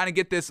also to kind of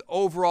get this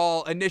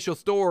overall initial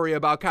story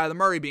about Kyler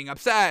Murray being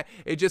upset.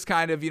 It just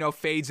kind of,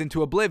 fades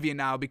into oblivion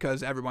now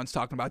because everyone's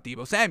talking about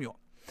Deebo Samuel.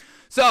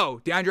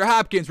 So, DeAndre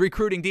Hopkins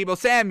recruiting Deebo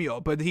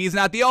Samuel, but he's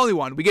not the only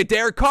one. We get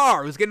Derek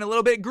Carr, who's getting a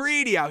little bit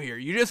greedy out here.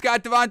 You just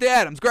got Devontae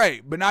Adams,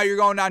 great, but now you're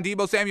going on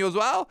Deebo Samuel as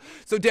well?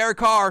 So, Derek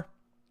Carr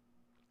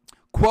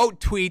quote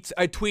tweets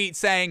a tweet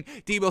saying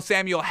Deebo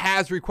Samuel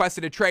has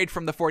requested a trade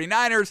from the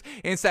 49ers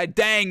and said,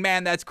 dang,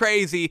 man, that's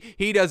crazy.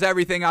 He does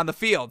everything on the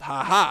field.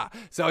 Ha ha.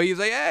 So he's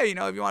like, hey,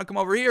 if you want to come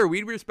over here,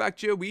 we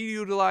respect you. We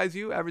utilize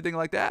you, everything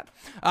like that.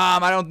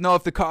 I don't know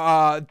if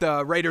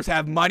the Raiders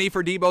have money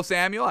for Deebo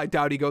Samuel. I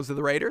doubt he goes to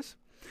the Raiders.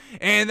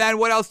 And then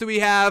what else do we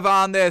have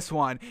on this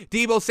one?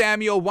 Deebo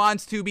Samuel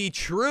wants to be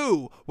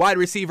true wide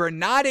receiver,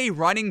 not a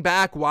running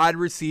back wide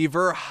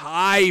receiver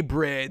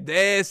hybrid.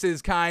 This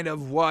is kind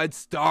of what's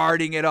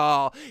starting it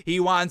all. He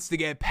wants to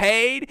get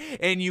paid,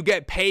 and you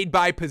get paid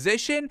by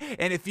position.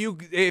 And if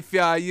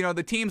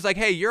the team's like,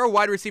 hey, you're a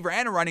wide receiver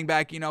and a running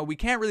back, we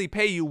can't really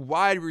pay you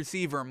wide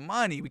receiver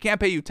money. We can't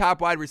pay you top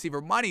wide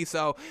receiver money.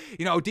 So,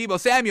 Deebo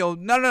Samuel,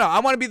 no, I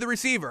want to be the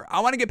receiver. I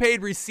want to get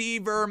paid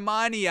receiver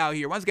money out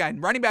here. Once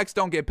again, running backs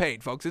don't get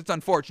paid, folks. It's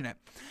unfortunate.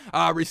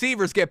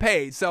 Receivers get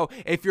paid. So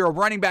if you're a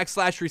running back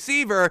 /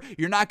 receiver,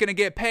 you're not going to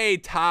get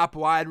paid top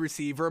wide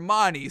receiver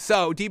money.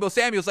 So Deebo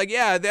Samuel's like,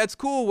 yeah, that's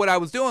cool what I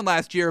was doing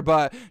last year,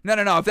 but no.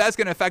 If that's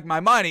going to affect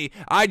my money,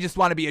 I just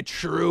want to be a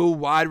true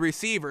wide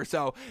receiver.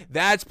 So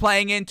that's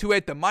playing into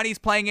it. The money's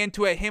playing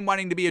into it. Him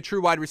wanting to be a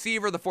true wide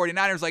receiver. The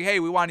 49ers like,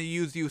 hey, we want to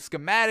use you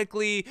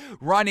schematically,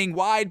 running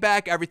wide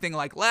back, everything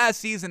like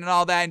last season and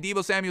all that. And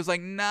Deebo Samuel's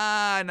like,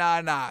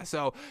 nah.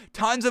 So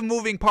tons of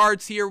moving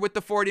parts here with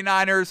the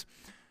 49ers.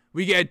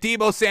 We get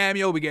Deebo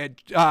Samuel, we get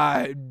Jimmy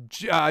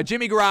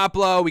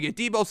Garoppolo, we get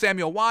Deebo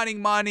Samuel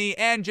wanting money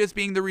and just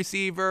being the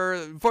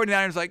receiver.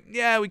 49ers like,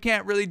 yeah, we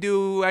can't really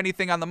do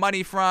anything on the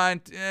money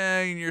front.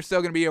 You're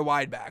still going to be a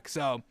wide back.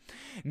 So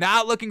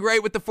not looking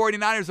great with the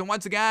 49ers. And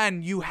once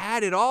again, you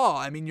had it all.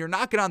 I mean, you're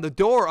knocking on the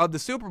door of the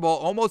Super Bowl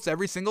almost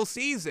every single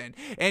season.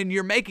 And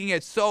you're making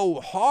it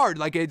so hard.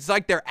 Like, it's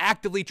like they're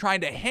actively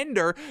trying to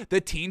hinder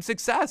the team's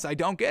success. I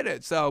don't get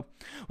it. So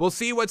we'll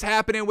see what's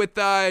happening with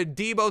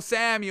Deebo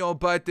Samuel.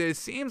 But it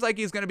seems like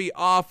he's going to be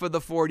off of the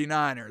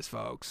 49ers,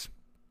 folks.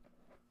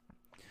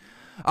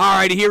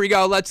 Alrighty, here we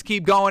go. Let's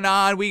keep going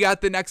on. We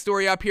got the next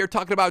story up here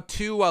talking about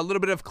Tua, a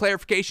little bit of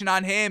clarification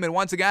on him. And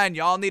once again,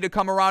 y'all need to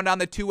come around on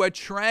the Tua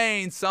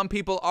train. Some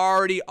people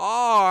already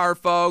are,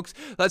 folks.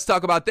 Let's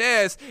talk about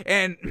this.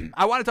 And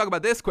I want to talk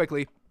about this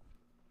quickly.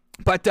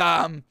 But,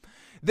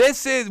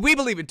 we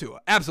believe in Tua.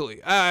 Absolutely.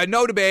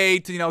 No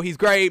debate. He's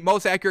great.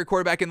 Most accurate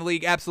quarterback in the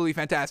league. Absolutely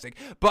fantastic.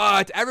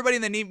 But everybody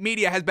in the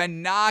media has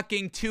been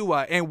knocking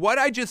Tua. And what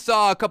I just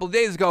saw a couple of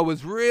days ago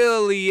was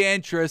really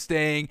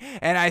interesting.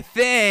 And I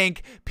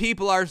think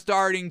people are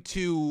starting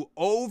to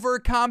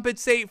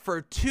overcompensate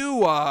for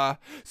Tua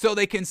so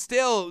they can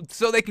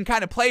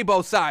kind of play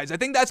both sides. I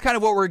think that's kind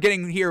of what we're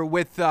getting here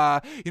with,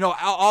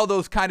 all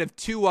those kind of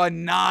Tua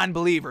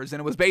non-believers.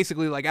 And it was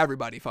basically like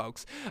everybody,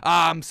 folks.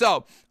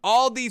 So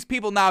all these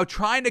people now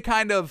trying to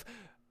kind of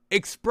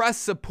express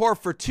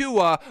support for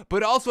Tua,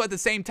 but also at the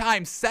same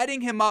time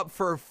setting him up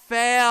for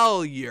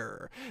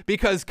failure,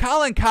 because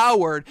Colin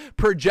Cowherd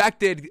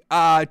projected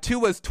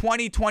Tua's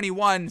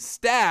 2021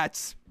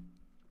 stats.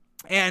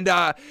 And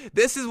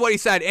this is what he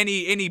said, and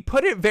he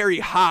put it very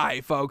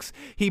high, folks.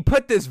 He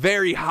put this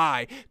very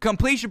high.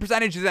 Completion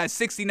percentage is at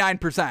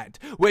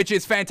 69%, which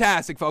is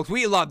fantastic, folks.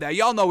 We love that.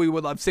 Y'all know we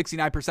would love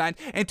 69%,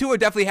 and Tua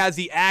definitely has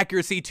the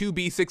accuracy to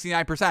be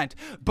 69%.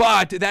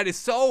 But that is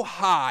so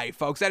high,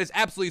 folks. That is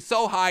absolutely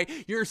so high.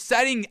 You're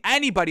setting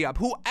anybody up,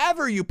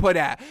 whoever you put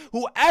that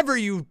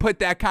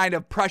kind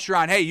of pressure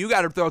on. Hey, you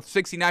got to throw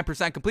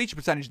 69% completion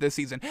percentage this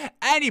season.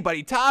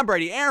 Anybody, Tom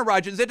Brady, Aaron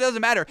Rodgers, it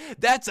doesn't matter.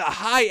 That's a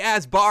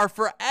high-ass bar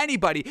for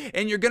anybody,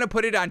 and you're gonna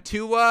put it on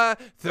Tua,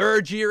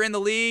 third year in the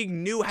league,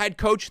 new head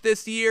coach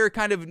this year,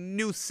 kind of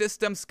new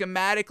system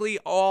schematically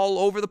all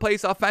over the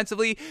place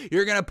offensively.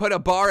 You're gonna put a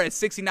bar at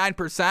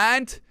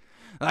 69%.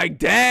 Like,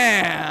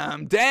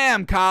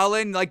 damn,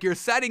 Colin, like you're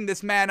setting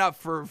this man up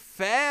for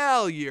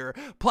failure,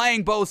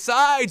 playing both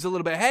sides a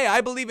little bit. Hey,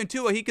 I believe in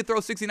Tua. He could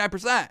throw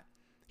 69%.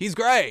 He's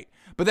great.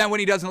 But then when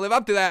he doesn't live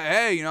up to that,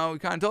 hey, we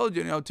kind of told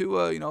you,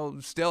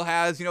 Tua, still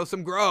has,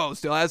 some growth,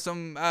 still has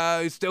some,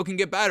 still can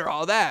get better,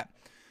 all that.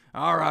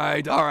 All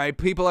right.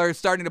 People are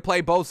starting to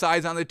play both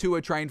sides on the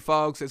Tua train,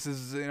 folks. This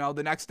is,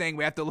 the next thing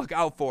we have to look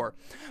out for.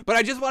 But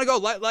I just want to go,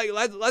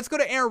 let's go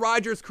to Aaron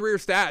Rodgers' career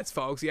stats,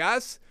 folks,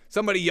 yes?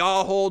 Somebody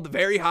y'all hold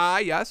very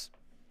high, yes?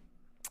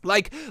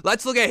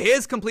 Let's look at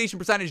his completion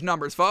percentage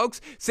numbers,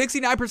 folks.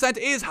 69%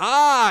 is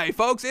high,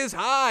 folks, is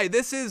high.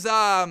 This is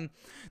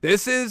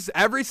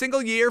every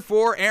single year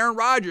for Aaron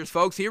Rodgers,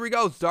 folks. Here we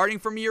go, starting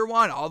from year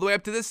one all the way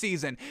up to this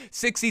season.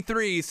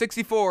 63,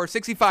 64,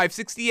 65,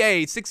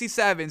 68,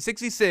 67,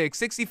 66,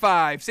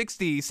 65,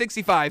 60,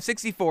 65,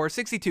 64,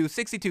 62,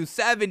 62,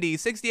 70,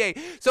 68.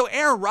 So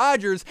Aaron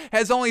Rodgers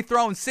has only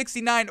thrown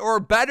 69 or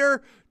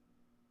better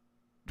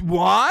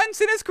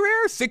once in his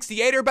career,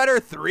 68 or better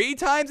 3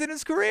 times in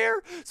his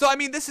career. So,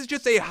 this is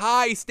just a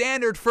high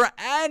standard for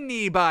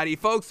anybody,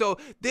 folks. So,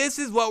 this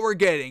is what we're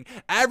getting.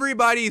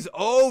 Everybody's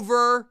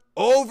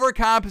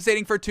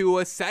overcompensating for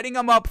Tua, setting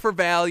him up for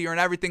failure and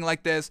everything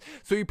like this.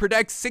 So, he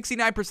predicts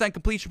 69%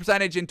 completion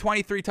percentage and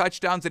 23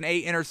 touchdowns and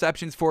 8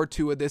 interceptions for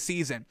Tua this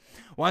season.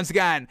 Once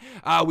again,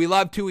 we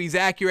love Tua. He's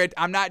accurate.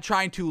 I'm not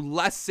trying to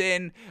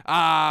lessen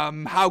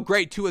how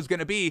great Tua is going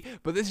to be,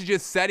 but this is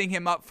just setting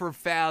him up for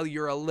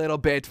failure a little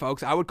bit,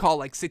 folks. I would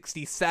call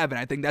 67.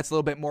 I think that's a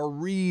little bit more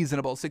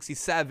reasonable.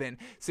 67,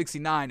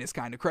 69 is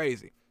kind of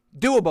crazy.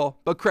 Doable,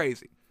 but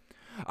crazy.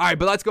 All right,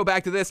 but let's go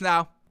back to this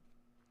now.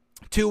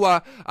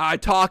 Tua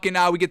talking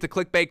now, we get the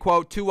clickbait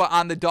quote, Tua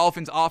on the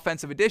Dolphins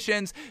offensive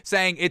additions,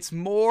 saying it's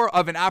more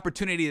of an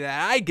opportunity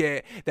that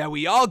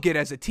we all get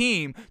as a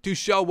team to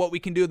show what we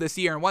can do this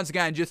year. And once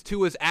again, just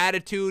Tua's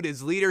attitude,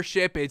 his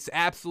leadership, it's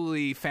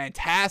absolutely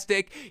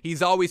fantastic.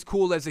 He's always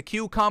cool as a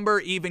cucumber,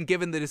 even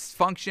given the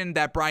dysfunction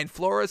that Brian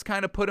Flores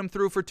kind of put him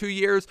through for 2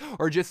 years,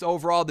 or just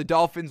overall the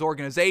Dolphins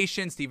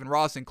organization, Stephen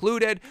Ross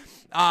included.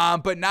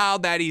 But now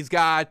that he's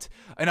got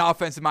an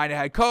offensive-minded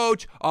head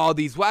coach, all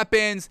these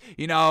weapons,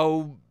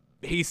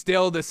 he's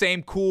still the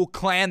same cool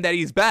clan that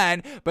he's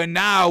been, but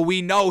now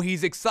we know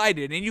he's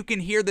excited, and you can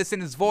hear this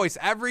in his voice.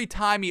 Every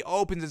time he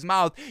opens his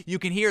mouth, you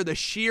can hear the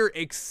sheer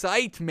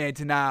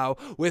excitement now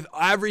with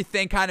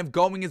everything kind of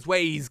going his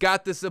way. He's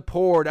got the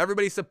support.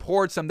 Everybody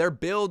supports him. They're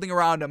building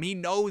around him. He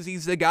knows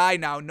he's the guy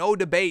now. No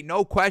debate,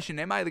 no question.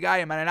 Am I the guy?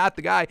 Am I not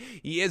the guy?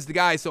 He is the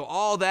guy. So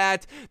all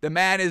that, the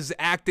man is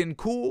acting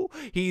cool.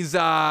 He's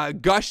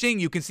gushing.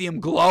 You can see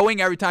him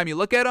glowing every time you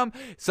look at him.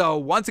 So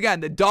once again,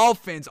 the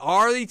Dolphins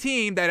are the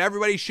team that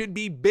everybody should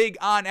be big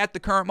on at the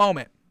current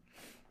moment.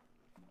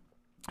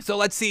 So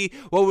let's see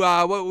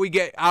what we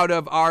get out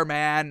of our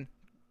man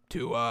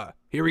Tua.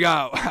 Here we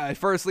go.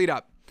 First lead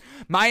up.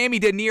 Miami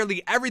did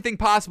nearly everything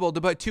possible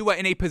to put Tua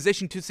in a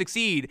position to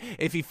succeed.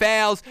 If he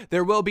fails,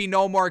 there will be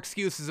no more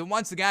excuses. And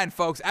once again,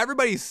 folks,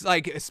 everybody's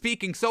like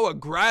speaking so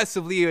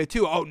aggressively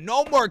to, oh,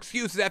 no more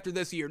excuses after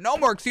this year. No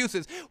more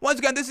excuses. Once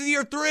again, this is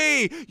year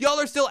 3. Y'all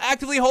are still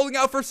actively holding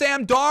out for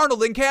Sam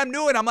Darnold and Cam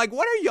Newton. I'm like,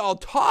 what are y'all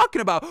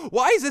talking about?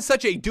 Why is this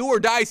such a do or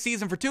die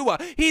season for Tua?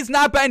 He's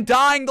not been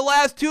dying the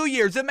last 2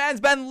 years. The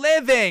man's been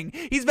living.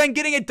 He's been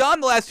getting it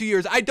done the last 2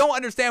 years. I don't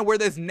understand where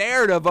this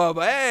narrative of,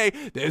 hey,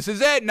 this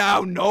is it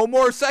now, no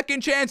more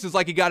second chances,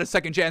 like he got a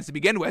second chance to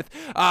begin with.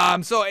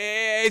 So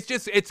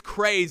it's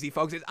crazy,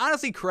 folks. It's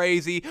honestly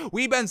crazy.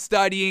 We've been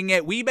studying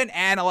it. We've been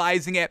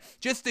analyzing it.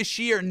 Just the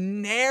sheer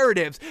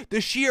narratives,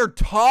 the sheer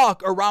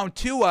talk around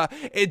Tua.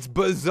 It's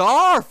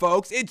bizarre,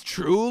 folks. It's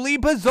truly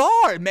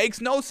bizarre. It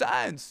makes no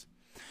sense.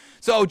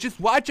 So just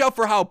watch out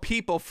for how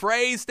people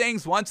phrase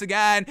things. Once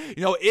again,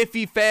 if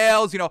he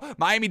fails,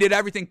 Miami did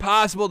everything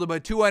possible to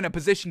put Tua in a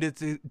position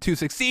to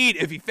succeed.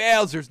 If he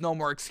fails, there's no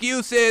more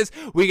excuses.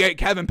 We get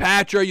Kevin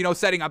Patra,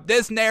 setting up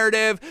this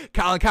narrative.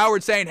 Colin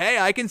Cowherd saying, hey,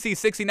 I can see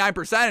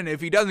 69%, and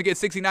if he doesn't get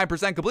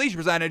 69% completion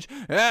percentage,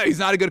 he's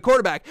not a good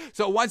quarterback.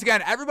 So once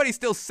again, everybody's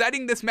still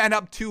setting this man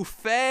up to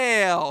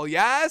fail,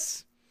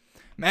 yes?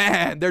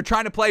 Man, they're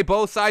trying to play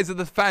both sides of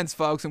the fence,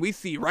 folks, and we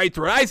see right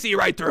through it. I see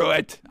right through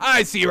it.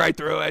 I see right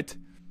through it.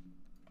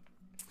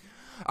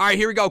 All right,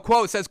 here we go.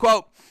 Quote says,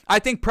 quote, I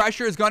think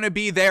pressure is going to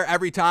be there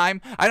every time.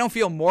 I don't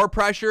feel more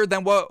pressure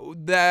than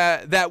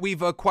that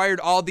we've acquired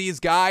all these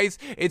guys.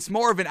 It's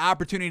more of an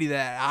opportunity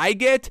that I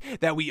get,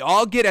 that we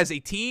all get as a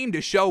team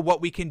to show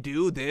what we can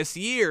do this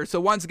year. So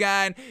once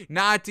again,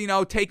 not,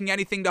 taking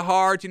anything to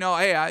heart,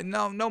 hey,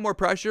 no more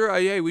pressure.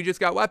 Hey, we just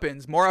got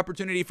weapons. More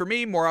opportunity for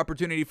me, more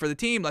opportunity for the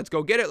team. Let's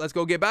go get it. Let's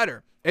go get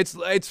better.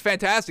 It's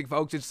fantastic,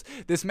 folks. It's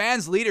this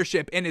man's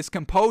leadership and his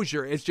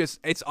composure is just,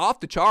 it's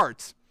off the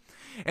charts.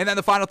 And then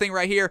the final thing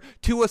right here,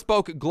 Tua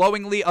spoke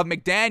glowingly of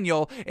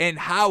McDaniel and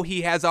how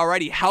he has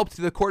already helped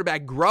the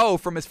quarterback grow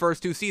from his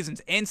first 2 seasons.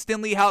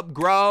 Instantly helped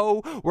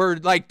grow. We're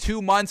like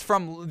 2 months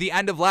from the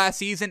end of last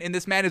season, and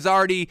this man is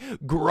already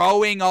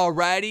growing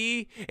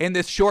already in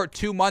this short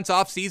 2 months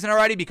off season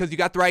already because you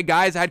got the right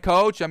guy as head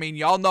coach. I mean,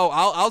 y'all know,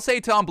 I'll say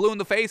till I'm blue in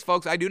the face,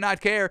 folks. I do not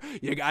care.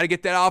 You got to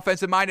get that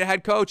offensive-minded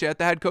head coach at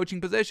the head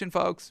coaching position,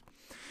 folks.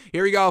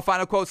 Here we go.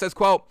 Final quote says,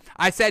 quote,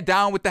 I sat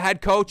down with the head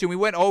coach and we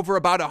went over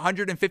about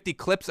 150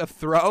 clips of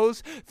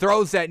throws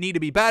that need to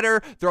be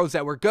better, throws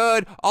that were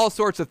good, all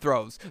sorts of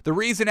throws. The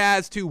reason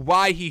as to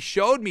why he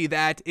showed me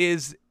that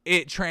is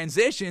it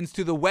transitions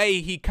to the way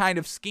he kind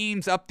of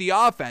schemes up the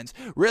offense.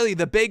 Really,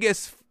 the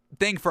biggest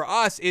thing for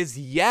us is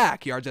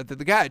yak, yards after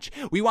the catch.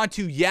 We want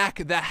to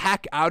yak the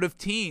heck out of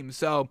teams.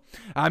 So,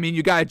 I mean,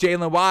 you got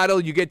Jalen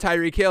Waddle, you get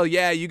Tyreek Hill.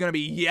 Yeah, you're going to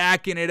be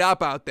yakking it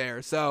up out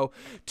there. So,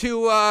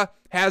 Tua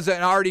has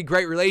an already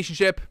great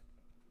relationship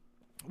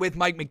with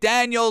Mike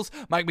McDaniels.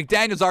 Mike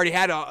McDaniels already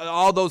had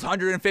all those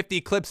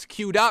 150 clips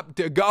queued up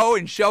to go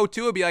and show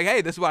Tua, be like,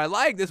 hey, this is what I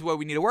like, this is what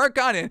we need to work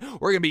on, and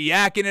we're going to be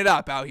yakking it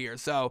up out here.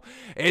 So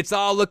it's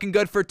all looking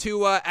good for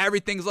Tua.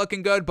 Everything's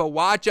looking good, but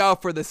watch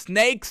out for the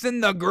snakes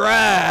in the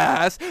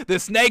grass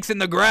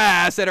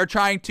that are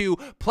trying to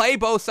play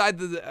both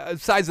sides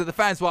of the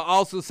fence while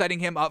also setting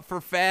him up for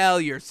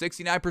failure.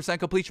 69%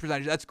 completion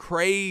percentage. That's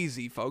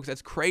crazy, folks.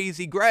 That's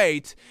crazy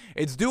great.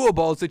 It's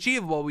doable. It's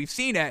achievable. We've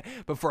seen it.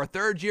 But for a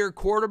third-year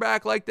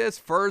quarterback like this,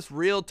 first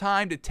real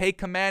time to take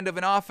command of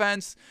an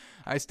offense,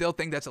 I still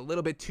think that's a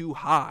little bit too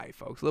high,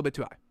 folks. A little bit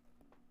too high.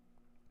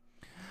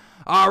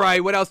 All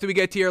right, what else do we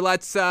get here?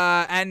 Let's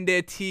end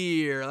it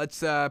here.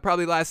 Let's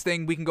probably last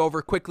thing we can go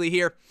over quickly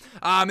here.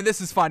 And this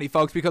is funny,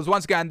 folks, because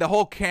once again, the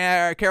whole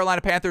Carolina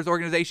Panthers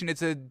organization,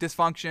 it's a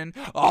dysfunction.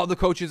 All the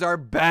coaches are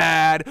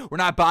bad. We're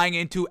not buying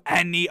into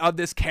any of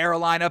this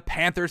Carolina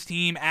Panthers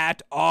team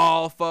at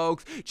all,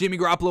 folks. Jimmy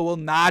Garoppolo will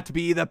not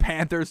be the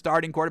Panthers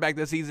starting quarterback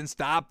this season.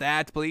 Stop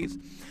that, please.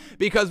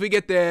 Because we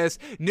get this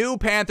new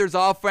Panthers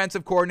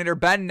offensive coordinator,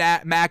 Ben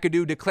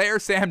McAdoo,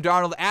 declares Sam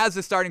Darnold as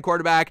the starting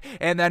quarterback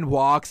and then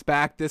walks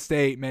back the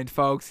statement,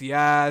 folks.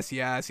 Yes.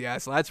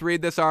 Let's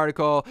read this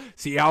article,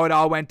 see how it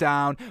all went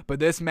down. But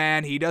this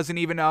man, he doesn't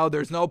even know.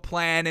 There's no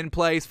plan in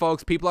place,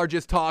 folks. People are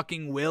just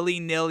talking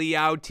willy-nilly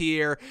out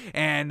here.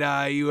 And,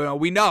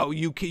 we know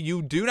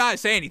you do not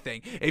say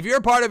anything. If you're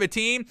a part of a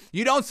team,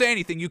 you don't say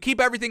anything. You keep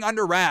everything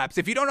under wraps.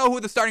 If you don't know who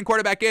the starting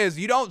quarterback is,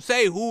 you don't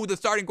say who the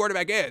starting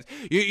quarterback is.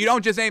 You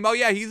don't just name, oh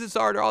yeah, he's a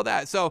starter, all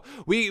that. So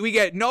we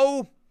get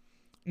no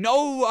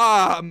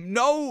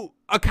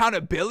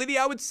accountability,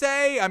 I would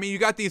say. I mean, you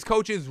got these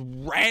coaches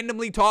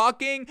randomly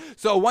talking.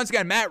 So once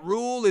again, Matt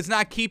Rule is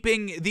not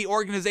keeping the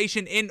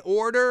organization in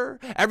order.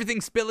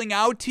 Everything's spilling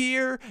out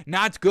here.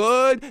 Not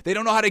good. They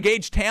don't know how to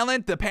gauge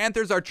talent. The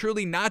Panthers are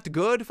truly not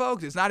good,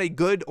 folks. It's not a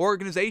good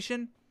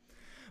organization.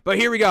 But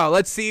here we go.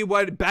 Let's see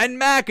what Ben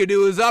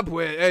McAdoo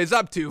is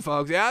up to,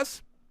 folks.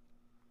 Yes?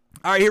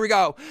 All right, here we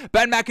go.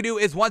 Ben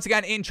McAdoo is once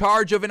again in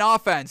charge of an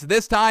offense,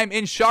 this time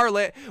in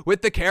Charlotte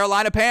with the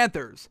Carolina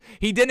Panthers.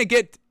 He didn't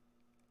get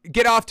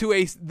get off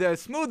to the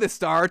smoothest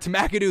start,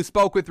 McAdoo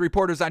spoke with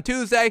reporters on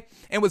Tuesday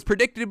and was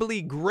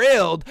predictably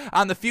grilled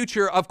on the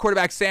future of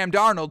quarterback Sam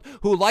Darnold,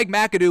 who, like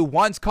McAdoo,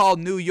 once called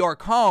New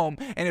York home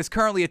and is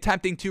currently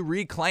attempting to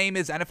reclaim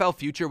his NFL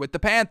future with the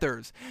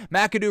Panthers.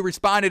 McAdoo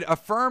responded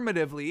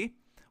affirmatively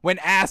when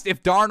asked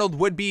if Darnold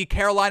would be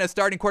Carolina's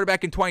starting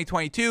quarterback in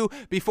 2022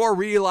 before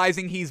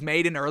realizing he's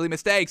made an early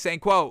mistake, saying,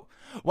 quote,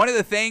 "One of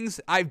the things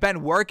I've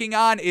been working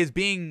on is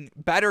being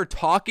better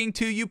talking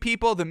to you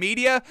people, the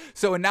media.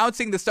 So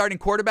announcing the starting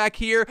quarterback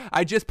here,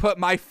 I just put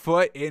my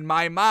foot in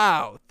my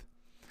mouth.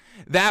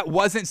 That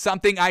wasn't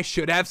something I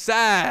should have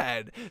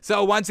said."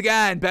 So once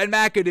again, Ben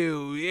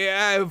McAdoo,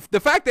 yeah,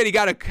 the fact that he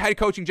got a head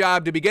coaching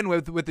job to begin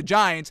with the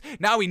Giants,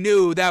 now we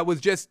knew that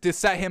was just to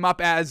set him up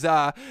as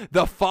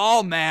the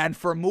fall man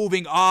for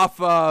moving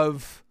off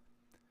of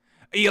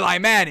Eli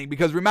Manning,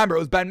 because remember, it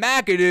was Ben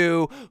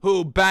McAdoo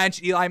who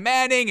benched Eli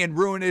Manning and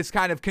ruined his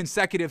kind of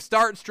consecutive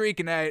start streak,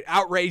 and it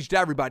outraged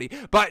everybody.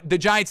 But the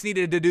Giants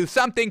needed to do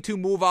something to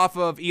move off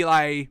of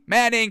Eli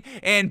Manning,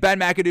 and Ben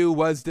McAdoo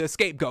was the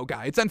scapegoat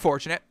guy. It's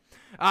unfortunate.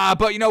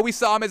 But, we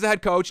saw him as a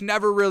head coach,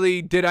 never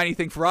really did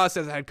anything for us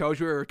as a head coach.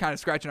 We were kind of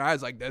scratching our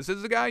eyes like, this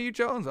is the guy you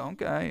chose?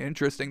 Okay,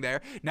 interesting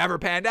there. Never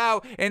panned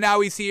out, and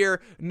now he's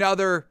here,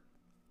 another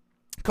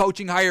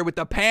coaching hire with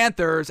the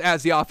Panthers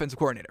as the offensive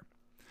coordinator.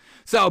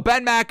 So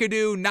Ben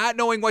McAdoo not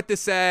knowing what to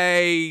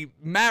say,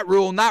 Matt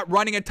Rule not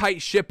running a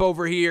tight ship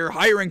over here,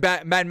 hiring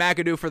Ben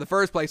McAdoo for the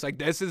first place. Like,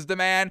 this is the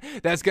man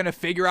that's going to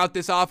figure out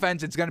this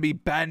offense. It's going to be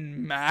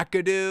Ben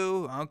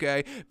McAdoo.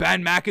 Okay.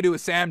 Ben McAdoo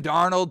with Sam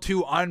Darnold,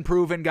 two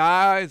unproven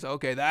guys.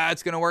 Okay,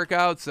 that's going to work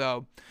out.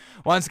 So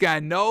once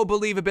again, no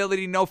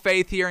believability, no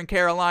faith here in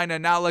Carolina.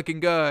 Not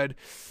looking good.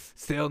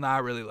 Still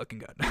not really looking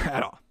good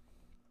at all.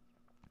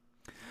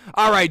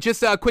 All right,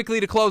 just quickly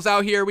to close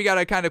out here, we got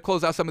to kind of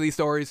close out some of these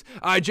stories.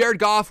 Jared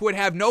Goff would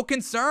have no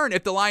concern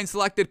if the Lions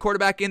selected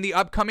quarterback in the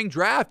upcoming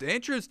draft.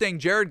 Interesting.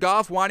 Jared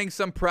Goff wanting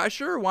some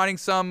pressure, wanting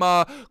some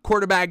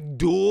quarterback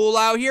duel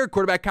out here,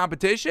 quarterback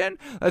competition.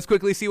 Let's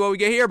quickly see what we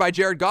get here by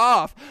Jared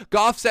Goff.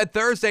 Goff said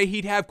Thursday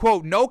he'd have,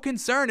 quote, no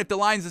concern if the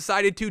Lions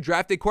decided to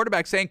draft a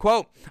quarterback, saying,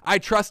 quote, I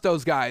trust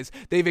those guys.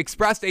 They've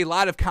expressed a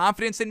lot of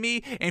confidence in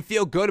me and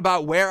feel good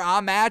about where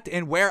I'm at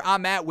and where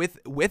I'm at with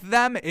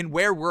them and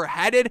where we're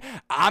headed.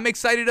 I'm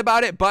excited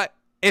about it, but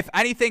if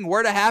anything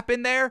were to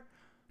happen there,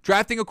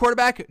 drafting a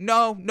quarterback,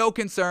 no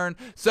concern.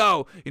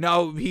 So,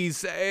 he's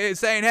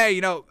saying,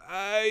 hey,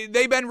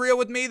 they've been real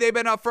with me. They've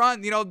been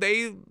upfront.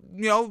 They,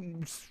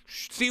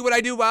 see what I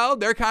do well.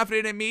 They're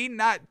confident in me,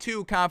 not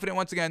too confident.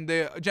 Once again,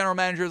 the general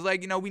manager is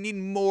like, we need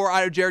more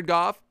out of Jared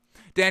Goff.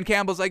 Dan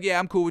Campbell's like, yeah,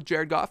 I'm cool with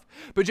Jared Goff.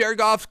 But Jared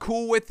Goff's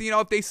cool with,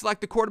 if they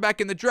select a quarterback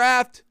in the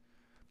draft,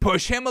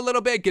 push him a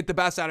little bit, get the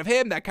best out of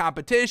him, that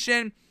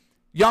competition.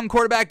 Young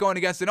quarterback going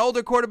against an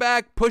older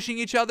quarterback, pushing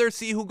each other,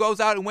 see who goes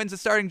out and wins the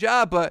starting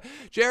job. But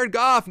Jared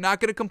Goff,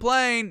 not going to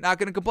complain. Not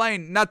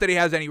that he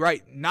has any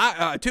right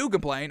not to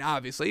complain,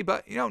 obviously,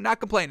 but, not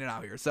complaining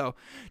out here. So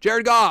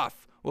Jared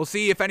Goff, we'll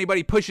see if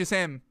anybody pushes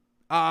him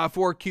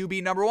for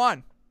QB number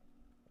 1.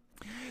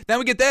 Then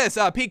we get this.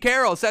 Pete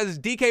Carroll says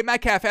DK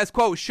Metcalf has,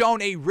 quote,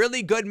 shown a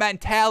really good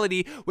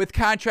mentality with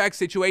contract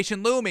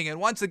situation looming. And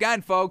once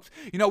again, folks,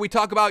 we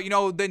talk about,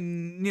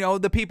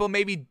 the people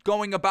maybe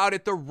going about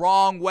it the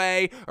wrong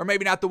way, or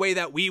maybe not the way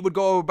that we would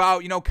go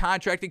about,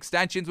 contract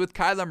extensions with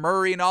Kyler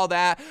Murray and all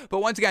that. But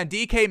once again,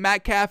 DK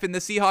Metcalf and the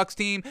Seahawks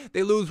team,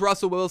 they lose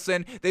Russell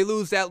Wilson. They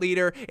lose that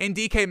leader. And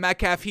DK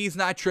Metcalf, he's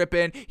not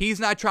tripping. He's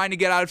not trying to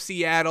get out of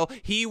Seattle.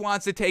 He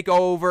wants to take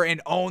over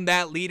and own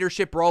that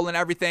leadership role and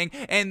everything.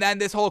 And then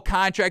this whole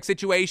contract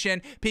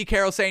situation, Pete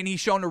Carroll saying he's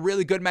shown a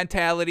really good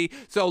mentality.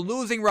 So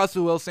losing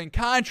Russell Wilson,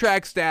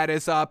 contract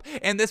status up,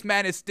 and this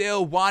man is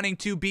still wanting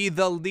to be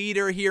the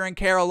leader here in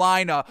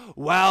Carolina.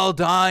 Well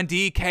done,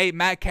 DK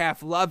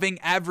Metcalf. Loving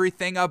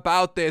everything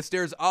about this.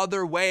 There's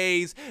other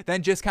ways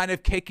than just kind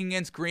of kicking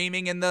and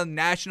screaming in the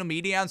national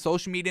media, on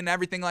social media and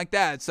everything like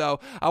that. So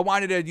I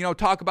wanted to,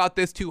 talk about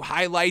this to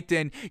highlight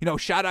and,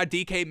 shout out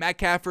DK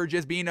Metcalf for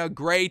just being a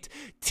great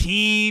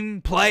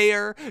team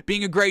player,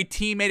 being a great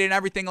teammate and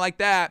everything like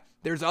that.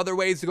 There's other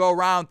ways to go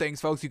around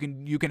things, folks. You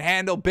can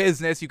handle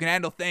business. You can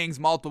handle things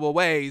multiple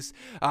ways.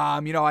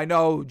 I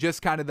know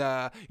just kind of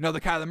the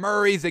Kyler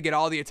Murrays, they get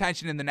all the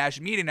attention in the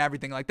national media and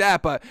everything like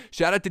that. But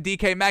shout out to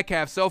DK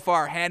Metcalf so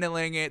far,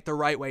 handling it the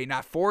right way,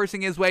 not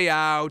forcing his way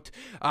out,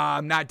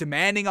 not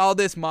demanding all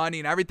this money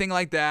and everything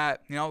like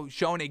that.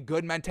 Showing a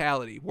good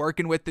mentality,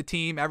 working with the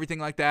team, everything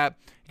like that.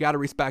 You got to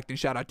respect and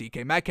shout out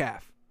DK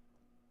Metcalf.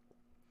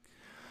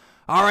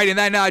 All right, and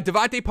then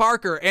Devontae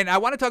Parker, and I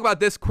want to talk about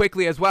this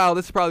quickly as well.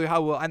 This is probably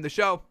how we'll end the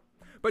show.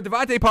 But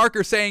Devontae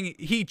Parker saying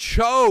he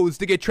chose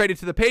to get traded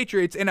to the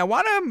Patriots, and I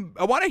want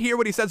to hear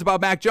what he says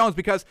about Mac Jones,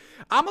 because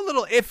I'm a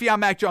little iffy on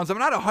Mac Jones. I'm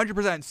not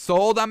 100%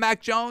 sold on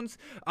Mac Jones,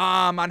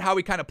 on how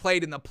he kind of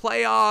played in the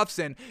playoffs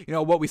and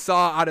what we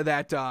saw out of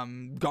that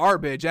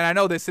garbage. And I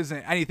know this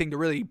isn't anything to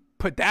really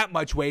put that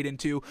much weight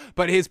into,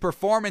 but his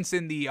performance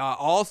in the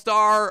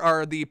All-Star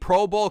or the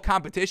Pro Bowl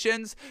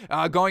competitions,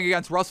 going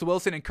against Russell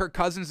Wilson and Kirk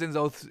Cousins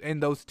in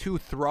those two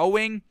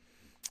throwing,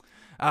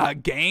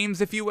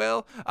 games, if you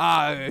will,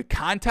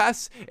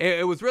 contests.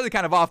 It was really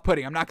kind of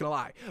off-putting, I'm not going to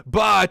lie.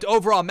 But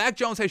overall, Mac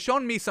Jones has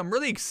shown me some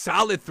really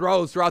solid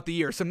throws throughout the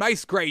year. Some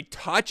nice, great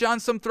touch on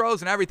some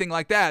throws and everything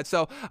like that.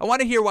 So I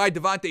want to hear why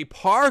Devontae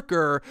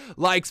Parker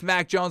likes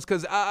Mac Jones,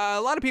 because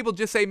a lot of people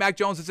just say Mac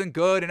Jones isn't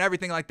good and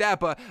everything like that.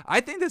 But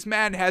I think this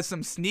man has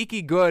some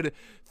sneaky good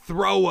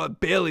throw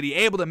ability,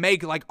 able to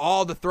make like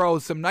all the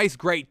throws, some nice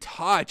great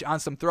touch on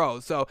some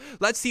throws. So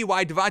let's see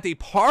why Devontae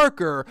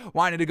Parker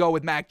wanted to go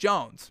with Mac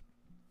Jones.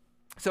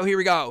 So here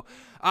we go.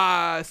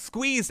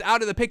 Squeezed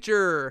out of the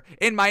picture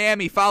in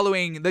Miami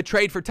following the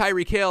trade for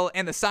Tyreek Hill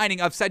and the signing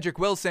of Cedric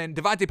Wilson,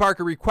 Devontae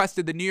Parker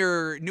requested the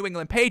New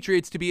England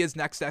Patriots to be his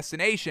next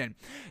destination.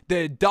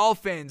 The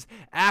Dolphins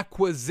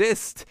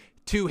acquiesced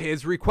to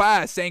his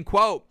request, saying,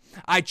 quote,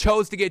 "I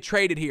chose to get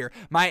traded here.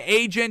 My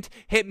agent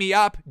hit me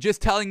up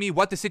just telling me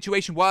what the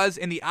situation was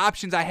and the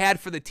options I had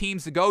for the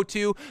teams to go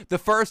to. The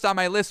first on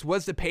my list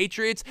was the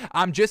Patriots.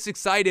 I'm just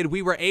excited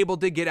we were able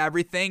to get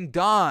everything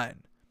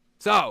done."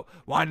 So,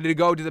 wanted to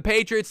go to the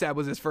Patriots. That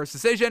was his first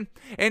decision.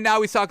 And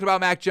now he's talking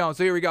about Mac Jones.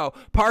 So here we go.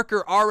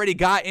 Parker already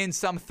got in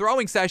some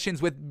throwing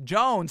sessions with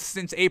Jones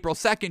since April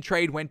 2nd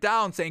trade went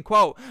down, saying,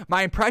 quote,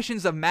 "My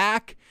impressions of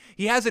Mac,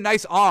 he has a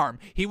nice arm.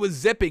 He was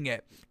zipping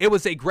it. It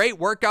was a great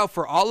workout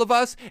for all of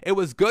us. It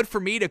was good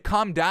for me to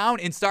come down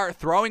and start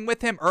throwing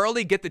with him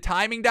early, get the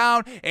timing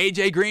down.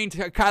 AJ Green,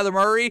 Kyler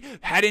Murray,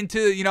 head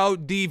into,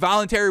 the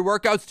voluntary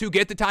workouts to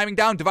get the timing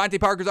down. Devontae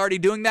Parker's already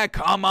doing that.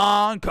 Come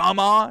on.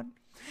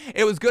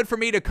 It was good for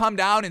me to come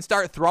down and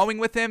start throwing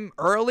with him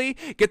early,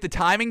 get the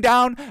timing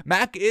down.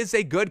 Mac is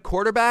a good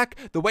quarterback.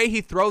 The way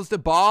he throws the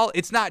ball,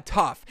 it's not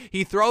tough.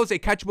 He throws a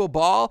catchable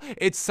ball.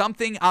 It's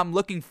something I'm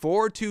looking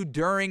forward to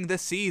during the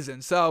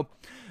season." So,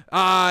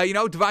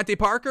 Devontae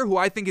Parker, who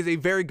I think is a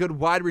very good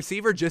wide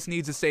receiver, just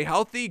needs to stay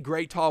healthy.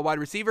 Great tall wide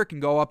receiver, can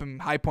go up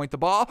and high point the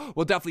ball.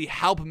 Will definitely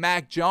help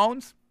Mac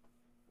Jones.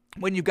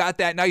 When you got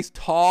that nice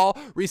tall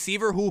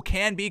receiver who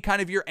can be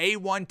kind of your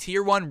A1,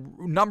 tier 1,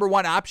 number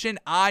 1 option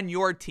on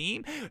your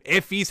team,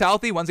 if he's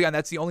healthy. Once again,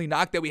 that's the only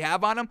knock that we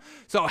have on him.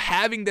 So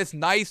having this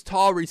nice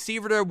tall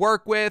receiver to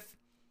work with,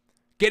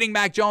 getting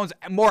Mac Jones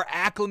more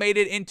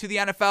acclimated into the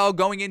NFL,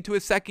 going into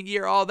his second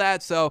year, all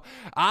that. So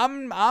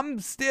I'm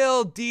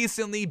still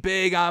decently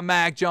big on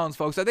Mac Jones,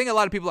 folks. I think a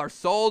lot of people are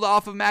sold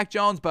off of Mac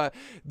Jones, but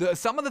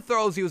some of the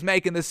throws he was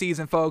making this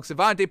season, folks,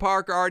 Devontae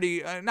Parker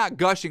already, not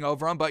gushing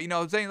over him, but,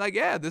 saying like,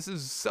 yeah, this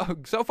is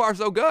so far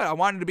so good. I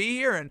wanted to be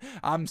here, and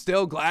I'm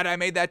still glad I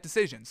made that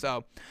decision.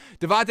 So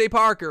Devontae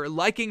Parker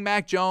liking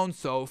Mac Jones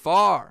so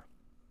far.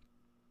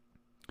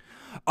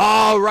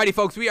 Alrighty,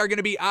 folks, we are going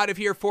to be out of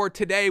here for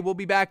today. We'll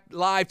be back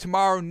live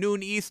tomorrow,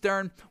 noon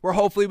Eastern, where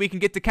hopefully we can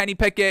get to Kenny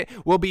Pickett.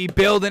 We'll be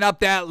building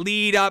up that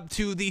lead up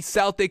to the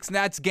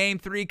Celtics-Nets Game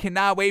 3.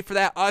 Cannot wait for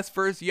that us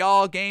versus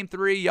y'all Game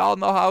 3. Y'all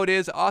know how it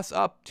is. Us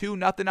up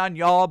 2-0 on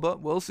y'all,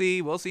 but we'll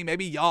see.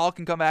 Maybe y'all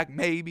can come back.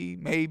 Maybe,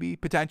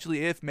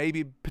 potentially,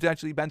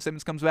 potentially Ben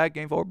Simmons comes back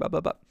Game 4, blah,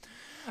 blah, blah.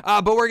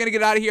 But we're going to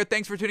get out of here.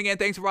 Thanks for tuning in.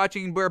 Thanks for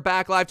watching. We're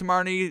back live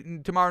tomorrow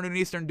noon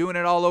Eastern, doing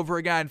it all over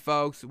again,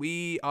 folks.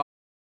 We are